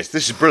 look at this.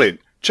 This is brilliant.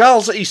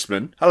 Charles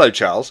Eastman. Hello,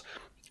 Charles.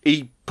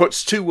 He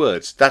puts 2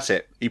 words. That's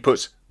it. He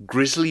puts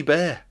grizzly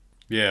bear.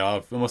 Yeah,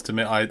 I must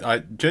admit, I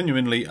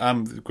genuinely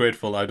am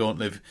grateful I don't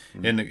live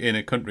in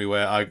a country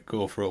where I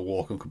go for a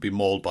walk and could be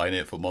mauled by an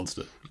 8-foot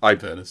monster. In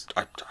fairness.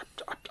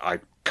 I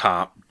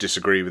can't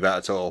disagree with that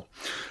at all.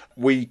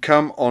 We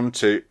come on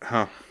to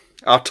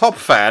our top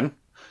fan.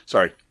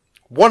 Sorry.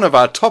 One of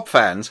our top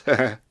fans,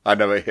 I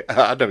know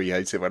he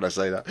hates it when I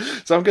say that,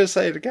 so I'm going to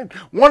say it again.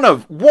 One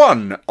of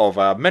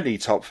our many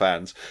top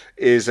fans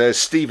is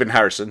Stephen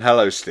Harrison.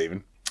 Hello,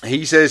 Stephen.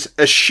 He says,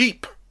 a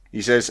sheep.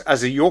 He says,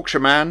 as a Yorkshire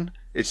man,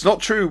 it's not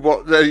true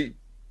what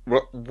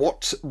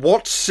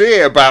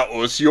say about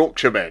us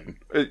Yorkshire men.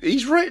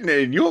 He's written it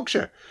in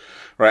Yorkshire.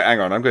 Right, hang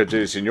on, I'm going to do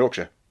this in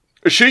Yorkshire.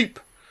 A sheep.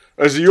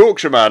 As a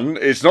Yorkshire man,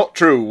 it's not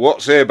true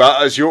what say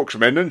about us Yorkshire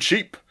men and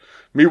sheep.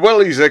 Me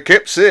wellies are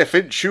kept safe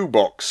in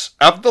shoebox.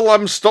 Have the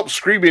lambs stopped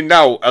screaming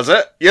now, has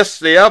it? Yes,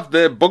 they have.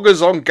 Their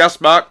buggers on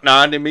gas mark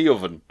 9 in me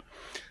oven.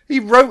 He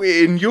wrote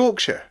it in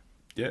Yorkshire.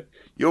 Yeah.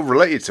 You're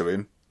related to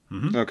him?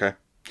 Mm-hmm. Okay.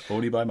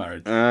 Only by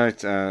marriage.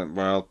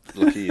 Well,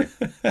 lucky you.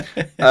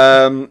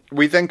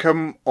 We then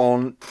come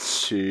on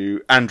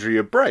to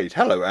Andrea Braid.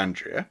 Hello,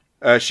 Andrea.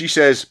 She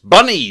says,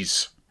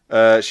 bunnies.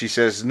 She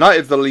says,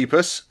 Night of the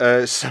Lepus.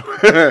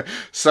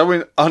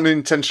 So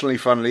unintentionally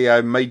funnily,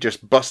 I may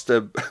just bust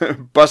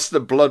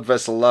the blood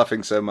vessel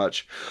laughing so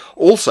much.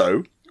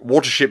 Also,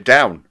 Watership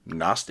Down.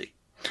 Nasty.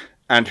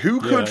 And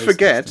who could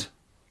forget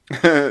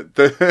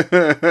the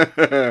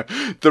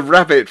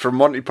rabbit from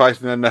Monty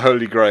Python and the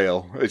Holy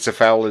Grail? It's a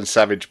foul and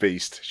savage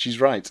beast. She's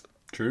right.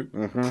 True.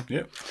 Mm-hmm.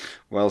 Yeah.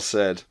 Well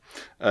said.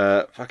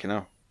 Fucking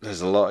hell.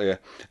 There's a lot here.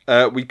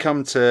 We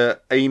come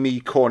to Amy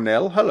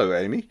Cornell. Hello,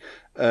 Amy.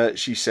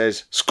 She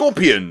says,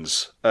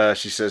 scorpions.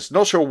 She says,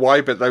 not sure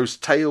why, but those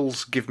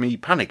tails give me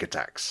panic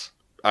attacks.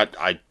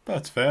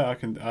 That's fair.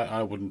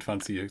 I wouldn't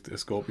fancy a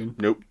scorpion.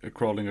 Nope.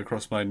 Crawling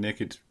across my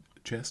naked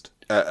chest.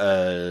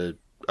 I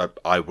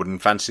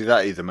wouldn't fancy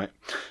that either, mate.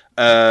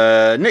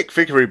 Nick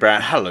Vickery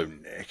Brown. Hello,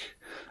 Nick.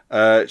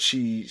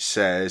 She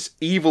says,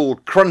 evil,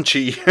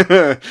 crunchy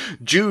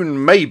June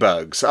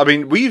Maybugs. I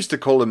mean, we used to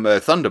call them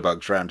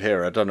thunderbugs around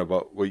here. I don't know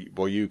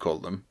what you call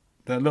them.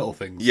 They're little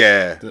things.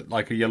 Yeah.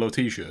 Like a yellow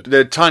T-shirt.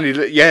 The tiny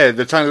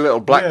little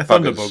black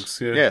buggers.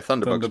 Thunderbugs. Yeah,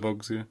 thunderbugs.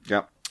 Thunderbugs, yeah.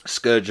 Yeah.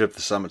 Scourge of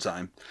the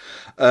summertime.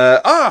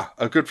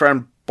 A good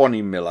friend,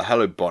 Bonnie Miller.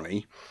 Hello,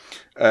 Bonnie.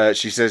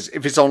 She says,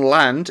 if it's on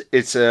land,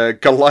 it's a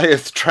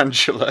Goliath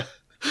tarantula.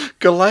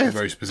 Goliath.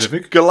 Very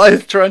specific.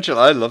 Goliath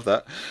tarantula. I love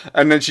that.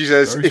 And then she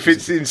says, if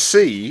it's in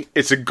sea,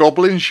 it's a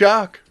goblin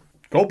shark.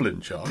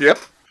 Goblin shark? Yep.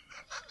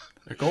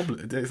 A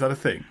goblin? Is that a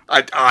thing?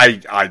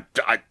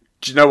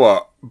 Do you know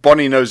what?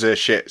 Bonnie knows her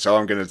shit, so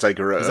I'm going to take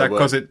her at Is her that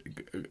because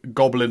it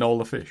goblin all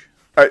the fish?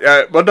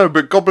 Well, no,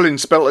 but goblin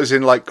spelt as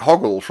in like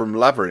Hoggle from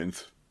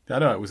Labyrinth. I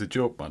know, it was a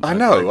joke, man. I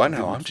know.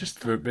 I'm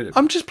just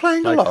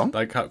playing along.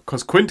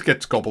 Because Quint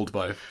gets gobbled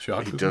by a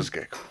shark. He does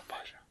get gobbled by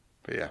a shark.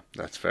 But yeah,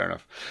 that's fair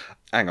enough.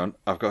 Hang on,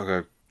 I've got to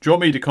go. Do you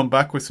want me to come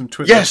back with some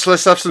Twitter? Yes,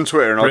 let's have some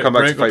Twitter and I'll come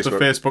back to break Facebook. up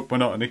the Facebook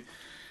monotony.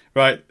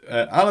 Right,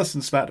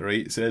 Alison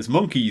Slattery says,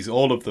 monkeys,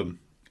 all of them,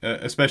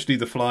 especially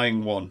the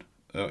flying one,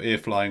 a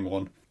flying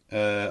one.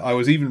 I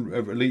was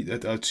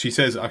even, she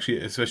says, actually,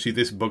 especially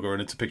this bugger,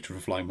 and it's a picture of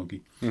a flying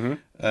monkey. Mm-hmm.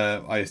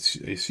 I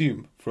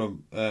assume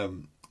from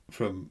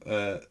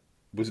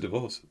Wizard of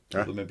Oz.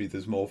 Although maybe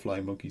there's more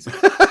flying monkeys.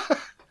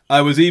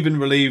 I was even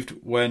relieved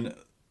when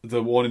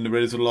the one in the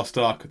Raiders of the Lost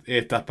Ark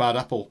ate that bad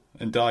apple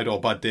and died,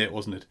 or bad date,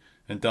 wasn't it?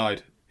 And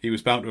died. He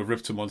was bound to have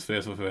ripped someone's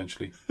face off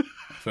eventually.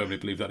 I firmly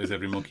believe that is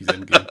every monkey's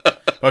end game.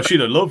 Oh, she'd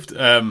have loved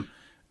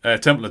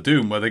Temple of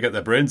Doom, where they get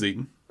their brains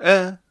eaten.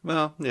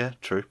 Well, yeah,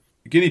 true.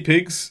 Guinea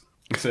pigs.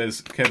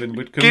 says Kevin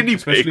Whitcomb, Guinea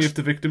especially pigs. if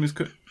the victim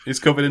is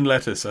covered in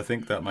lettuce. I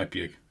think that might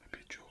be a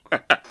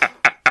joke.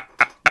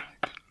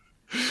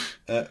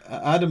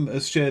 Adam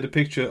has shared a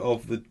picture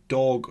of the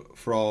dog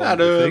from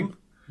the thing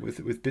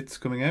with bits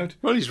coming out.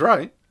 Well, he's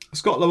right.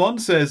 Scott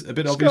Lamont says, a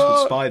bit obvious with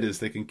spiders.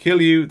 They can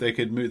kill you.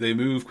 They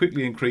move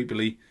quickly and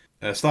creepily.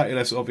 Slightly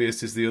less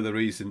obvious is the other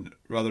reason,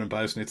 rather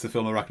embarrassing. It's the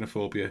film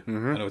Arachnophobia.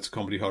 I know it's a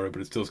comedy horror,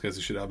 but it still scares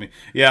the shit out of me.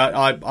 Yeah,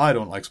 I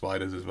don't like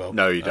spiders as well.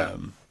 No, you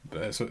don't.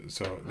 So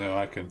no,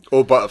 I can.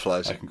 Or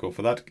butterflies. I can go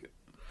for that.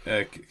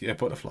 Yeah,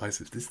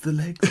 butterflies. It's the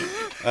legs.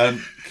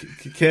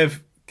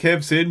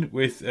 Kev's in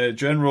with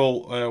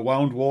General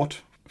Woundwort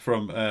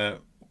from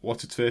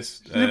What's Its Face?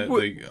 The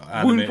animated.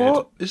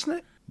 Woundwort, isn't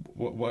it?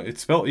 What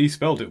he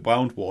spelled it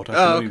Woundwort. I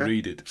can only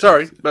read it.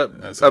 Sorry,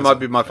 that might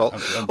be my fault.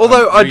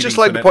 Although I'd just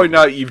like to point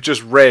out you've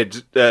just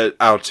read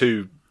our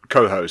two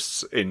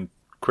co-hosts in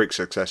quick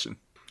succession.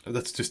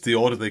 That's just the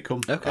order they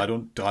come. Okay. I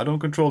don't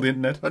control the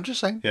internet. I'm just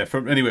saying. Yeah.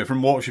 From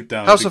Watership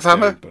down. House of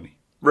Hammer.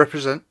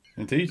 Represent.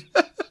 Indeed.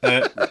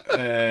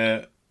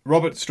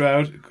 Robert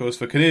Stroud goes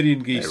for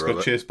Canadian geese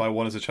got chased by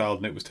one as a child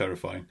and it was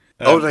terrifying.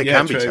 They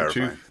can be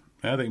terrifying.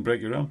 Yeah, they can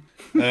break your arm.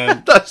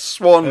 That's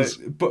swans.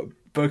 But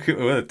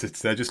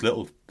they're just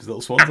little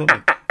swans,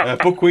 aren't they?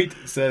 Buckwheat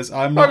says,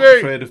 I'm not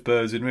afraid of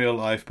birds in real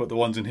life, but the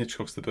ones in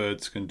Hitchcock's The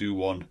Birds can do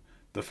one.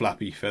 The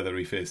flappy,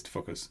 feathery-faced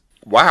fuckers.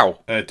 Wow.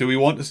 Do we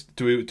want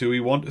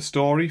a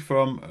story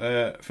from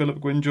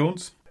Philip Gwyn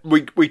Jones?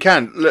 We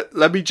can.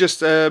 Let me just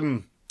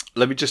do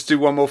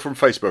one more from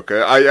Facebook.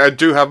 I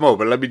do have more,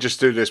 but let me just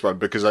do this one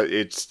because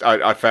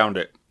I found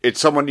it. It's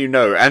someone you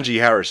know, Angie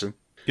Harrison.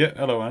 Yeah,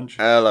 hello, Ange.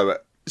 Hello.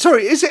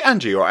 Sorry, is it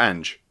Angie or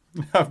Ange?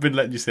 I've been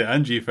letting you say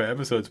Angie for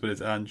episodes, but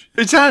it's Ange.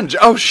 It's Ange.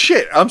 Oh,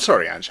 shit. I'm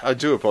sorry, Ange. I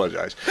do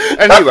apologise.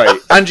 Anyway,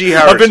 Angie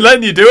Harrison. I've been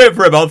letting you do it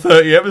for about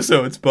 30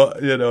 episodes,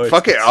 but, you know...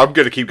 Fuck it. I'm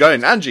going to keep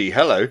going. Angie,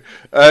 hello.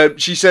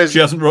 She says... She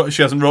hasn't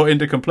wrote in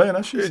to complain,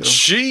 has she? So.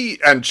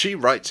 She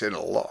writes in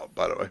a lot,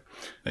 by the way.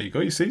 There you go,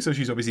 you see. So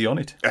she's obviously on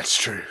it. That's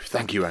true.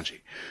 Thank you,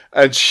 Angie.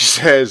 And she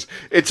says,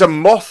 it's a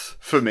moth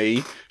for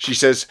me. She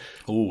says...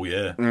 Oh,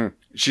 yeah.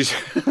 She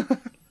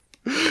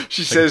like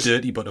says...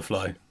 dirty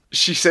butterfly.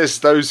 She says,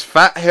 those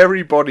fat,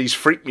 hairy bodies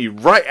freak me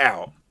right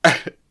out.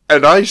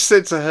 And I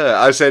said to her,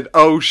 I said,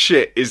 oh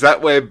shit, is that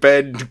where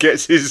Ben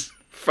gets his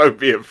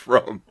phobia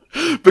from?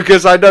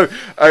 Because I know,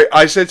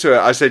 I said to her,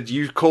 I said,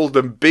 you called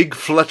them big,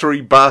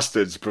 fluttery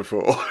bastards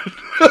before.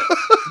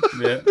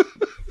 Yeah.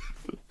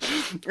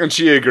 And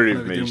she agreed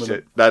with me. She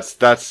said,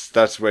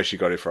 that's where she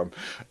got it from.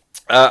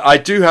 I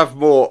do have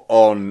more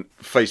on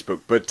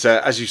Facebook, but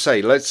as you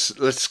say, let's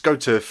go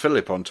to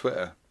Philip on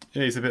Twitter.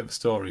 Yeah, it's a bit of a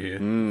story here.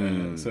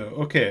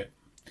 Okay.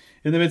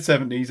 In the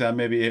mid-70s, I'm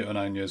maybe 8 or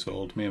 9 years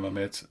old, me and my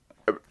mates.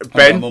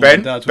 Ben,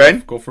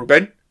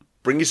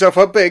 bring yourself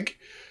up big.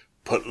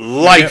 Put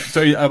life.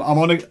 Yeah,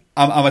 so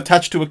I'm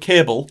attached to a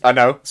cable. I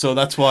know. So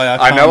that's why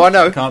I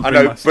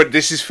know. But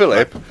this is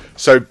Philip.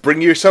 So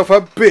bring yourself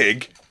up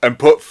big and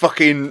put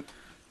fucking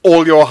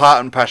all your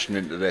heart and passion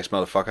into this,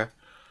 motherfucker.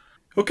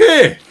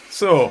 Okay.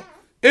 So,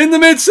 in the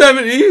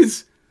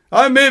mid-70s,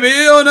 I'm maybe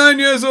 8 or 9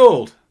 years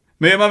old.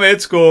 Me and my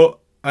mates go...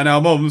 And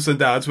our mums and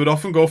dads would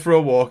often go for a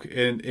walk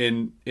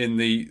in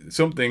the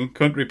something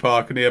country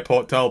park near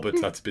Port Talbot.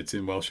 That's bits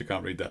in Welsh, I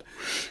can't read that.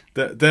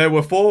 There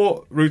were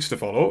 4 routes to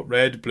follow,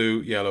 red,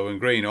 blue, yellow and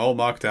green, all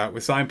marked out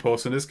with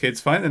signposts, and as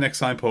kids, finding the next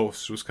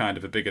signpost was kind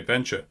of a big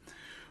adventure.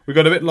 We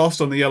got a bit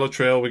lost on the yellow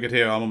trail. We could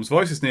hear our mum's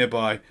voices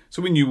nearby,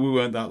 so we knew we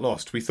weren't that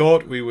lost. We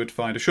thought we would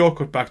find a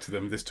shortcut back to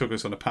them. This took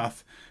us on a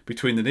path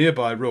between the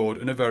nearby road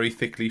and a very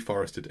thickly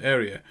forested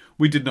area.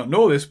 We did not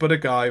know this, but a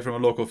guy from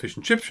a local fish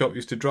and chip shop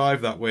used to drive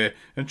that way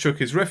and chuck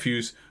his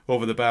refuse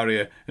over the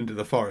barrier into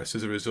the forest.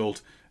 As a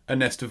result, a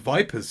nest of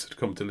vipers had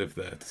come to live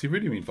there. Does he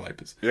really mean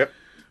vipers? Yep.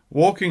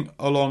 Walking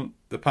along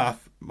the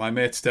path, my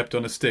mate stepped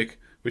on a stick,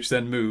 which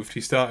then moved.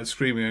 He started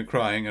screaming and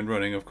crying and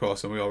running, of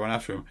course, and we all ran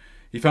after him.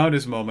 He found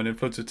his mum and in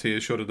floods of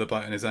tears showed her the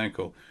bite on his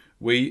ankle.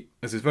 We,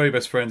 as his very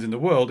best friends in the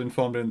world,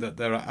 informed him that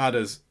there are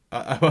adders.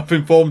 I've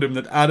informed him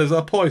that adders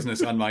are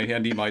poisonous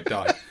and he might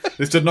die.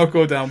 This did not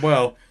go down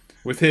well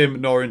with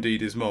him, nor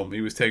indeed his mum. He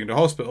was taken to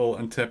hospital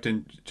and kept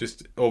in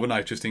just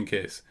overnight, just in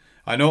case.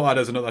 I know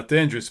adders are not that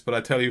dangerous, but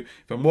I tell you,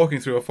 if I'm walking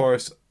through a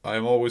forest, I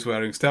am always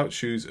wearing stout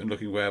shoes and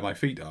looking where my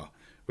feet are,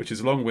 which is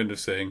a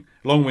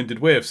long-winded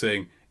way of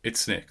saying it's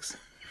snakes.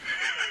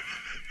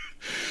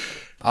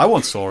 I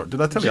once saw it.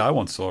 Did I tell you I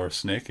once saw a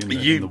snake in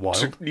the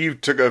wild? You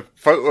took a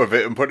photo of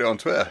it and put it on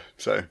Twitter.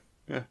 So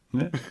yeah.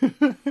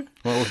 Well,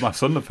 it was my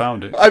son that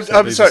found it.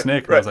 I'm sorry.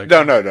 Snake, right. like,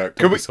 No.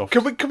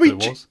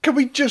 Can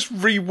we just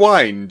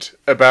rewind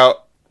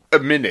about a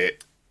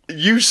minute?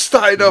 You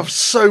started off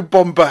so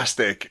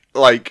bombastic,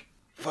 like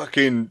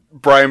fucking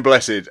Brian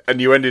Blessed,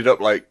 and you ended up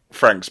like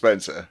Frank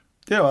Spencer.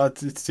 Yeah, well,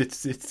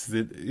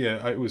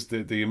 it was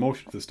the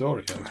emotion of the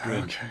story. That was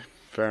great. Okay,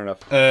 fair enough.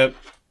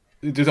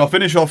 I'll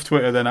finish off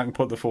Twitter, then I can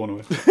put the phone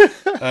away.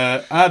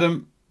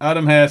 Adam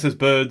Hare says,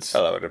 birds.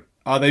 Hello, Adam.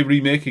 Are they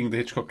remaking the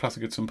Hitchcock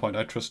classic at some point?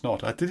 I trust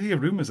not. I did hear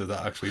rumours of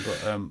that, actually,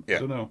 but I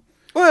don't know.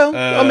 Well,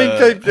 I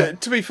mean,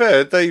 to be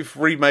fair, they've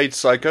remade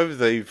Psycho,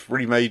 they've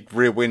remade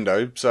Rear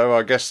Window, so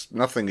I guess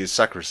nothing is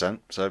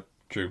sacrosanct. So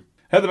true.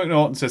 Heather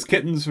McNaughton says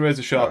kittens,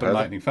 razor sharp and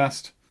lightning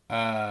fast,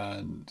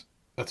 and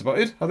that's about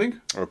it, I think.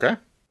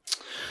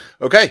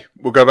 Okay,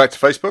 we'll go back to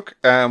Facebook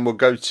and we'll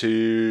go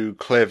to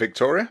Claire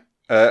Victoria.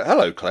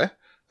 Hello, Claire.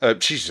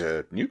 She's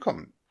a new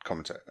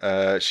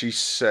commenter. She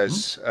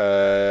says,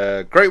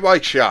 "Great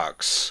white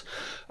sharks.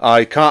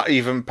 I can't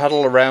even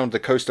paddle around the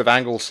coast of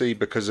Anglesey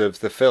because of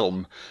the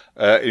film.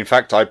 In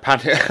fact, I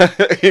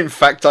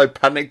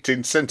panicked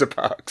in Centre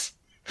Parks."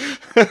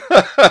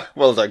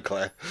 Well done,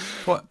 Claire.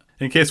 What?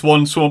 In case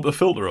one swamped the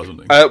filter or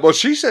something? Well,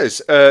 she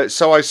says,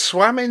 so I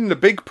swam in the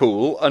big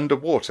pool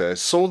underwater,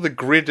 saw the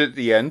grid at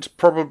the end,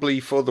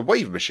 probably for the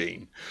wave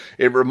machine.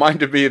 It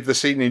reminded me of the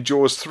scene in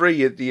Jaws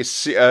 3 at the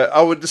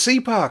at the sea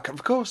park,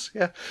 of course,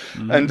 yeah.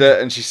 Mm-hmm.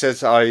 And she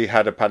says, I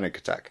had a panic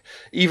attack.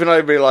 Even I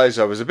realised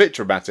I was a bit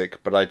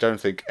dramatic, but I don't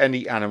think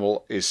any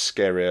animal is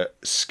scarier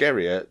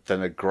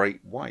than a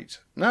great white.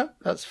 No,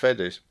 that's fair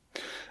dues.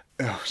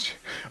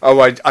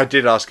 I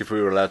did ask if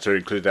we were allowed to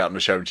include that on the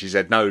show, and she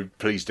said, no,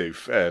 please do,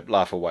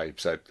 laugh away,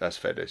 so that's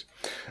fair dues.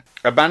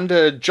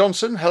 Amanda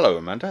Johnson, hello,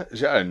 Amanda.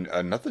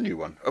 Another new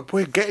one.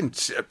 We're getting,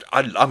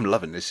 I'm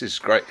loving this is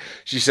great.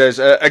 She says,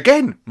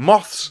 again,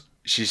 moths.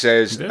 She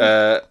says,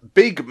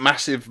 big,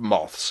 massive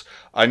moths.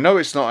 I know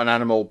it's not an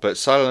animal, but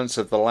Silence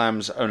of the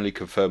Lambs only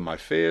confirmed my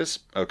fears.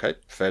 Okay,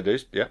 fair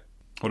dues, yeah.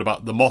 What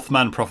about the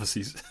Mothman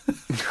prophecies?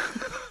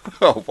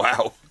 Oh,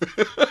 wow.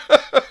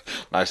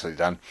 Nicely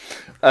done.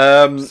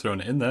 Just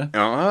throwing it in there.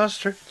 Oh, that's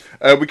true.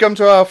 We come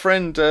to our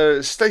friend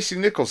Stacey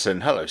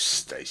Nicholson. Hello,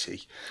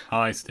 Stacey.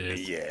 Hi,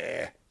 Stacey.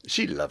 Yeah,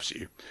 she loves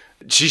you.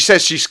 She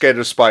says she's scared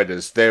of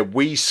spiders. They're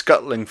wee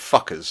scuttling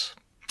fuckers.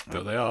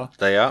 But they are.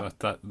 They are.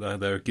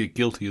 They're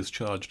guilty as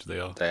charged. They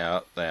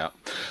are. They are.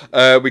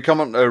 We come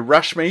on to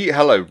Rashmi.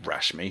 Hello,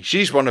 Rashmi.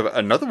 She's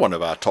another one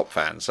of our top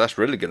fans. That's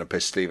really going to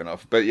piss Stephen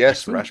off. But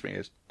yes, Rashmi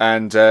is.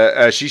 And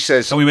she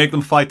says, can we make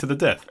them fight to the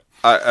death?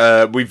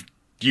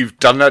 You've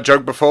done that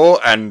joke before,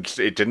 and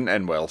it didn't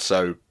end well,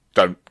 so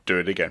don't do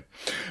it again.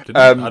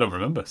 I don't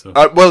remember. So.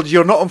 Well,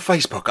 you're not on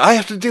Facebook. I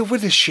have to deal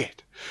with this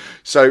shit.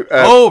 So.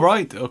 Oh,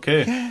 right.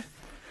 Okay. Yeah.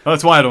 Oh,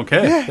 that's why I don't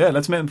care. Yeah,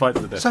 let's make them fight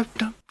to the death. So,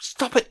 no,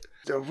 stop it.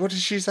 What did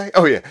she say?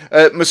 Oh, yeah.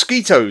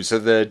 Mosquitoes are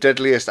the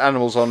deadliest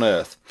animals on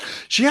Earth.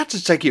 She had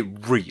to take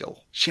it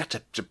real. She had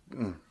to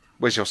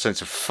where's your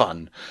sense of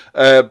fun?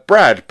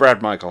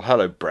 Brad Michael.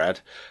 Hello, Brad.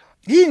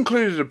 He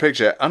included a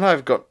picture, and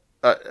I've got...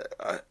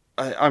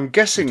 I'm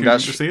guessing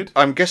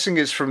I'm guessing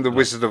it's from The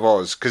Wizard of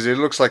Oz, because it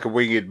looks like a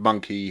winged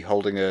monkey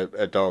holding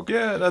a dog.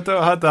 Yeah,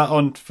 I had that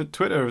on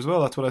Twitter as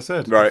well. That's what I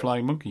said. Right. The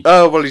flying monkey.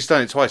 Oh, well, he's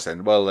done it twice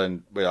then. Well,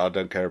 then I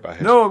don't care about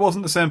him. No, it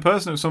wasn't the same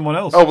person. It was someone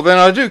else. Oh, well, then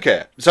I do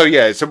care. So,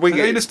 yeah. So Are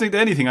you listening to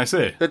anything I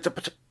say?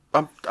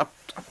 I'm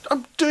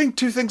doing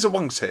two things at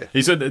once here.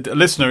 He's a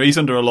listener. He's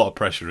under a lot of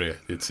pressure here.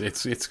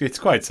 It's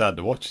quite sad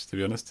to watch, to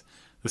be honest.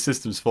 The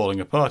system's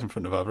falling apart in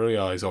front of our very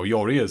eyes, or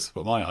your ears,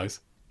 but my eyes.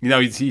 You know,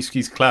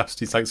 he's collapsed.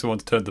 He's like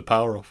someone's turned the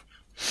power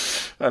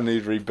off. I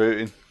need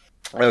rebooting.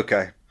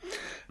 Okay.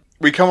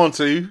 We come on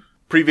to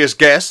previous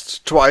guests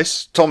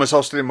twice, Thomas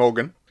Austin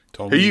Morgan,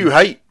 who you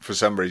hate for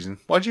some reason.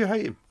 Why do you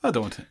hate him? I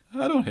don't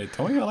hate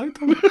Tommy. I like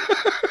Tommy.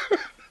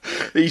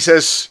 He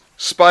says,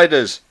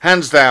 spiders,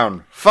 hands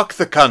down, fuck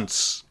the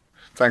cunts.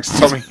 Thanks,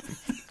 Tommy.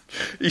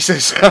 He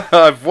says,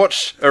 I've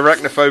watched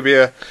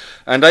Arachnophobia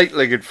and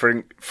Eight-Legged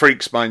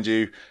Freaks, mind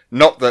you.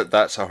 Not that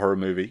that's a horror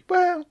movie.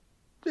 Well...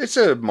 it's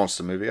a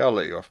monster movie, I'll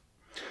let you off.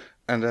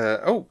 And,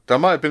 that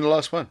might have been the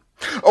last one.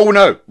 Oh,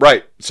 no,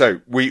 right.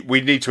 So, we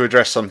need to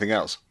address something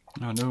else.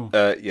 Oh, no.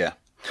 Yeah.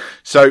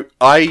 So,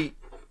 I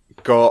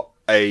got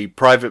a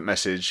private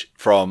message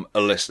from a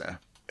listener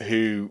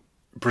who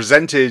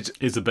presented...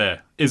 Is a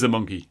bear. Is a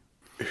monkey.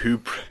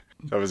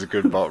 That was a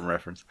good bottom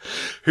reference.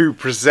 Who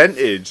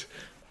presented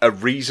a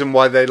reason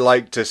why they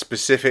liked a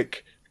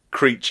specific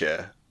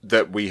creature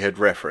that we had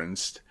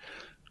referenced,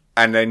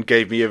 and then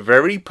gave me a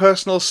very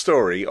personal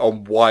story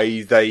on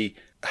why they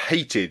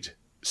hated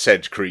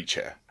said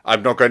creature.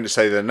 I'm not going to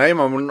say their name,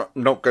 I'm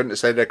not going to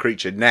say their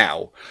creature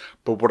now,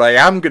 but what I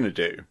am going to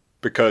do,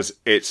 because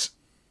it's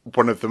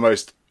one of the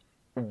most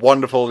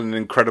wonderful and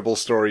incredible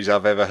stories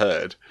I've ever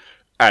heard,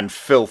 and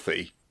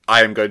filthy,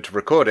 I am going to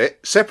record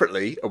it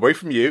separately, away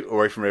from you,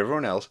 away from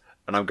everyone else,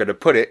 and I'm going to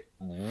put it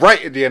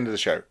right at the end of the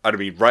show. It'll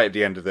be right at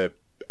the end of the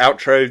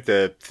outro,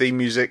 the theme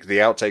music, the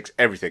outtakes,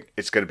 everything.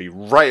 It's going to be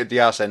right at the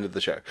arse end of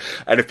the show.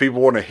 And if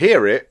people want to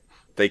hear it,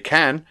 they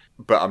can,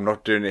 but I'm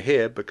not doing it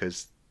here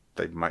because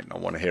they might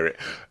not want to hear it,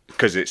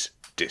 because it's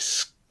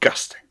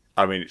disgusting.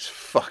 I mean, it's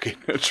fucking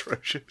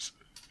atrocious.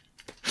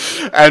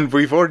 And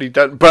we've already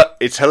done, but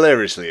it's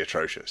hilariously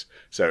atrocious.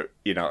 So,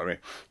 you know what I mean?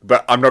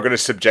 But I'm not going to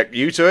subject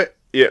you to it.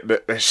 Yeah,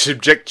 but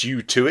subject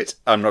you to it.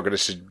 I'm not going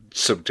to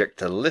subject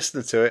the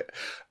listener to it.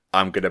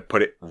 I'm going to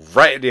put it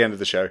right at the end of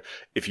the show.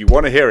 If you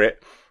want to hear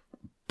it,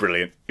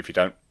 brilliant. If you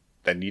don't,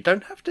 then you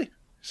don't have to.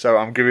 So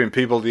I'm giving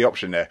people the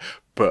option there.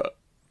 But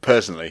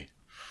personally,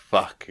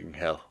 fucking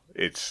hell,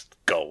 it's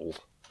gold.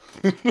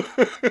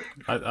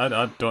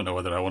 I don't know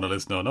whether I want to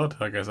listen or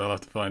not. I guess I'll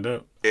have to find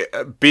out.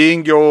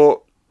 Being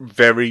your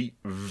very,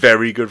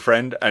 very good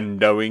friend and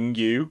knowing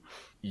you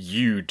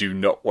do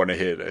not want to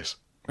hear this.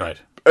 Right.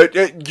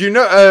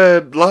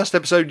 Last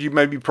episode you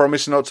made me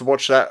promise not to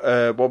watch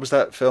that. What was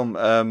that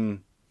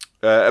film?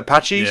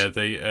 Apaches? Yeah,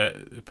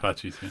 the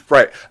Apaches. Yeah.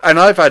 Right. And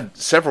I've had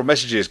several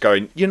messages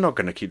going, you're not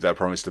going to keep that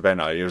promise to Ben,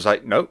 are you? He was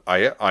like, no,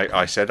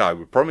 I said I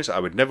would promise I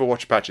would never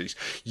watch Apaches.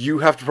 You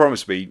have to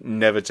promise me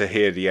never to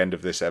hear the end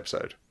of this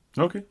episode.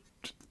 Okay.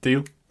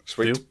 Deal.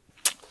 Sweet. Deal.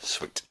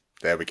 Sweet.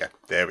 There we go.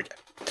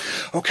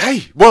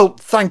 Okay. Well,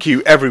 thank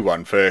you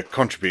everyone for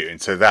contributing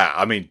to that.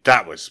 I mean,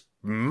 that was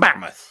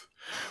mammoth.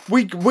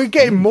 We're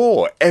getting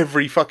more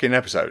every fucking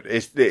episode.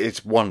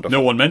 It's wonderful.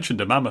 No one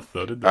mentioned a mammoth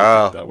though, did they?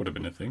 That would have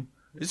been a thing.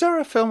 Is there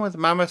a film with a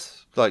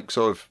mammoth? Like,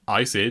 sort of...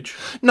 Ice Age?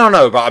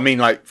 No, but I mean,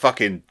 like,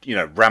 fucking,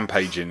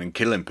 rampaging and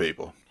killing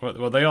people.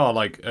 Well, they are,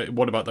 like,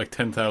 what about, like,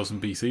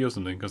 10,000 BC or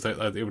something? Because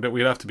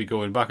we'd have to be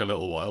going back a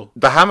little while.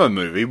 The Hammer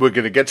movie, we're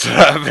going to get to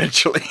that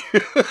eventually.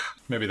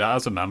 Maybe that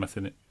has a mammoth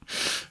in it.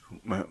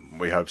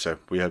 We hope so.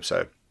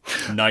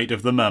 Night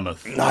of the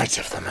Mammoth. Night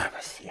of the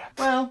Mammoth, yeah.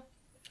 Well,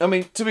 I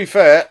mean, to be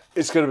fair,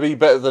 it's going to be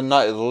better than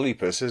Night of the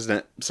Lepus, isn't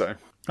it? So...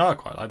 I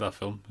quite like that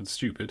film. It's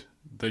stupid.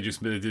 They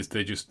just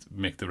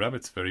make the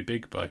rabbits very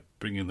big by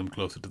bringing them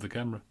closer to the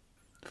camera.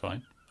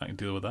 Fine, I can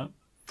deal with that.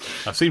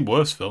 I've seen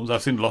worse films.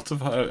 I've seen lots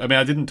of... I mean,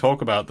 I didn't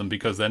talk about them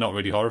because they're not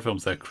really horror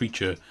films. They're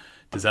creature,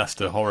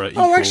 disaster, horror.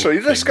 Oh,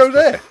 actually, let's go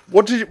there.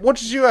 What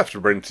did you have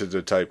to bring to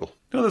the table?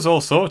 There's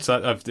all sorts.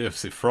 I've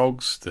seen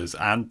frogs. There's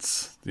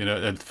ants.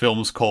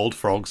 Films called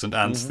Frogs and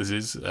Ants.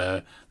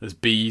 Mm-hmm. There's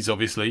bees,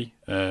 obviously.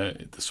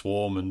 The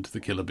Swarm and the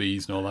Killer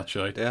Bees and all that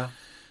shit. Yeah.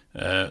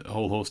 A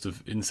whole host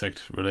of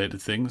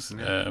insect-related things.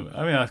 Yeah.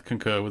 I mean, I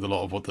concur with a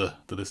lot of what the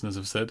listeners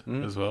have said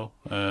as well.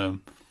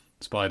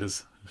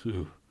 Spiders,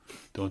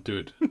 don't do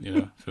it,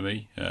 for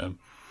me. Then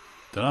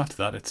after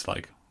that, it's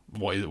like,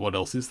 what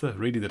else is there,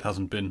 really, that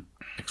hasn't been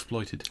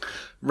exploited?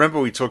 Remember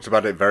we talked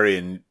about it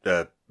very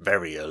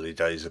early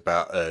days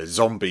about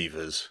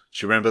Zombievers.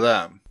 Do you remember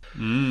that?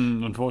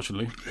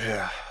 Unfortunately.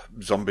 Yeah,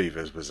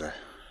 Zombievers was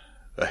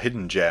a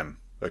hidden gem,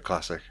 a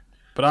classic.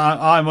 But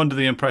I'm under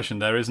the impression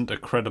there isn't a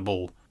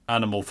credible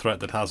animal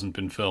threat that hasn't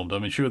been filmed. I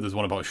mean, sure, there's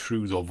one about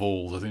shrews or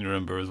voles, I think you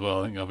remember as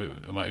well. I think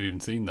I might have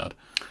even seen that.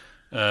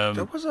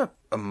 There was a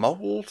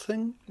mole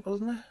thing,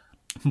 wasn't there?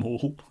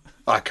 Mole?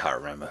 I can't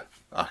remember.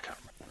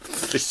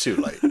 It's too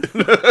late.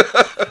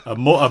 a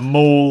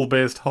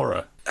mole-based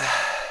horror?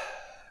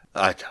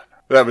 I don't know.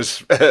 That was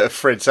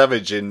Fred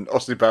Savage in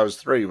Austin Powers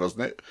 3,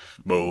 wasn't it?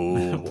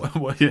 Mole.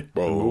 Yeah.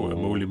 Mole.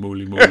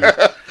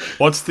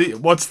 What's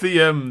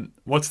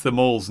the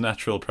mole's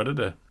natural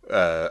predator?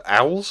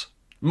 Owls?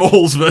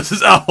 Moles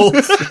versus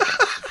owls.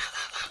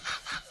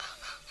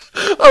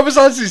 I was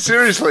answering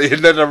seriously,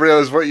 and then I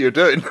realised what you were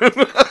doing.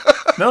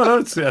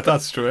 No,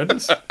 that's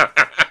tremendous.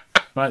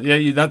 Right,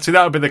 yeah, that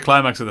would be the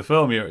climax of the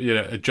film.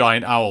 A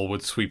giant owl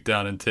would sweep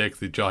down and take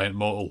the giant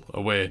mole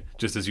away,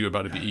 just as you were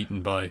about to be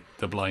eaten by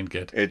the blind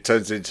kid. It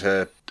turns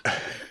into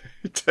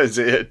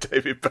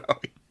David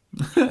Bowie.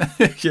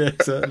 Yeah,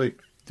 exactly.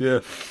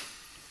 Yeah,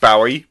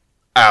 Bowie,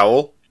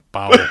 owl,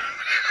 Bowie.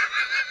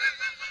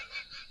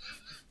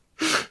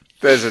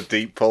 There's a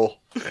deep pull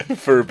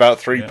for about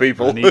three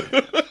people.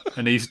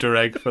 An Easter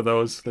egg for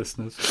those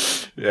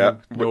listeners. Yeah.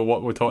 Who know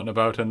what we're talking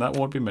about, and that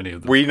won't be many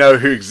of them. We know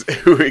who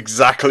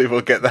exactly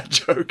will get that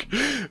joke.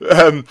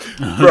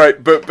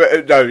 Right,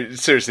 but no,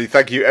 seriously,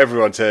 thank you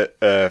everyone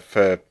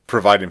for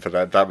providing for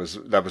that. That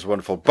was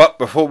wonderful. But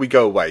before we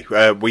go away,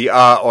 we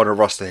are on a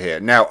roster here.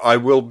 Now, I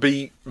will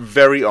be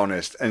very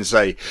honest and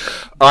say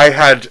I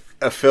had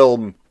a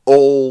film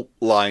all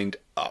lined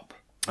up.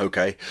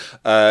 Okay.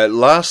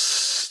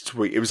 Last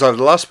week, it was either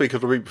last week or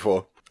the week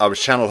before, I was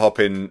channel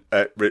hopping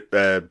at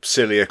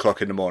silly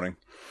o'clock in the morning,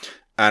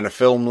 and a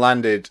film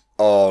landed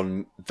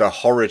on the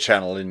horror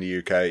channel in the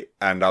UK,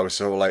 and I was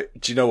sort of like,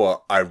 do you know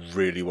what? I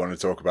really want to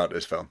talk about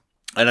this film.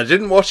 And I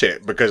didn't watch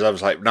it because I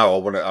was like, no, I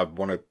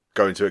want to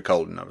go into it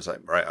cold. And I was like,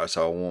 right,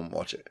 so I won't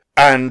watch it.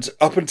 And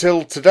up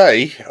until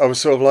today, I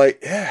was sort of like,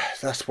 yeah,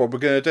 that's what we're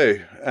going to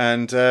do.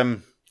 And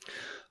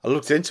I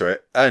looked into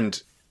it,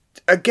 and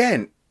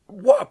again,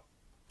 what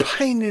a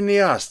pain in the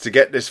ass to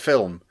get this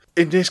film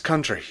in this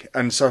country.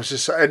 And so I was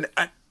just,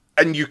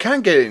 and you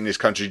can get it in this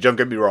country, don't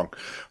get me wrong,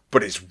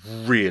 but it's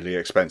really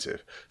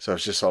expensive. So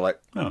it's just sort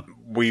of like,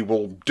 we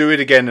will do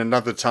it again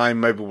another time.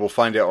 Maybe we'll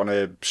find it on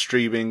a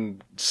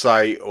streaming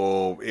site,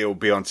 or it'll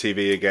be on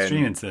TV again.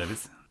 Streaming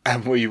service.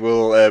 And we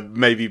will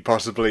maybe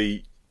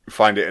possibly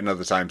find it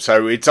another time.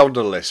 So it's on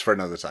the list for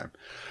another time.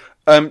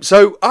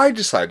 So I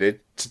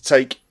decided to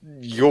take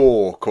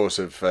your course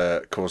of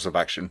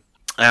action,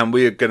 and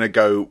we are going to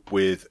go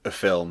with a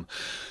film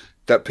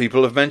that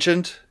people have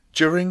mentioned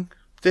during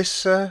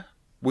this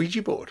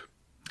Ouija board.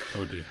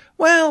 Oh dear.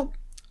 Well,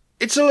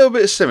 it's a little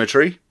bit of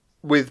symmetry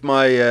with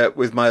my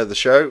other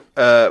show,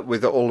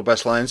 with All the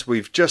Best Lines.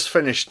 We've just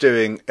finished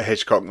doing a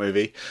Hitchcock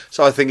movie,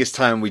 so I think it's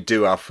time we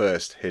do our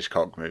first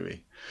Hitchcock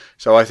movie.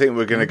 So I think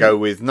we're going to go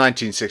with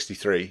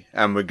 1963,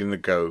 and we're going to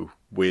go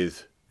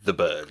with The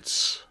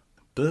Birds.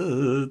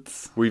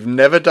 Birds. We've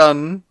never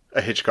done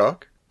a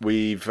Hitchcock.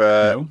 We've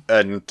No.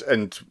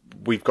 and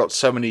we've got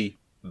so many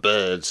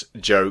birds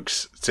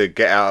jokes to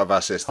get out of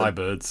our system. Hi,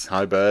 birds.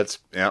 Hi, birds.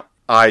 Yeah.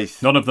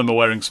 None of them are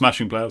wearing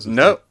smashing blouses.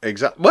 No,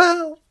 exactly.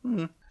 Well,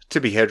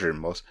 Tippi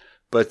Hedren was.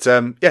 But,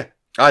 yeah,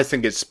 I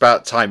think it's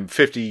about time.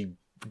 50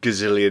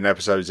 gazillion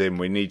episodes in,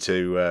 we need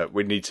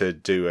to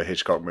do a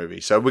Hitchcock movie.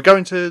 So we're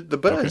going to The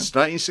Birds,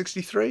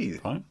 1963.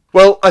 Fine.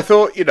 Well, I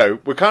thought,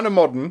 we're kind of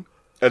modern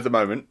at the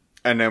moment.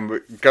 And then we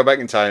go back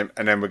in time,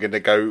 and then we're going to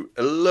go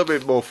a little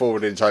bit more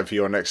forward in time for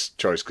your next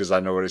choice, because I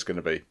know what it's going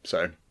to be.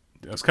 So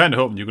I was kind of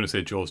hoping you were going to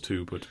say Jaws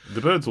 2, but The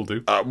Birds will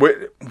do.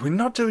 we're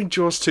not doing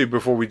Jaws 2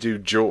 before we do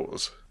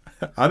Jaws.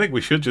 I think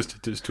we should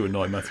just to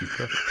annoy Matthew.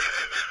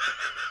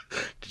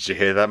 Did you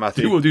hear that,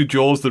 Matthew? You will do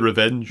Jaws the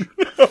Revenge.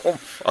 Oh,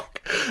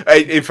 fuck.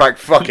 Hey, in fact,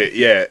 fuck it,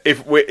 yeah.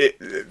 If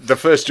the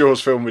first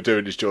Jaws film we're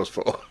doing is Jaws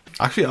 4.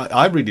 Actually,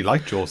 I really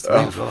like Jaws 3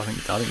 as well. I think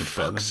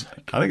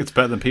it's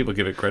better than people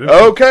give it credit for.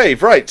 Okay,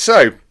 right.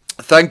 So,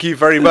 thank you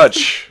very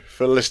much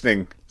for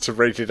listening to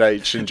Rated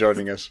H and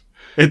joining us.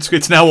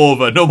 It's now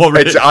over. No more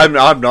rated. I'm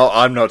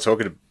not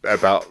talking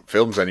about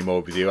films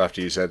anymore with you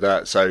after you said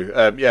that.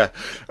 So, yeah.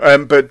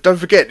 But don't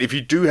forget, if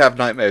you do have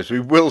nightmares, we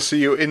will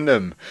see you in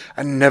them.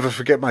 And never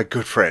forget my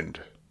good friend,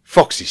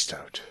 Foxy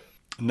Stout.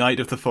 Night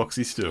of the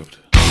Foxy Stout.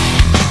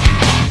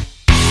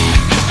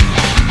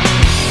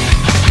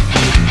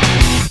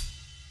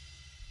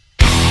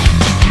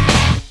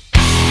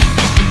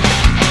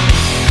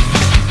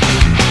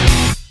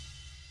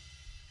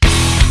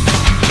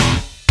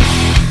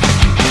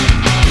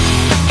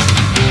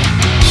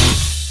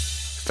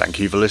 Thank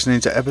you for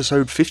listening to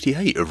episode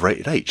 58 of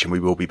Rated H, and we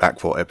will be back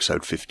for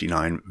episode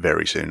 59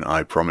 very soon,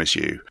 I promise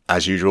you.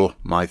 As usual,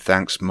 my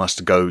thanks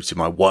must go to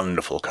my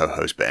wonderful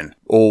co-host Ben.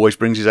 Always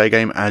brings his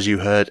A-game, as you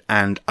heard,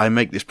 and I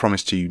make this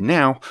promise to you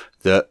now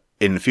that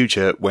in the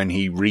future, when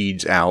he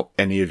reads out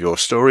any of your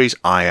stories,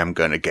 I am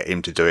going to get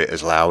him to do it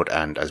as loud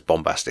and as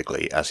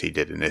bombastically as he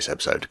did in this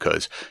episode,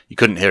 because you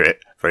couldn't hear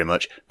it very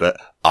much, but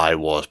I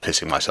was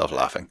pissing myself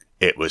laughing.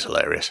 It was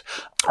hilarious.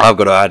 I've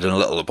got to add in a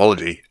little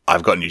apology.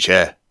 I've got a new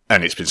chair.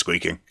 And it's been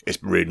squeaking. It's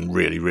been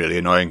really, really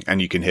annoying. And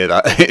you can hear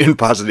that in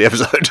parts of the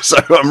episode. So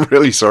I'm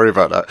really sorry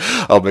about that.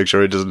 I'll make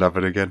sure it doesn't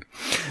happen again.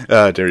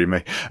 Dearie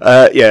me.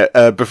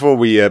 Before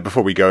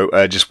we go,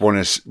 I just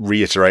want to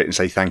reiterate and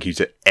say thank you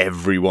to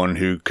everyone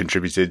who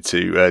contributed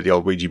to the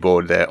old Ouija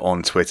board there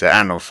on Twitter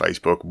and on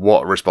Facebook.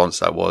 What a response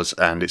that was.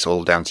 And it's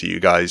all down to you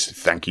guys.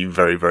 Thank you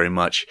very, very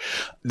much.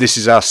 This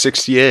is our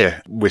 6th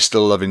year. We're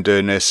still loving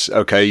doing this.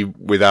 Okay,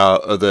 with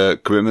our other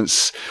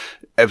commitments.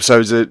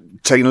 Episodes are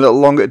taking a little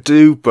longer to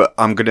do, but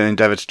I'm going to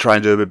endeavour to try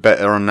and do a bit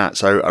better on that.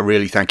 So I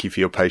really thank you for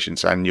your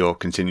patience and your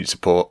continued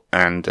support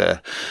and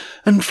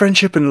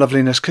friendship and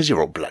loveliness, because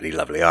you're all bloody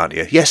lovely, aren't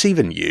you? Yes,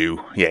 even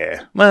you.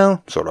 Yeah,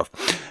 well, sort of.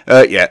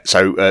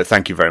 So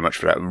thank you very much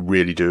for that.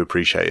 Really do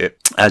appreciate it.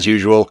 As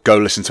usual, go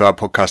listen to our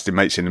podcasting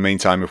mates in the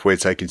meantime if we're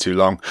taking too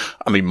long.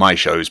 I mean, my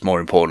shows, more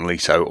importantly,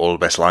 so All the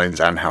Best Lines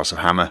and House of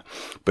Hammer.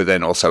 But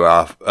then also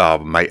our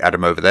mate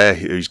Adam over there,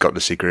 who's got The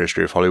Secret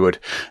History of Hollywood,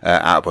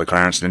 Outboy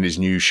Clarence, and his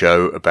new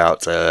show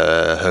about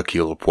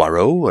Hercule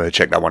Poirot.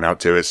 Check that one out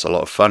too. It's a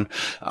lot of fun.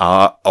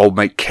 Our old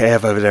mate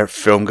Kev over there at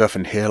Film Guff,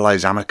 and Here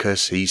Lies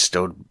Amicus. He's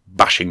still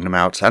bashing them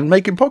out and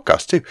making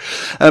podcasts too.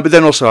 But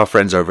then also our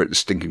friends over at The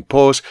Stinking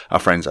Paws, our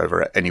friends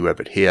over at Anywhere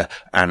But Here,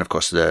 and of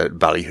course the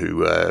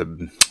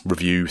Ballyhoo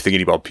review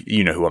thingy bob.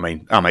 You know who I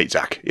mean. Our mate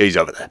Zach. He's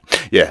over there.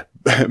 Yeah.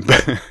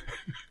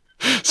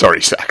 Sorry,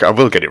 Zach. I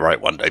will get it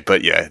right one day.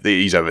 But yeah,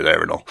 he's over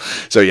there and all.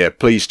 So yeah,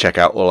 please check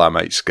out all our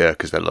mates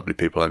because they're lovely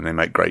people and they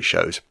make great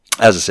shows.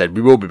 As I said,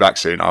 we will be back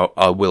soon.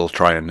 I will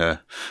try and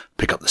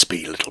pick up the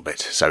speed a little bit.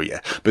 So yeah,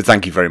 but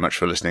thank you very much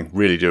for listening.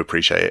 Really do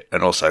appreciate it.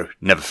 And also,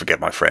 never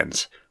forget my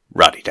friends.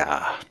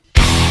 Radida.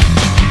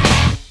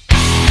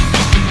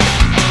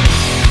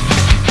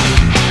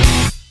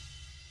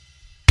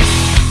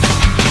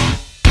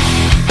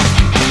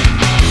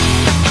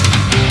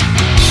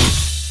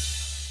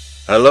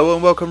 Hello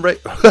and welcome,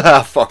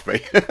 fuck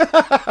me.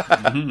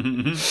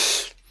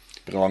 It's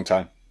been a long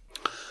time.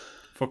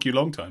 Fuck you,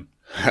 long time.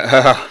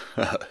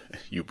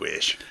 You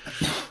wish.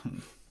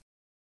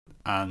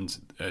 And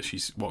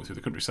she's walked through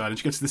the countryside and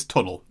she gets to this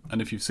tunnel. And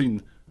if you've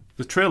seen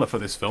the trailer for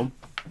this film...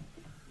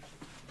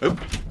 Oop.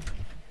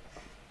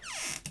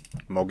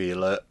 Moggy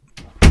alert.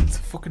 It's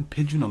a fucking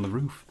pigeon on the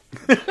roof.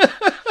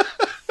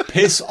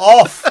 Piss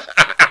off!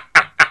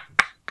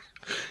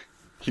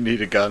 You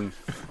need a gun.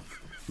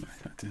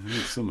 I didn't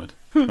need summoned.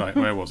 Right,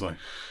 where was I?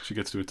 She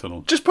gets to a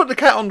tunnel. Just put the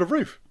cat on the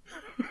roof.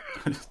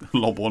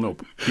 Lob one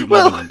up.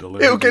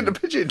 It'll get the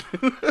pigeon.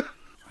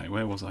 Right,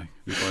 where was I?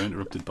 Before I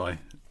interrupted by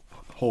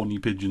horny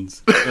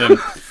pigeons.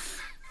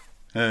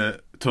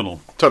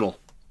 Tunnel.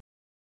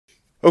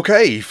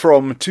 Okay,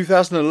 from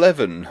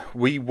 2011,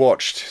 we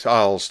watched...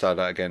 I'll start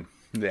that again.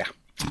 Yeah.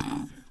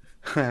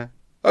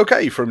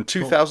 Okay, from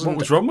 2000... What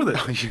was wrong with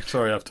it?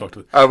 Sorry, I've talked to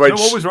it.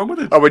 What was wrong with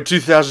it? Oh, in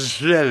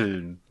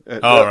 2007.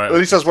 Right. At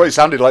least that's what it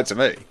sounded like to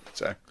me.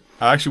 So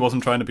I actually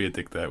wasn't trying to be a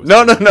dick there.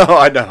 No,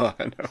 I know.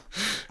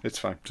 It's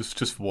fine. Just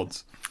for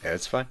once. Yeah,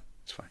 it's fine.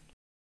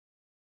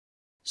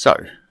 So,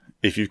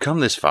 if you've come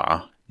this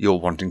far, you're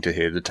wanting to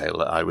hear the tale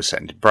that I was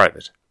sent in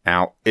private.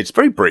 Now, it's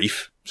very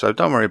brief, so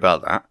don't worry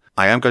about that.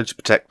 I am going to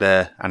protect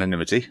their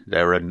anonymity.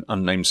 They're an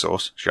unnamed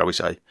source, shall we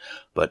say.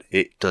 But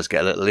it does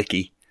get a little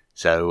icky.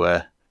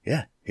 So,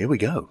 yeah, here we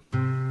go.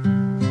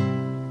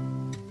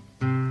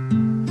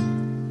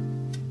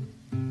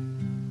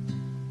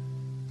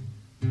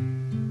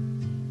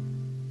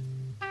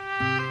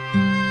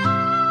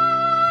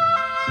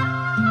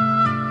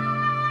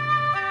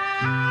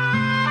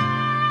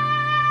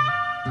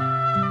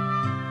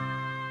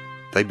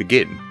 They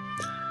begin.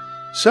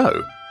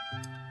 So,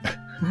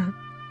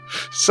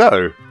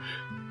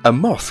 a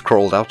moth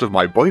crawled out of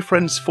my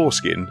boyfriend's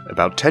foreskin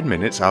about 10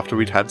 minutes after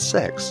we'd had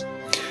sex.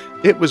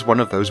 It was one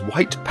of those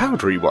white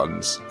powdery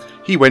ones.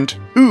 He went,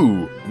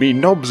 "Ooh, me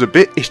knob's a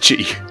bit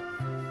itchy."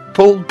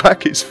 Pulled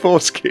back his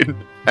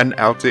foreskin, and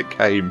out it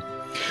came.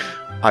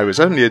 I was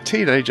only a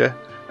teenager,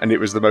 and it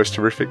was the most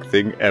horrific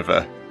thing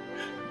ever.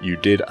 You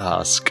did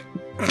ask.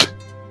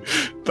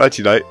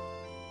 Nighty night.